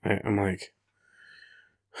side. I'm like...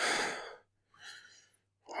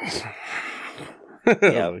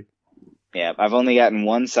 Yeah. Yeah, I've only gotten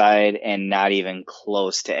one side and not even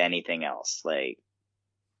close to anything else. Like,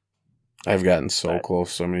 I've gotten so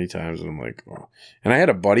close so many times, and I'm like, oh. And I had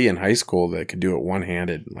a buddy in high school that could do it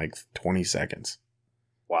one-handed in like 20 seconds.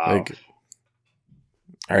 Wow. Like,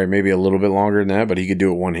 all right, maybe a little bit longer than that, but he could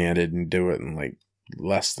do it one-handed and do it in like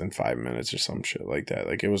less than 5 minutes or some shit like that.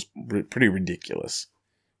 Like, it was pretty ridiculous.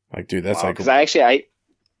 Like, dude, that's like... Because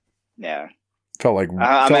yeah. Felt like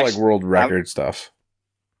world record stuff.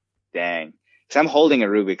 Dang. Because I'm holding a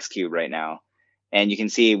Rubik's Cube right now, and you can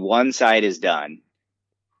see one side is done,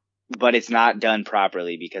 but it's not done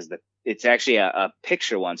properly because it's actually a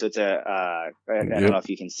picture one. So it's I don't know if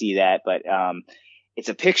you can see that, but it's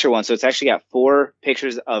a picture one. So it's actually got 4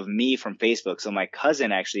 pictures of me from Facebook. So my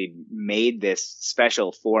cousin actually made this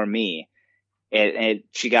special for me. And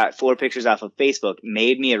she got 4 pictures off of Facebook,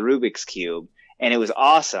 made me a Rubik's Cube, and it was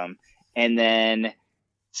awesome. And then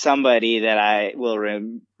somebody that I will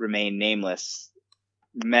remain nameless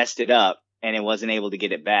messed it up, and it wasn't able to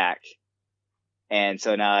get it back. And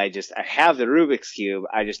so now I have the Rubik's Cube.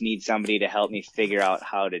 I just need somebody to help me figure out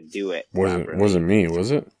how to do it. Wasn't me,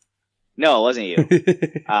 was it? No, it wasn't you.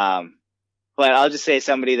 But I'll just say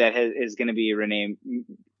somebody that is going to be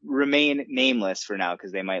remain nameless for now,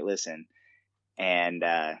 because they might listen. And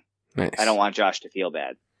nice. I don't want Josh to feel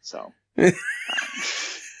bad. So.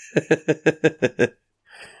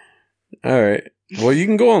 All right. Well, you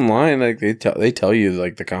can go online. Like they tell you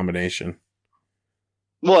like the combination.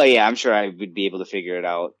 Well, yeah, I'm sure I would be able to figure it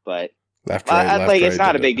out, but it's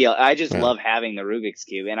not a big deal. I just love having the Rubik's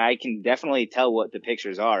Cube, and I can definitely tell what the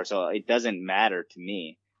pictures are, so it doesn't matter to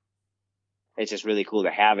me. It's just really cool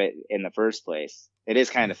to have it in the first place. It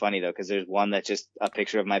is kind of funny though, because there's one that's just a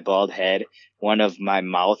picture of my bald head, one of my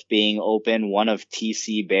mouth being open, one of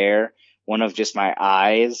TC Bear, one of just my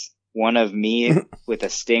eyes. One of me with a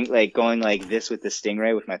sting, like going like this with the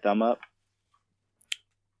stingray with my thumb up.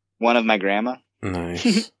 One of my grandma.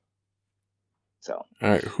 Nice. So. All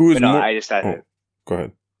right. Who is more? I just thought. Go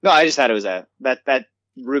ahead. No, I just thought it was that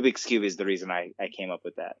Rubik's Cube is the reason I came up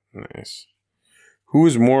with that. Nice. Who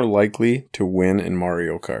is more likely to win in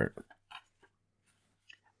Mario Kart?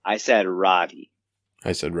 I said Roddy.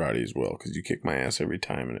 I said Roddy as well, because you kick my ass every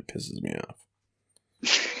time and it pisses me off.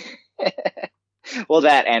 Well,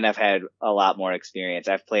 that, and I've had a lot more experience.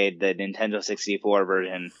 I've played the Nintendo 64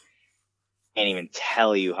 version can't even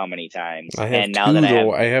tell you how many times. I have and now two, that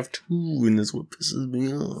though. I have two, and that's what pisses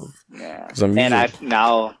me off. Yeah. 'Cause I'm And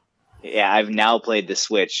using- I've now played the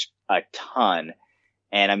Switch a ton,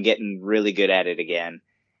 and I'm getting really good at it again.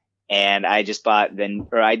 And I just bought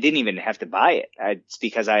I didn't even have to buy it. It's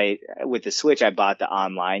because with the Switch, I bought the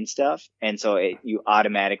online stuff. And so you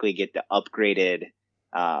automatically get the upgraded,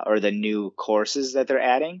 or the new courses that they're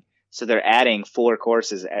adding. So they're adding 4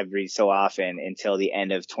 courses every so often until the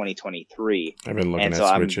end of 2023. I've been looking And at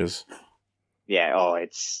so Switches.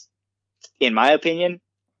 it's, in my opinion,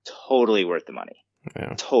 totally worth the money.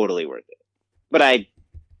 Yeah. Totally worth it. But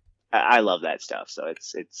I love that stuff. So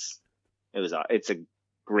it's a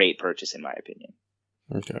great purchase in my opinion.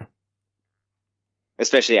 Okay.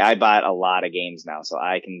 Especially I bought a lot of games now, so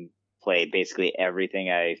I can play basically everything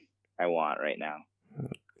I want right now.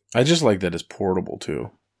 I just like that it's portable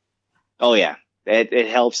too. Oh yeah. It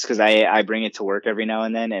helps because I bring it to work every now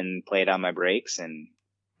and then and play it on my breaks, and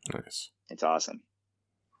Nice. it's awesome.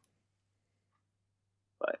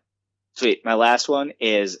 But sweet. My last one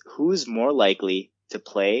is, who's more likely to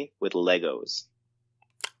play with Legos?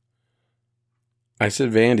 I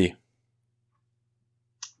said Vandy.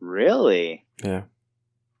 Really? Yeah.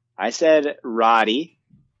 I said Roddy,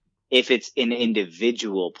 if it's an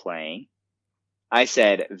individual playing. I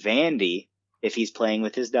said Vandy, if he's playing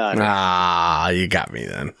with his daughter. Ah, you got me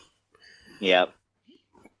then. Yep.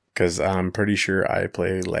 Because I'm pretty sure I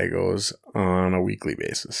play Legos on a weekly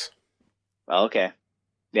basis. Okay.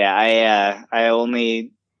 Yeah,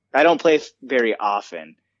 I don't play very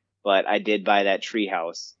often, but I did buy that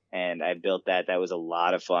treehouse and I built that. That was a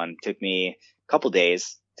lot of fun. Took me a couple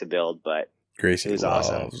days to build, but Gracie it was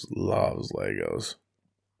loves Legos.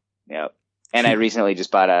 Yep. And I recently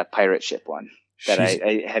just bought a pirate ship one that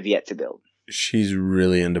I have yet to build. She's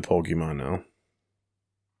really into Pokemon now.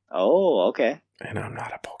 Oh, okay. And I'm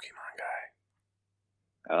not a Pokemon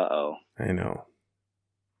guy. Uh-oh. I know.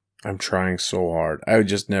 I'm trying so hard. I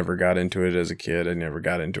just never got into it as a kid. I never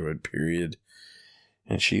got into it, period.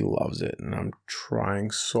 And she loves it. And I'm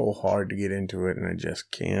trying so hard to get into it, and I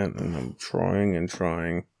just can't. And I'm trying and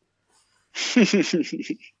trying.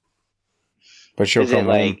 But she'll come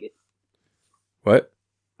home. What?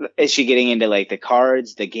 Is she getting into like the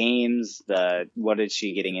cards, the games, what is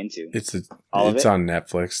she getting into? It's all it's of it? on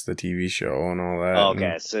Netflix, the TV show and all that. Oh,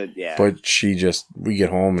 okay, so yeah. But we get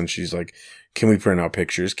home and she's like, "Can we print out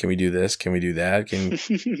pictures? Can we do this? Can we do that? Can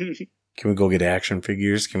we go get action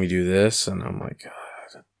figures? Can we do this?" And I'm like,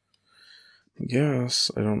 God, yes,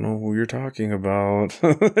 I don't know who you're talking about.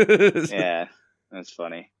 Yeah, that's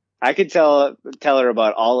funny. I could tell her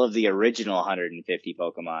about all of the original 150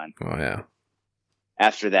 Pokemon. Oh yeah.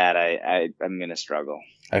 After that, I'm gonna struggle.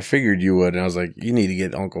 I figured you would, and I was like, you need to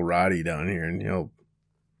get Uncle Roddy down here, and he'll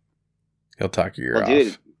talk your ear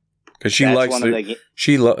off. Because she likes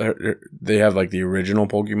they have like the original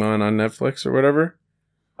Pokemon on Netflix or whatever.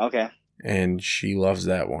 Okay. And she loves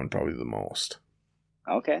that one probably the most.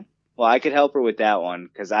 Okay. Well, I could help her with that one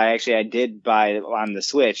because I did buy on the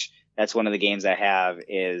Switch. That's one of the games I have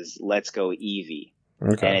is Let's Go Eevee.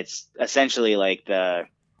 Okay. And it's essentially like the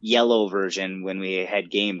yellow version when we had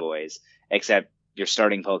Game Boys, except your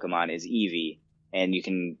starting Pokemon is Eevee, and you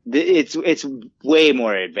can. It's way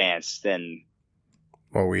more advanced than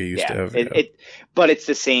what we used to have. But it's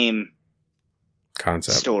the same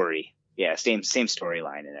concept, story. Yeah, same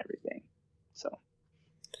storyline and everything. So,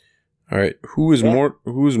 all right, who's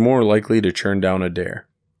more likely to turn down a dare?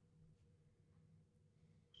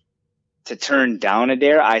 To turn down a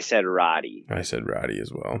dare, I said Roddy. I said Roddy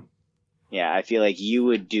as well. Yeah, I feel like you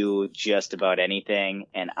would do just about anything,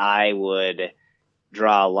 and I would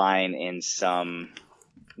draw a line in some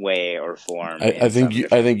way or form. I think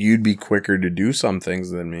you'd be quicker to do some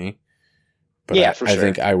things than me. But yeah, for sure. I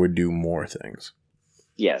think I would do more things.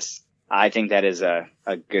 Yes, I think that is a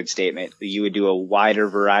good statement. You would do a wider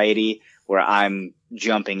variety where I'm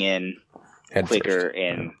jumping in Head quicker first.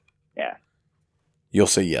 and yeah. You'll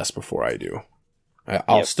say yes before I do.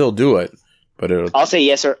 I'll still do it. But I'll say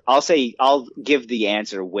yes, or I'll give the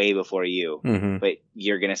answer way before you, mm-hmm. but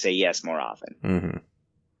you're going to say yes more often. Mm-hmm.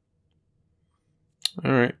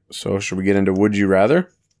 All right. So should we get into Would You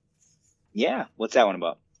Rather? Yeah. What's that one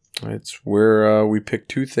about? It's where we pick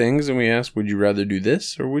two things and we ask, would you rather do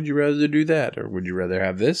this or would you rather do that? Or would you rather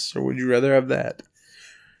have this or would you rather have that?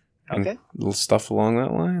 And okay. Little stuff along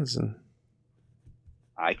that lines. And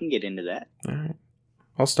I can get into that. All right.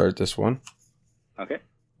 I'll start this one. Okay.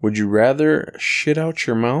 Would you rather shit out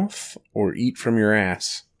your mouth or eat from your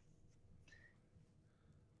ass?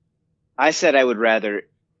 I said I would rather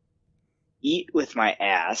eat with my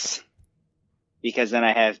ass because then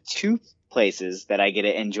I have two places that I get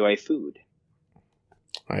to enjoy food.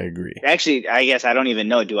 I agree. Actually, I guess I don't even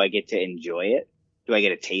know. Do I get to enjoy it? Do I get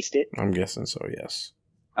to taste it? I'm guessing so, yes.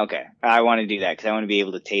 Okay. I want to do that because I want to be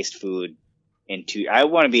able to taste food I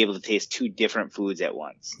want to be able to taste two different foods at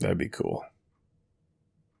once. That'd be cool.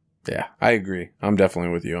 Yeah, I agree. I'm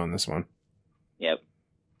definitely with you on this one. Yep.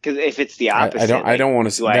 Because if it's the opposite, I don't want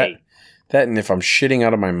to see that. That, and if I'm shitting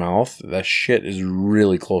out of my mouth, that shit is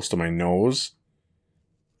really close to my nose.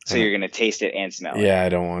 So you're gonna taste it and smell it. Yeah, I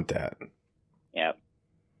don't want that. Yep.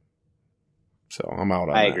 So I'm out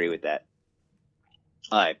on I that. agree with that.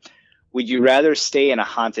 All right. Would you rather stay in a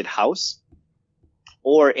haunted house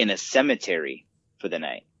or in a cemetery for the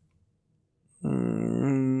night?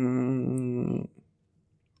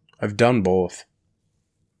 I've done both.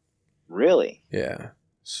 Really? Yeah.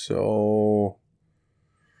 So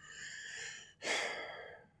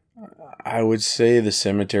I would say the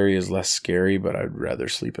cemetery is less scary, but I'd rather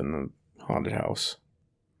sleep in the haunted house.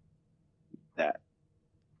 That.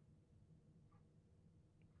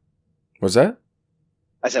 What's that?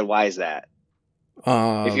 I said, why is that?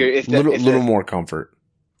 Little more comfort.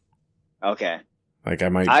 Okay. Like I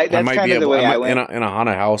might in a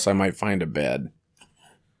haunted house. I might find a bed.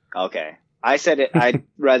 Okay. I said it. I'd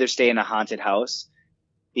rather stay in a haunted house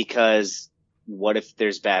because what if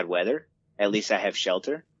there's bad weather? At least I have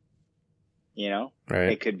shelter. You know,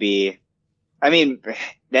 right? It could be. I mean,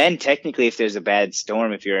 then technically, if there's a bad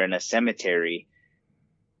storm, if you're in a cemetery,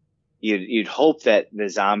 you'd hope that the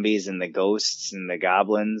zombies and the ghosts and the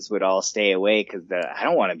goblins would all stay away because I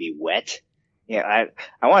don't want to be wet. Yeah,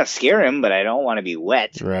 I want to scare him, but I don't want to be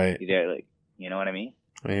wet. Right. Like, you know what I mean?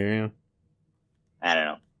 I hear you. I don't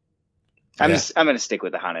know. I'm gonna stick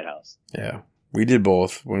with the haunted house. Yeah, we did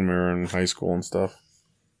both when we were in high school and stuff.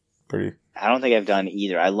 I don't think I've done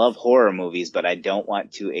either. I love horror movies, but I don't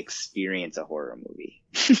want to experience a horror movie.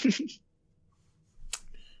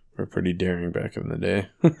 We're pretty daring back in the day.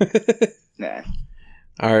 Nah.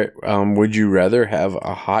 All right. Would you rather have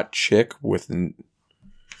a hot chick with an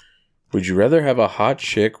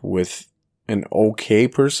okay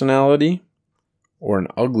personality or an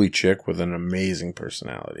ugly chick with an amazing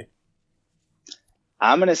personality?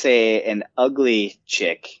 I'm going to say an ugly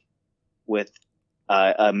chick with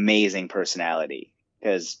amazing personality,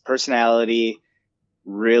 because personality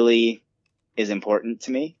really is important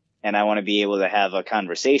to me, and I want to be able to have a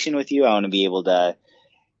conversation with you. I want to be able to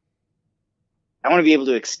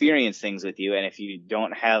experience things with you, and if you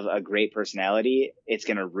don't have a great personality, it's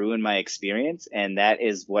going to ruin my experience, and that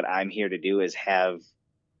is what I'm here to do, is have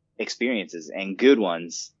experiences, and good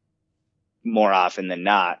ones more often than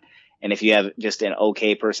not. And if you have just an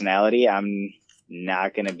okay personality, I'm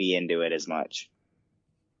not going to be into it as much.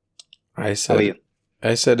 I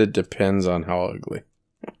said it depends on how ugly.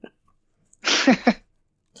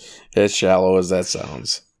 As shallow as that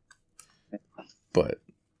sounds. But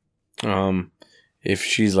if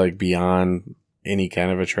she's like beyond any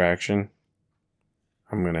kind of attraction,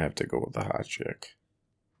 I'm going to have to go with the hot chick.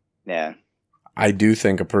 Yeah. I do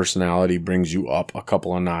think a personality brings you up a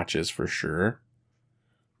couple of notches for sure.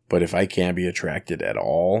 But if I can't be attracted at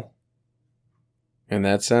all, in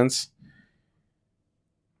that sense,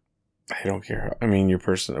 I don't care. I mean,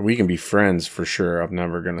 we can be friends for sure. I'm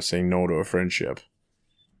never going to say no to a friendship.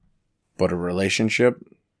 But a relationship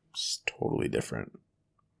is totally different.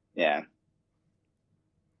 Yeah.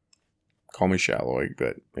 Call me shallow,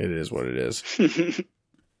 but it is what it is.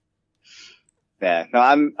 Yeah.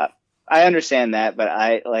 No, I understand that, but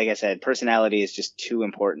like I said, personality is just too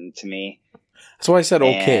important to me. That's why I said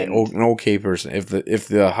okay, an okay person. If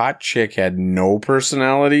the hot chick had no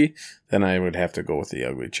personality, then I would have to go with the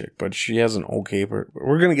ugly chick. But she has an okay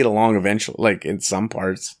we're gonna get along eventually, like in some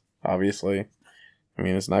parts, obviously. I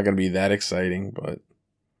mean, it's not gonna be that exciting, but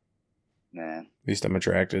nah. At least I'm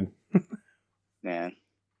attracted. Yeah.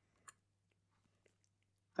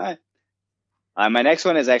 All right. My next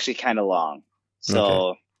one is actually kind of long, so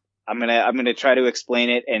okay. I'm gonna try to explain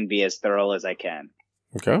it and be as thorough as I can.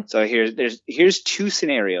 Okay. So here's two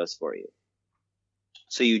scenarios for you.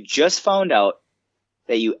 So you just found out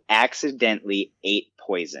that you accidentally ate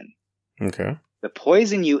poison. Okay. The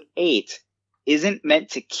poison you ate isn't meant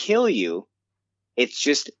to kill you. It's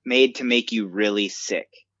just made to make you really sick.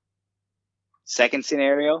 Second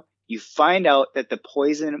scenario, you find out that the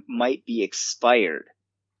poison might be expired,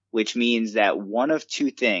 which means that one of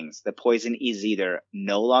two things. The poison is either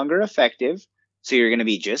no longer effective, so you're going to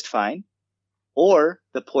be just fine, or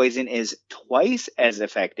the poison is twice as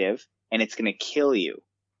effective and it's going to kill you.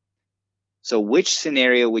 So which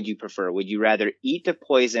scenario would you prefer? Would you rather eat the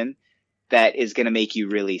poison that is going to make you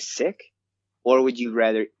really sick? Or would you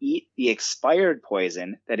rather eat the expired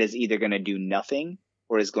poison that is either going to do nothing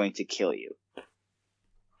or is going to kill you?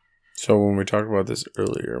 So when we talked about this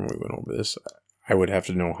earlier and we went over this, I would have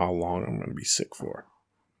to know how long I'm going to be sick for.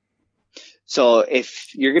 So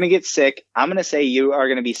if you're going to get sick, I'm going to say you are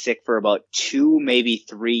going to be sick for about 2, maybe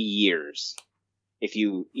 3 years if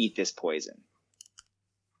you eat this poison.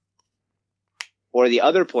 Or the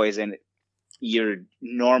other poison, you're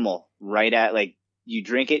normal, right at, like, you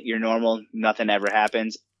drink it, you're normal, nothing ever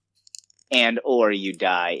happens, and or you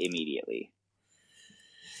die immediately.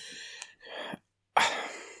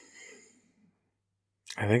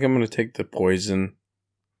 I think I'm going to take the poison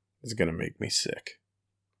that's going to make me sick.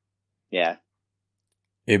 Yeah.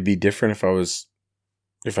 It'd be different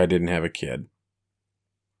if I didn't have a kid.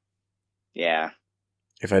 Yeah.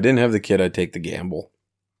 If I didn't have the kid, I'd take the gamble.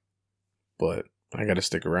 But I got to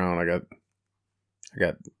stick around. I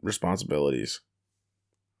got responsibilities.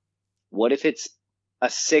 What if it's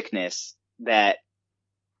a sickness that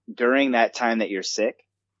during that time that you're sick,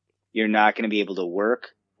 you're not going to be able to work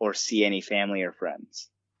or see any family or friends?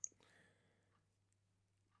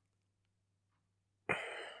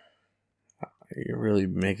 You're really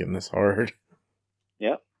making this hard.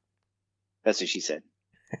 Yep. That's what she said.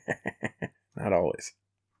 Not always.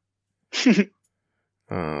 I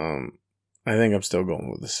think I'm still going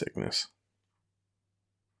with the sickness.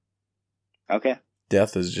 Okay.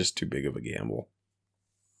 Death is just too big of a gamble.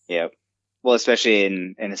 Yep. Well, especially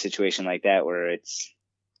in a situation like that where it's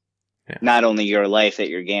not only your life that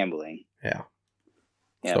you're gambling. Yeah.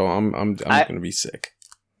 Yep. So I'm going to be sick.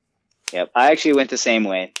 Yep. I actually went the same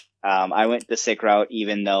way. I went the sick route,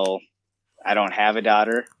 even though I don't have a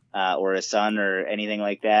daughter or a son or anything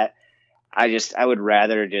like that. I would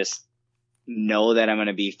rather just know that I'm going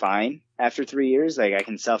to be fine after 3 years. Like, I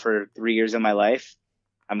can suffer 3 years of my life.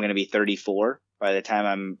 I'm going to be 34 by the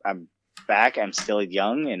time I'm back. I'm still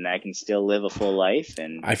young and I can still live a full life.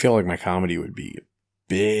 And I feel like my comedy would be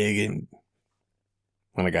big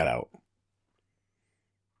when I got out.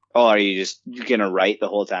 Oh, are you going to write the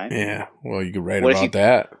whole time? Yeah. Well, you could write about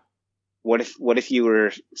that. What if you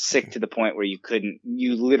were sick to the point where you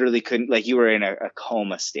literally couldn't, like, you were in a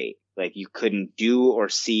coma state, like you couldn't do or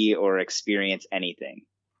see or experience anything?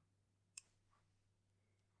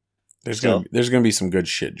 There's gonna be some good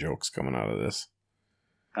shit jokes coming out of this.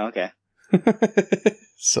 Okay.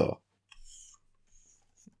 So,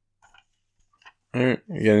 all right,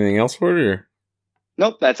 you got anything else for it, or?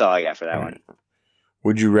 Nope, that's all I got for that one.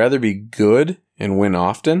 Would you rather be good and win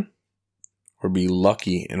often, or be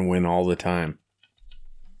lucky and win all the time?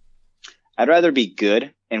 I'd rather be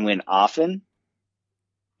good and win often,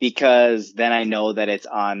 because then I know that it's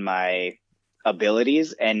on my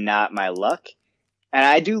abilities and not my luck. And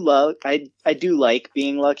I do like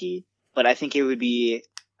being lucky, but I think it would be,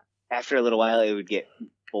 after a little while, it would get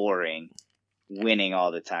boring winning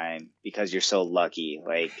all the time because you're so lucky.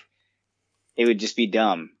 Like, it would just be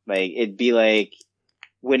dumb. Like, it'd be like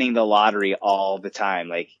winning the lottery all the time.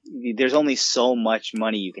 Like, there's only so much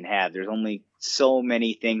money you can have. There's only so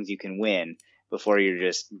many things you can win before you're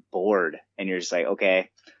just bored and you're just like, okay,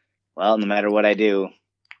 well, no matter what I do,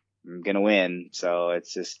 I'm going to win. So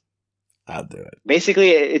it's just, I'll do it.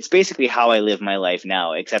 It's basically how I live my life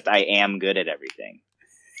now, except I am good at everything.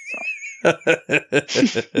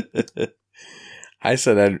 So. I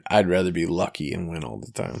said I'd rather be lucky and win all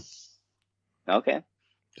the time. Okay.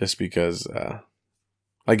 Just because,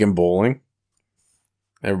 like in bowling,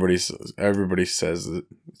 everybody says that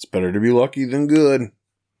it's better to be lucky than good.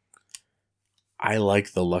 I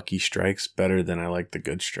like the lucky strikes better than I like the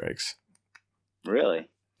good strikes. Really?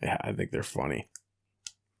 Yeah, I think they're funny.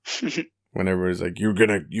 When everybody's like, "You're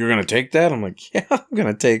gonna take that," I'm like, "Yeah, I'm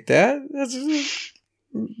gonna take that."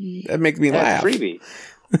 That makes me laugh. Freebie.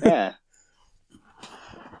 Yeah.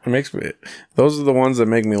 It makes me. Those are the ones that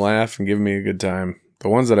make me laugh and give me a good time. The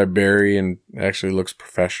ones that I bury and actually looks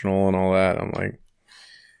professional and all that, I'm like,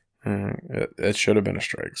 it should have been a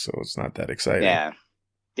strike, so it's not that exciting. Yeah.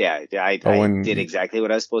 I did exactly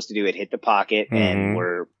what I was supposed to do. It hit the pocket, and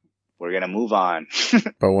we're gonna move on.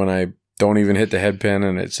 But when I don't even hit the head pin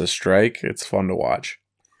and it's a strike, it's fun to watch.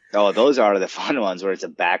 Oh, those are the fun ones where it's a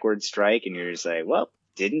backward strike, and you're just like, well,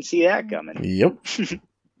 didn't see that coming. Yep.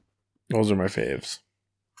 Those are my faves.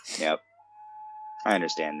 Yep. I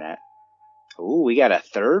understand that. Ooh, we got a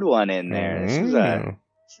third one in there. This is a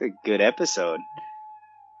good episode.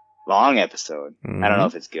 Long episode. I don't know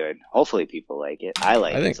if it's good. Hopefully people like it. I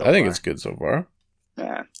think it's good so far.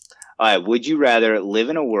 Yeah. All right. Would you rather live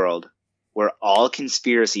in a world where all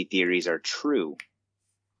conspiracy theories are true,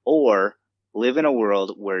 or live in a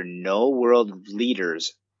world where no world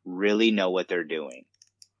leaders really know what they're doing?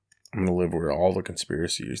 I'm going to live where all the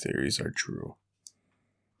conspiracy theories are true.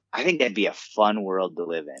 I think that'd be a fun world to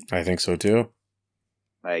live in. I think so too.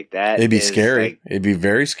 Like that. It'd be scary. It'd be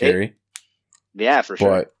very scary. Yeah, for sure.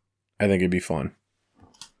 But I think it'd be fun.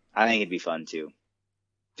 I think it'd be fun too.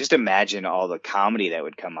 Just imagine all the comedy that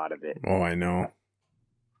would come out of it. Oh, I know.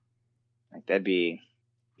 Like that'd be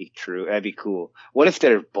true. That'd be cool. What if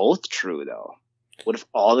they're both true though? What if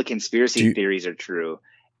all the conspiracy theories are true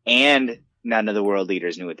and none of the world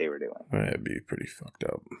leaders knew what they were doing? That'd be pretty fucked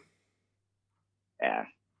up. Yeah.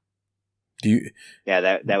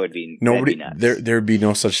 Yeah, that would be nobody. That'd be nuts. There'd be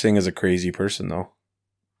no such thing as a crazy person though.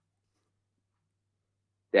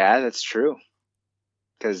 Yeah, that's true.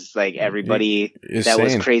 Because like everybody that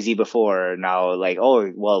was crazy before now, like,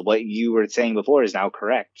 oh well, what you were saying before is now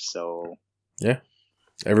correct. So yeah,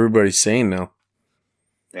 everybody's sane now.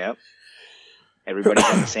 Yep, everybody's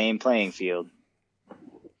on the same playing field.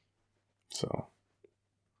 So,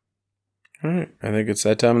 all right, I think it's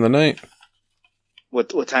that time of the night.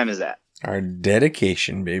 What time is that? Our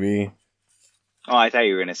dedication, baby. Oh, I thought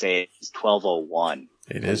you were gonna say it's 12:01.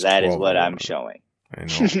 It is. That is what I'm showing. I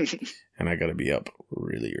know. And I gotta be up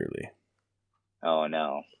really early. Oh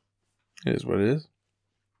no. It is what it is.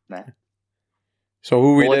 Nah. So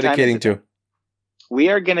who are we dedicating to? We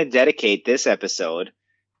are gonna dedicate this episode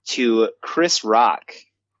to Chris Rock.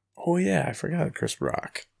 Oh yeah, I forgot Chris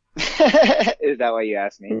Rock. Is that why you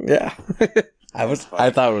asked me? Yeah. I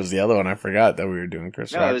thought it was the other one. I forgot that we were doing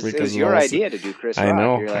Chris Rock. It was your idea to do Chris Rock. I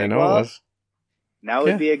know. Like, I know well, it was. Now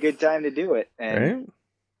would be a good time to do it. And right?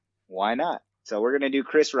 Why not? So we're going to do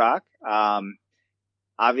Chris Rock.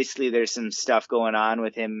 Obviously, there's some stuff going on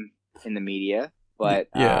with him in the media, but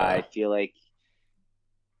I feel like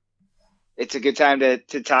it's a good time to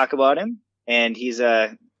talk about him. And he's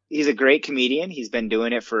a great comedian. He's been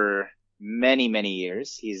doing it for many, many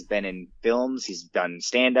years. He's been in films. He's done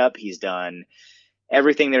stand-up. He's done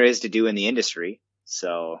everything there is to do in the industry.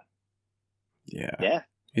 So, yeah.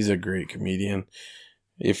 He's a great comedian.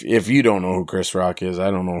 If you don't know who Chris Rock is,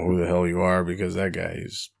 I don't know who the hell you are, because that guy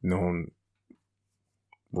is known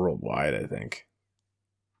worldwide, I think.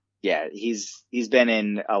 Yeah, he's been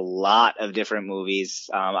in a lot of different movies.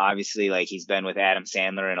 Obviously, like he's been with Adam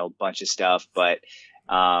Sandler and a bunch of stuff, but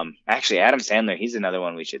actually Adam Sandler, he's another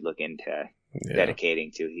one we should look into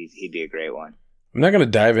dedicating to. He'd be a great one. I'm not going to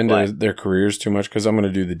dive into their careers too much because I'm going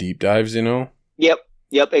to do the deep dives, you know? Yep,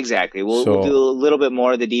 exactly. We'll do a little bit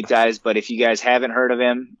more of the deep dives, but if you guys haven't heard of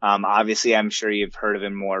him, obviously I'm sure you've heard of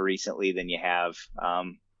him more recently than you have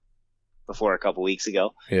before a couple weeks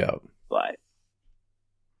ago. Yeah. But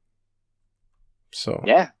so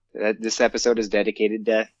this episode is dedicated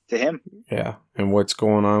to him. Yeah, and what's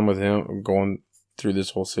going on with him going through this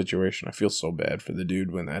whole situation. I feel so bad for the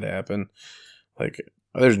dude when that happened. Like,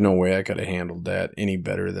 there's no way I could have handled that any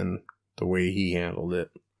better than the way he handled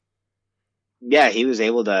it. Yeah, he was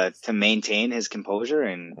able to maintain his composure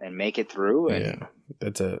and make it through and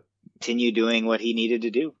that's continue doing what he needed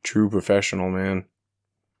to do. True professional, man.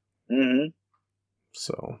 Mm-hmm.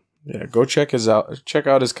 So, go check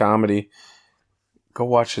out his comedy. Go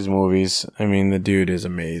watch his movies. I mean, the dude is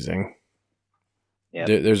amazing. Yep.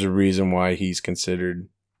 There's a reason why he's considered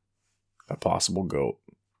a possible GOAT.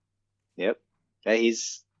 Yep. Yeah,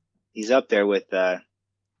 he's up there with some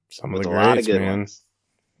of the a lot greats, of good man. ones.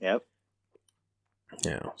 Yep.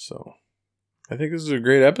 Yeah, so I think this is a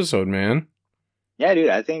great episode, man. Yeah, dude,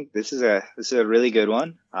 I think this is a really good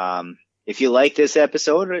one. If you like this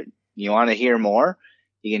episode or you want to hear more,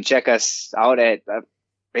 you can check us out at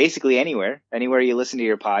basically anywhere you listen to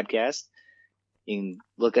your podcast. You can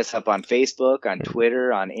look us up on Facebook, on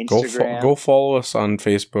Twitter, on Instagram. Go follow us on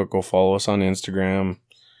Facebook. Go follow us on Instagram.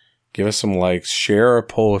 Give us some likes. Share our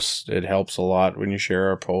posts. It helps a lot when you share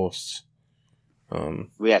our posts.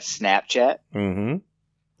 We got Snapchat. Mm-hmm.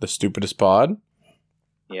 The Stupidest Pod.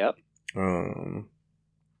 Yep. But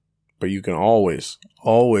you can always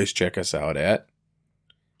check us out at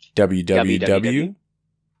www.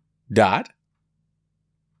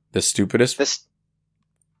 The stupidest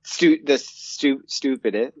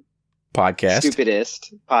podcast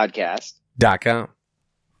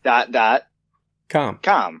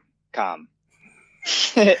 .com. com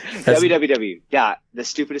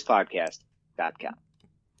www.thestupidestpodcast.com.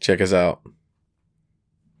 Check us out.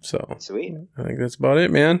 So sweet. I think that's about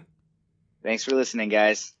it, man. Thanks for listening,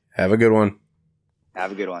 guys. Have a good one.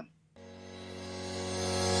 Have a good one.